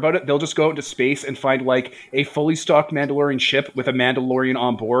don't care about it. They'll just go out into space and find, like, a fully stocked Mandalorian ship with a Mandalorian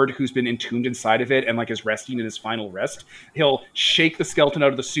on board who's been entombed inside of it and, like, is resting in his final rest. He'll shake the skeleton out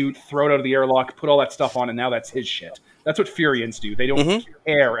of the suit, throw it out of the airlock, put all that stuff on, and now that's his shit. That's what Furians do. They don't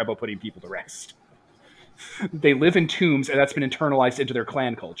care about putting people to rest. They live in tombs, and that's been internalized into their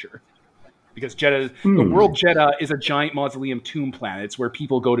clan culture. Because Jeddah, the world Jeddah is a giant mausoleum tomb planet. It's where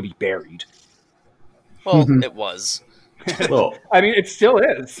people go to be buried. Well, it was. Well, I mean, it still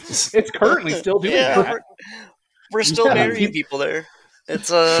is. It's currently still doing Yeah, that. we're still Yeah. burying people there. It's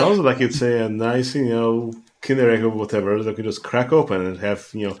sounds like it's a nice, Kinderegg or whatever that could just crack open and have,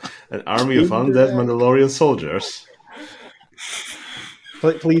 an army of undead Mandalorian soldiers.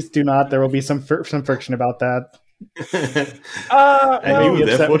 Please do not. There will be some friction about that. And well, you,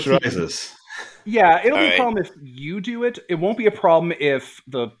 it's Death Watch that- rises. Yeah, it'll be a Alright. problem if you do it. It won't be a problem if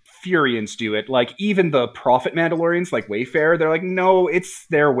the Furians do it. Like, even the Prophet Mandalorians, like Wayfarer, they're like, no, it's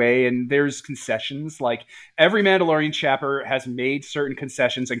their way, and there's concessions. Like, every Mandalorian chapter has made certain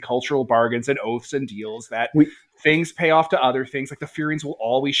concessions and cultural bargains and oaths and deals that things pay off to other things. Like, the Furians will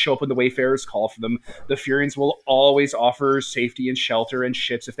always show up when the Wayfarers call for them. The Furians will always offer safety and shelter and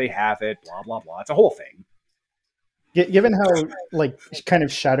ships if they have it, blah, blah, blah. It's a whole thing. Given how kind of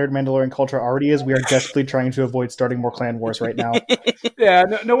shattered Mandalorian culture already is, we are desperately trying to avoid starting more clan wars right now. Yeah,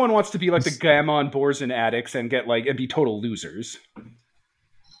 no one wants to be like the Gammon Borzin addicts and and be total losers.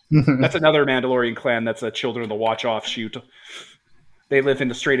 That's another Mandalorian clan that's a Children of the Watch offshoot. They live in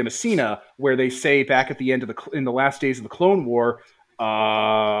the Strait of Messina, where they say back at the end of in the last days of the Clone War,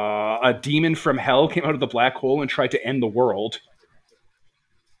 a demon from hell came out of the black hole and tried to end the world.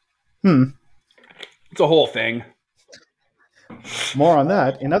 It's a whole thing, More on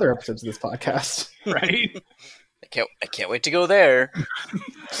that in other episodes of this podcast. right? I can't wait to go there.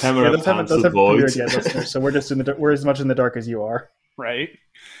 Hammer Those haven't the premiered void. yet, listeners, so we're as much in the dark as you are. Right.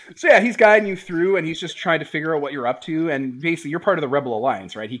 So yeah, he's guiding you through, and he's just trying to figure out what you're up to. And basically, you're part of the Rebel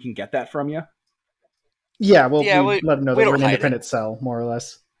Alliance, right? He can get that from you. Yeah, well, Yeah, we let him know we that we're don't an hide independent cell, more or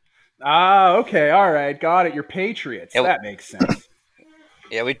less. Ah, okay, all right, got it. You're patriots. Yeah, that makes sense.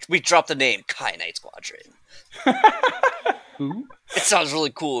 Yeah, we dropped the name Kyanite Squadron. Who? It sounds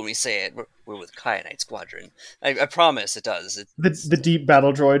really cool when we say it. We're with Kyanite Squadron. I promise it does. The deep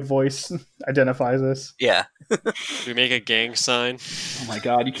battle droid voice identifies us. Yeah. We make a gang sign. Oh my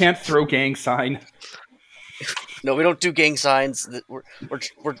god, you can't throw gang sign. No, we don't do gang signs.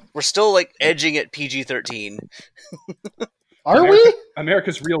 We're still like edging at PG-13. Are we?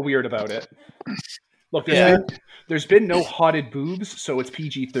 America's real weird about it. Look, Yeah. there's been no hotted boobs, so it's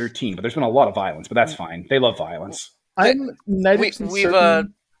PG-13. But there's been a lot of violence, but that's fine. They love violence. I'm 90%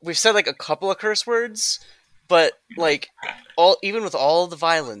 certain. We've said like a couple of curse words, but like even with all the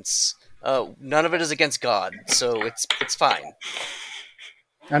violence, none of it is against God, so it's fine.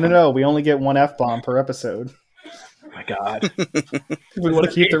 I don't know. We only get one F-bomb per episode. Oh my god. We want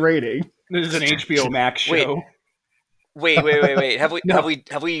to keep the rating. This is an HBO Max Wait. show. Wait. Have we No.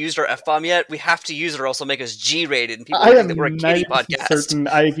 have we used our F-bomb yet? We have to use it or else it'll make us G-rated and people I will am think that we're a kitty 90% podcast. certain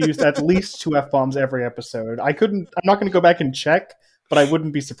I've used at least 2 F-bombs every episode. I'm not going to go back and check, but I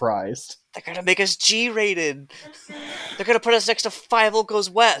wouldn't be surprised. They're gonna make us G-rated. They're gonna put us next to Five Goes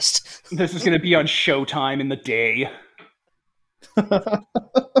West. This is going to be on Showtime in the day.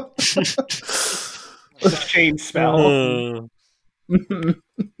 It's a chain spell.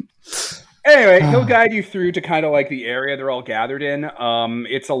 Anyway, he'll guide you through to kind of like the area they're all gathered in.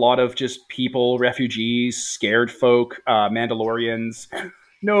 It's a lot of just people, refugees, scared folk, Mandalorians.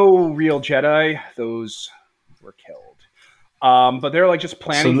 No real Jedi. Those were killed. But they're like just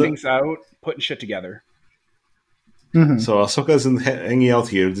planning things out, putting shit together. Mhm. So Ahsoka isn't hanging out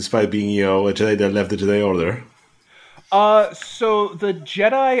here, despite being a Jedi that left the Jedi Order. So the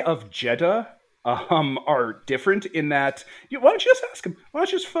Jedi of Jeddah are different in that. Why don't you just ask him? Why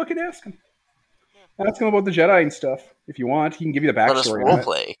don't you just fucking ask him? Ask him about the Jedi and stuff if you want. He can give you the Let us backstory. on it.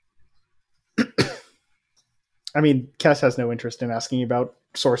 roleplay. I mean, Cass has no interest in asking about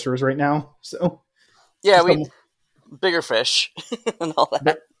sorcerers right now, so. Yeah, Just bigger fish and all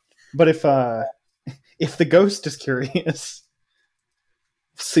that. But if the ghost is curious,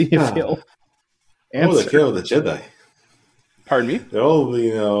 see if he'll Oh, they answer. killed the Jedi. Pardon me. They're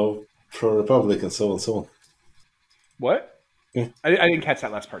all, pro-Republic and so on and so on. What? Yeah. I didn't catch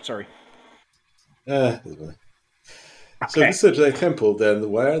that last part. Sorry. So Okay. this is a Jedi temple, then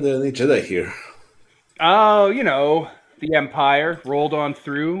why are there any Jedi here? Oh, the Empire rolled on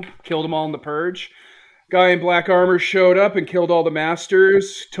through, killed them all in the Purge. Guy in black armor showed up and killed all the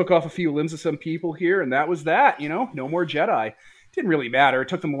masters, took off a few limbs of some people here, and that was that. No more Jedi. Didn't really matter. It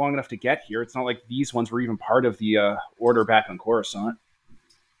took them long enough to get here. It's not like these ones were even part of the Order back on Coruscant.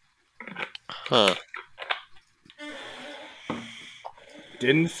 Huh.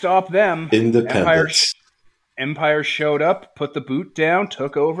 Didn't stop them. Independence. Empire showed up, put the boot down,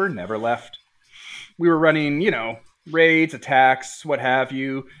 took over, never left. We were running, raids, attacks, what have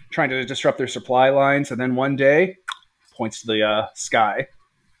you, trying to disrupt their supply lines, and then one day, points to the sky.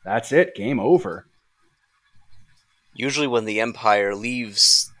 That's it. Game over. Usually when the Empire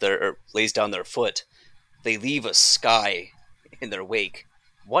lays down their foot, they leave a sky in their wake.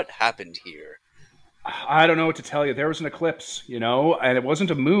 What happened here? I don't know what to tell you. There was an eclipse, and it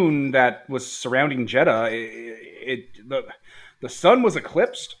wasn't a moon that was surrounding Jeddah. The sun was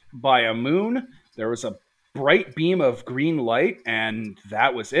eclipsed by a moon. There was a bright beam of green light, and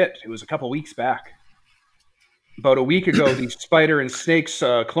that was it. It was a couple weeks back. About a week ago, the Spider and Snake's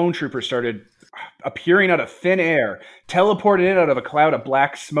clone troopers started appearing out of thin air, teleported in out of a cloud of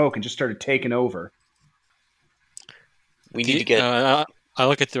black smoke, and just started taking over. We need to get... I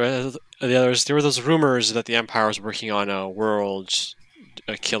look at the others. There were those rumors that the Empire was working on a world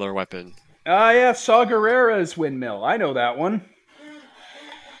killer weapon. Yeah, Saw Gerrera's windmill. I know that one.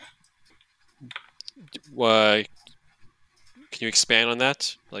 Can you expand on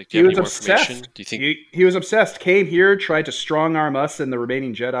that? Like, do He you was have any more information? obsessed. Do you think? He was obsessed. Came here, tried to strong arm us and the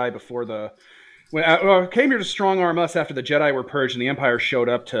remaining Jedi before came here to strong arm us after the Jedi were purged and the Empire showed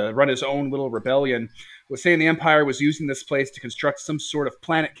up to run his own little rebellion. Was saying the Empire was using this place to construct some sort of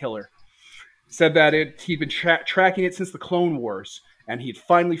planet killer. Said that he'd been tracking it since the Clone Wars, and he'd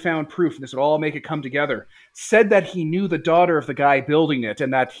finally found proof, and this would all make it come together. Said that he knew the daughter of the guy building it,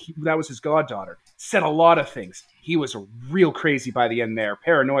 and that that was his goddaughter. Said a lot of things. He was real crazy by the end there.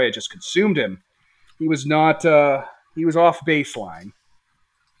 Paranoia just consumed him. He was not... he was off baseline.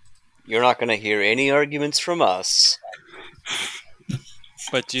 You're not going to hear any arguments from us.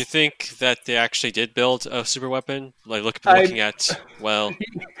 But do you think that they actually did build a super weapon? Like, looking at, well,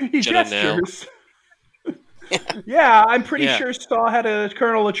 He Jedi now. gestures. Yeah, I'm pretty Yeah. sure Saw had a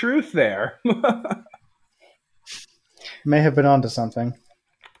kernel of truth there. May have been onto something.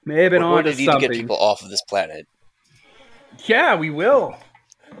 May have been We're on going to to need to something. get people off of this planet. Yeah, we will.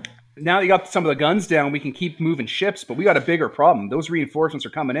 Now you got some of the guns down, we can keep moving ships, but we got a bigger problem. Those reinforcements are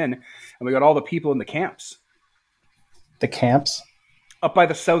coming in, and we got all the people in the camps. The camps? Up by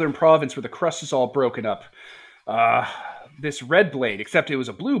the southern province where the crust is all broken up. This red blade, except it was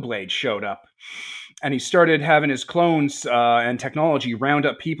a blue blade, showed up. And he started having his clones and technology round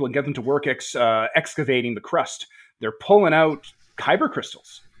up people and get them to work excavating the crust. They're pulling out kyber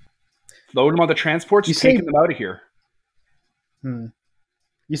crystals. Load them on the transports, taking them out of here.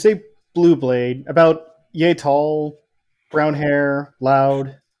 You say blue blade, about yay tall, brown hair,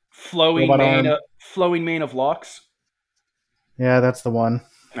 loud. Flowing mane of locks. Yeah, that's the one.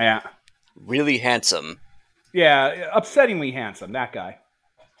 Yeah. Really handsome. Yeah, upsettingly handsome, that guy.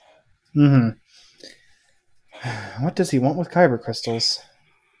 Mm-hmm. What does he want with kyber crystals?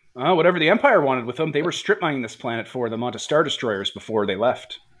 Whatever the Empire wanted with them, they were strip mining this planet for them onto Star Destroyers before they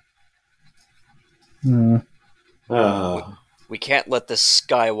left. We can't let this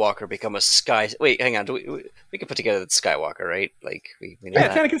Skywalker become a Sky... Wait, hang on. We can put together the Skywalker, right? Like, we know Yeah,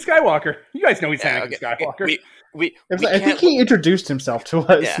 that. Anakin Skywalker. You guys know he's Anakin Okay. Skywalker. I think he introduced himself to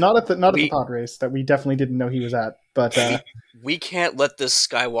us, Yeah. not at the pod race that we definitely didn't know he was at. But We can't let this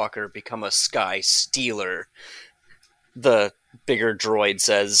Skywalker become a Sky Stealer. The bigger droid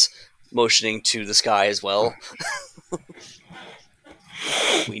says, motioning to the sky as well.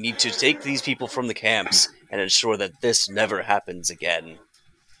 We need to take these people from the camps and ensure that this never happens again.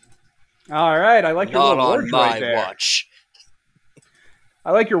 All right, I like your Not little war on droid my there. watch.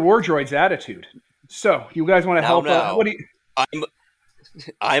 I like your war droid's attitude. So, you guys want to help? Now. What do you?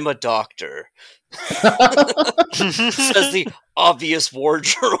 I'm a doctor. Says the obvious war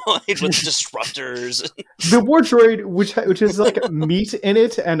droid with disruptors. the war droid, which is like meat in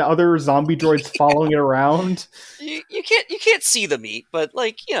it, and other zombie droids following it around. You can't see the meat, but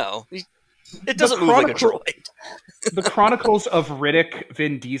like it doesn't move like a droid. The Chronicles of Riddick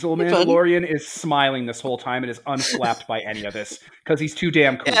Vin Diesel Mandalorian is smiling this whole time and is unflapped by any of this because he's too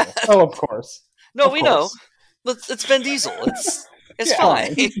damn cool. Yeah. Oh, of course. No, Of we course. know. But it's Vin Diesel. It's Yeah.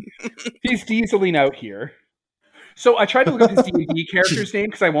 fine. He's dieseling out here. So I tried to look up his D&D character's name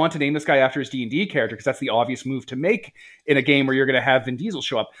because I want to name this guy after his D&D character because that's the obvious move to make in a game where you're going to have Vin Diesel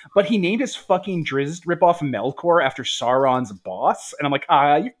show up. But he named his fucking Drizzt ripoff Melkor after Sauron's boss. And I'm like,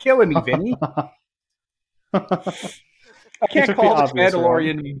 you're killing me, Vinny. I can't took call the this obvious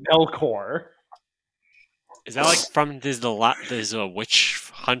Mandalorian Melkor. Is that like from this witch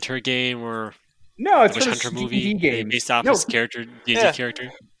hunter game or No, it's witch from hunter his movie D&D game. based off No, his character, D&D Yeah.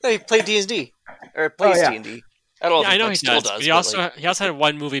 character? He played D&D. Or plays yeah. D&D. I don't know Yeah, if I know he he still does. does. But he also had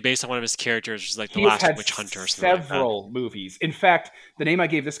one movie based on one of his characters, which is like the He has last had witch hunter or something like that. several movies. In fact, the name I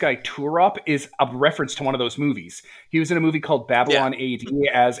gave this guy, Turop, is a reference to one of those movies. He was in a movie called Babylon AD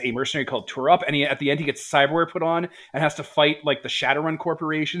as a mercenary called Turop, and at the end he gets cyberware put on and has to fight like the Shadowrun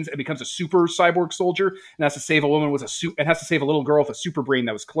corporations and becomes a super cyborg soldier and has to save a woman with and has to save a little girl with a super brain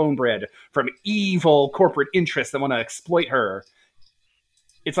that was clone bred from evil corporate interests that want to exploit her.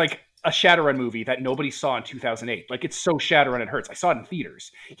 It's like a Shadowrun movie that nobody saw in 2008. Like, it's so Shadowrun it hurts. I saw it in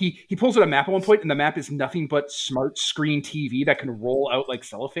theaters. He pulls out a map at one point, and the map is nothing but smart screen TV that can roll out like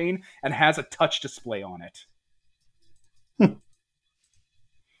cellophane and has a touch display on it.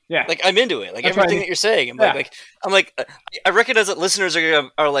 Yeah. Like, I'm into it. Like, That's everything right. that you're saying. I'm like, I recognize that listeners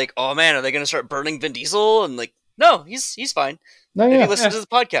are like, oh man, are they going to start burning Vin Diesel? And like, no, he's fine. No, If yeah. you listen to this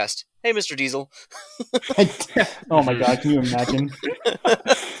podcast, hey, Mr. Diesel. Oh my god, can you imagine?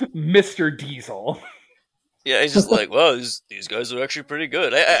 Mr. Diesel. Yeah, he's just like, well, these guys are actually pretty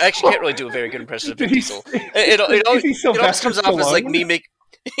good. I actually can't really do a very good impression of Vin Diesel. It Is he always Sylvester comes off as like Stallone? me make.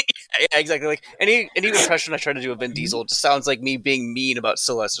 Yeah, exactly. Like any impression I try to do of Vin Diesel just sounds like me being mean about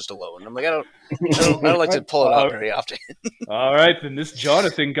Sylvester Stallone. I'm like, I don't like to pull it out very often. All right, then this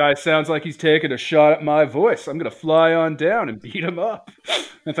Jonathan guy sounds like he's taking a shot at my voice. I'm going to fly on down and beat him up. And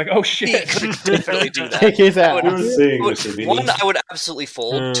it's like, oh, He shit. could definitely do that. Take his ass. What was saying, Mr. Vinny? One, I would absolutely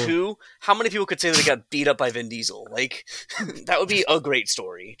fold. Two, how many people could say that they got beat up by Vin Diesel? Like, that would be a great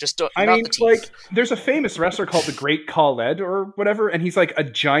story. Just don't, I not mean, the teeth. like, there's a famous wrestler called the Great Khaled or whatever, and he's like a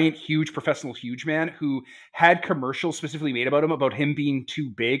giant, huge, professional, huge man who had commercials specifically made about him being too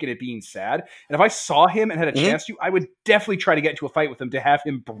big and it being sad. And if I saw him and had a chance to, I would definitely try to get into a fight with him to have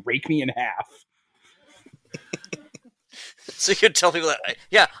him break me in half. So you could tell people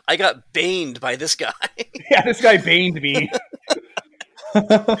that, I got baned by this guy. Yeah, this guy baned me. He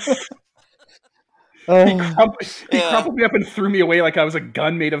Oh, crumpled me up and threw me away like I was a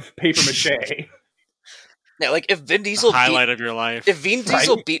gun made of paper mache. Yeah, like if Vin The Diesel highlight of your life. If Vin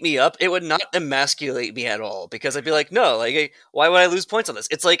Diesel beat me up, it would not emasculate me at all because I'd be like, no, like, why would I lose points on this?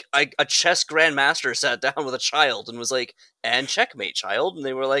 It's like a chess grandmaster sat down with a child and was like, and checkmate, child. And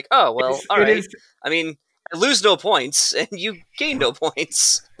they were like, oh, well, all right. I mean, I lose no points and you gain no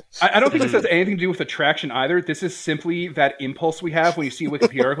points. I don't think this has anything to do with attraction either. This is simply that impulse we have when you see a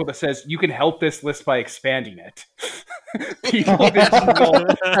Wikipedia article that says you can help this list by expanding it. People Vin Diesel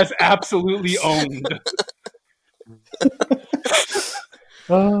has absolutely owned.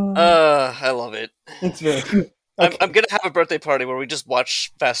 I love it. it's very. I'm gonna have a birthday party where we just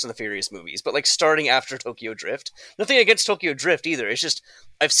watch Fast and the Furious movies, but like starting after Tokyo Drift. Nothing against Tokyo Drift either. It's just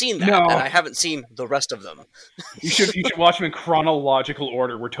I've seen that and I haven't seen the rest of them. You should watch them in chronological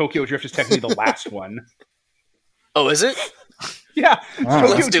order, where Tokyo Drift is technically the last one. Oh, is it? Yeah, Wow.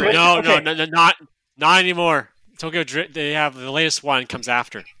 Tokyo Let's do Drift. it. No, okay. no, not anymore. Tokyo Drift. They have the latest one comes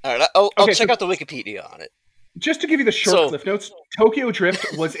after. All right, I'll Okay, check so- out the Wikipedia on it. Just to give you the short cliff notes, Tokyo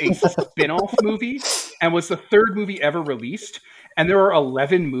Drift was a spin-off movie and was the third movie ever released. And there are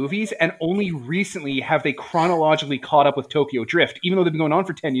 11 movies, and only recently have they chronologically caught up with Tokyo Drift, even though they've been going on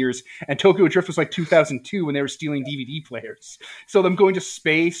for 10 years. And Tokyo Drift was like 2002 when they were stealing DVD players. So them going to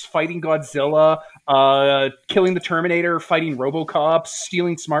space, fighting Godzilla, killing the Terminator, fighting RoboCop,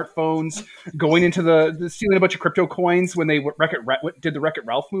 stealing smartphones, going into stealing a bunch of crypto coins when they did the Wreck-It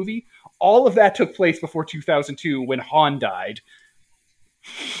Ralph movie. All of that took place before 2002 when Han died.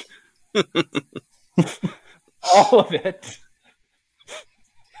 All of it.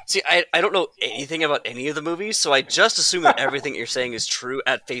 See, I don't know anything about any of the movies, so I just assume that everything you're saying is true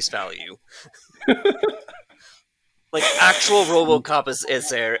at face value. Like, actual RoboCop is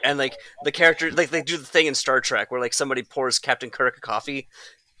there, and like the character, like they do the thing in Star Trek where like somebody pours Captain Kirk a coffee.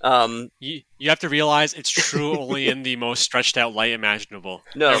 You have to realize it's true only in the most stretched out light imaginable.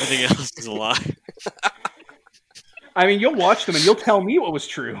 No, everything else is a lie. I mean, you'll watch them and you'll tell me what was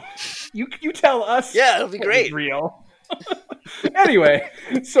true. You tell us. Yeah, it'll be great. Real. Anyway,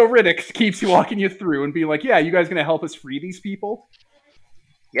 so Riddick keeps walking you through and being like, "Yeah, you guys gonna help us free these people?"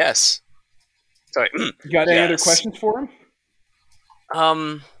 Yes. Sorry. You got any other questions for him?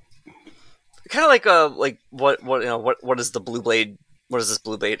 Kind of like what is the Blue Blade? What does this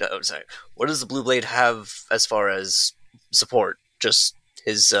Blue Blade? Oh, sorry. What does the Blue Blade have as far as support? Just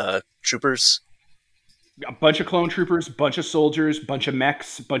his troopers. A bunch of clone troopers, bunch of soldiers, bunch of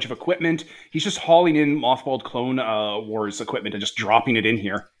mechs, bunch of equipment. He's just hauling in mothballed Clone Wars equipment and just dropping it in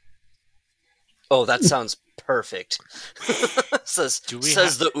here. Oh, that sounds perfect. says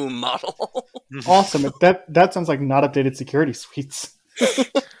the model. Awesome. That sounds like not updated security suites.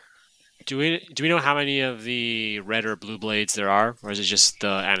 Do we know how many of the red or blue blades there are, or is it just the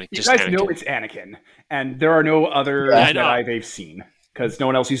Anakin? You guys know it's Anakin, and there are no other Jedi they've seen because no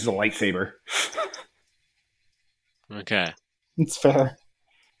one else uses a lightsaber. Okay. It's fair.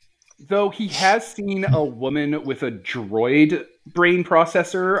 Though he has seen a woman with a droid brain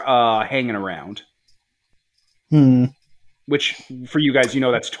processor hanging around. Which, for you guys, you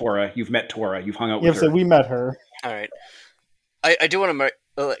know that's Tora. You've met Tora. You've hung out with her. So we met her. All right. I do want to mark...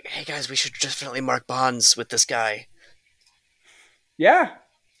 hey, guys, we should definitely mark bonds with this guy. Yeah.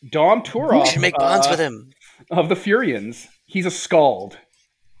 Dom Turov. We should make bonds with him. Of the Furians. He's a Skald.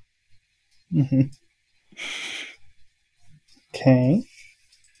 Mm-hmm. Okay.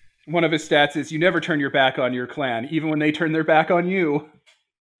 One of his stats is, you never turn your back on your clan, even when they turn their back on you.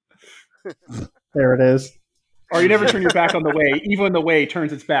 There it is. Or you never turn your back on the way, even when the way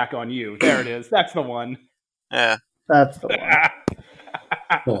turns its back on you. There it is. That's the one. Yeah. That's the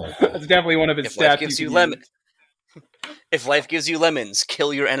one. That's definitely one of his stats. If life gives you lemons,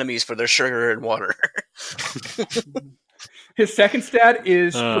 kill your enemies for their sugar and water. His second stat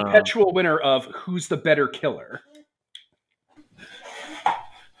is perpetual winner of Who's the Better Killer.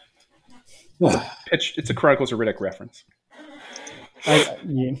 It's a Chronicles of Riddick reference.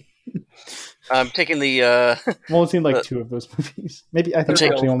 I'm taking the... I've only seen like two of those movies. Maybe I think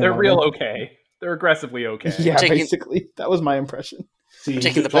they're real okay. They're aggressively okay. Yeah, basically. That was my impression. See,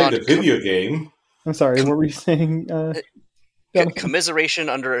 taking the video game. I'm sorry, what were you saying? Commiseration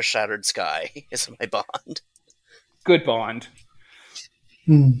under a shattered sky is my bond. Good bond.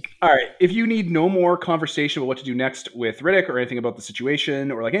 All right. If you need no more conversation about what to do next with Riddick or anything about the situation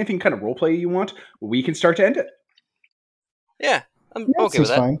or like anything kind of roleplay you want, we can start to end it. Yeah, I'm okay with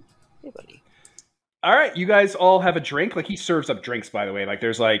that. Fine. Hey, buddy. All right. You guys all have a drink. Like, he serves up drinks, by the way. Like,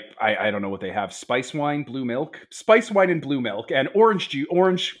 there's like, I don't know what they have. Spice wine, blue milk, spice wine and blue milk, and orange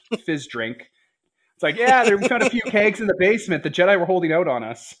fizz drink. It's like, yeah, we found a few kegs in the basement. The Jedi were holding out on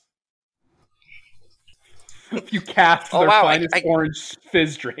us. A few casks of their finest orange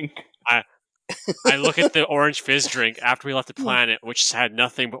fizz drink. I look at the orange fizz drink after we left the planet, which had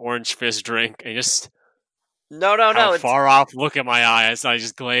nothing but orange fizz drink, and just no, far off look at my eyes. I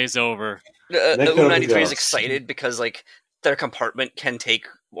just glaze over. The 93 is excited because like their compartment can take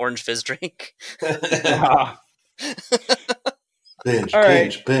orange fizz drink. Binge.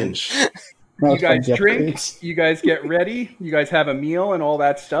 You guys drink, you guys get ready, you guys have a meal and all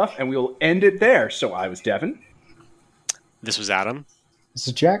that stuff, and we'll end it there. So I was Devin. This was Adam. This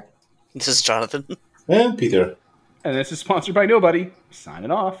is Jack. This is Jonathan. And Peter. And this is sponsored by Nobody. Signing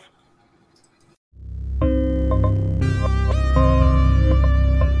off.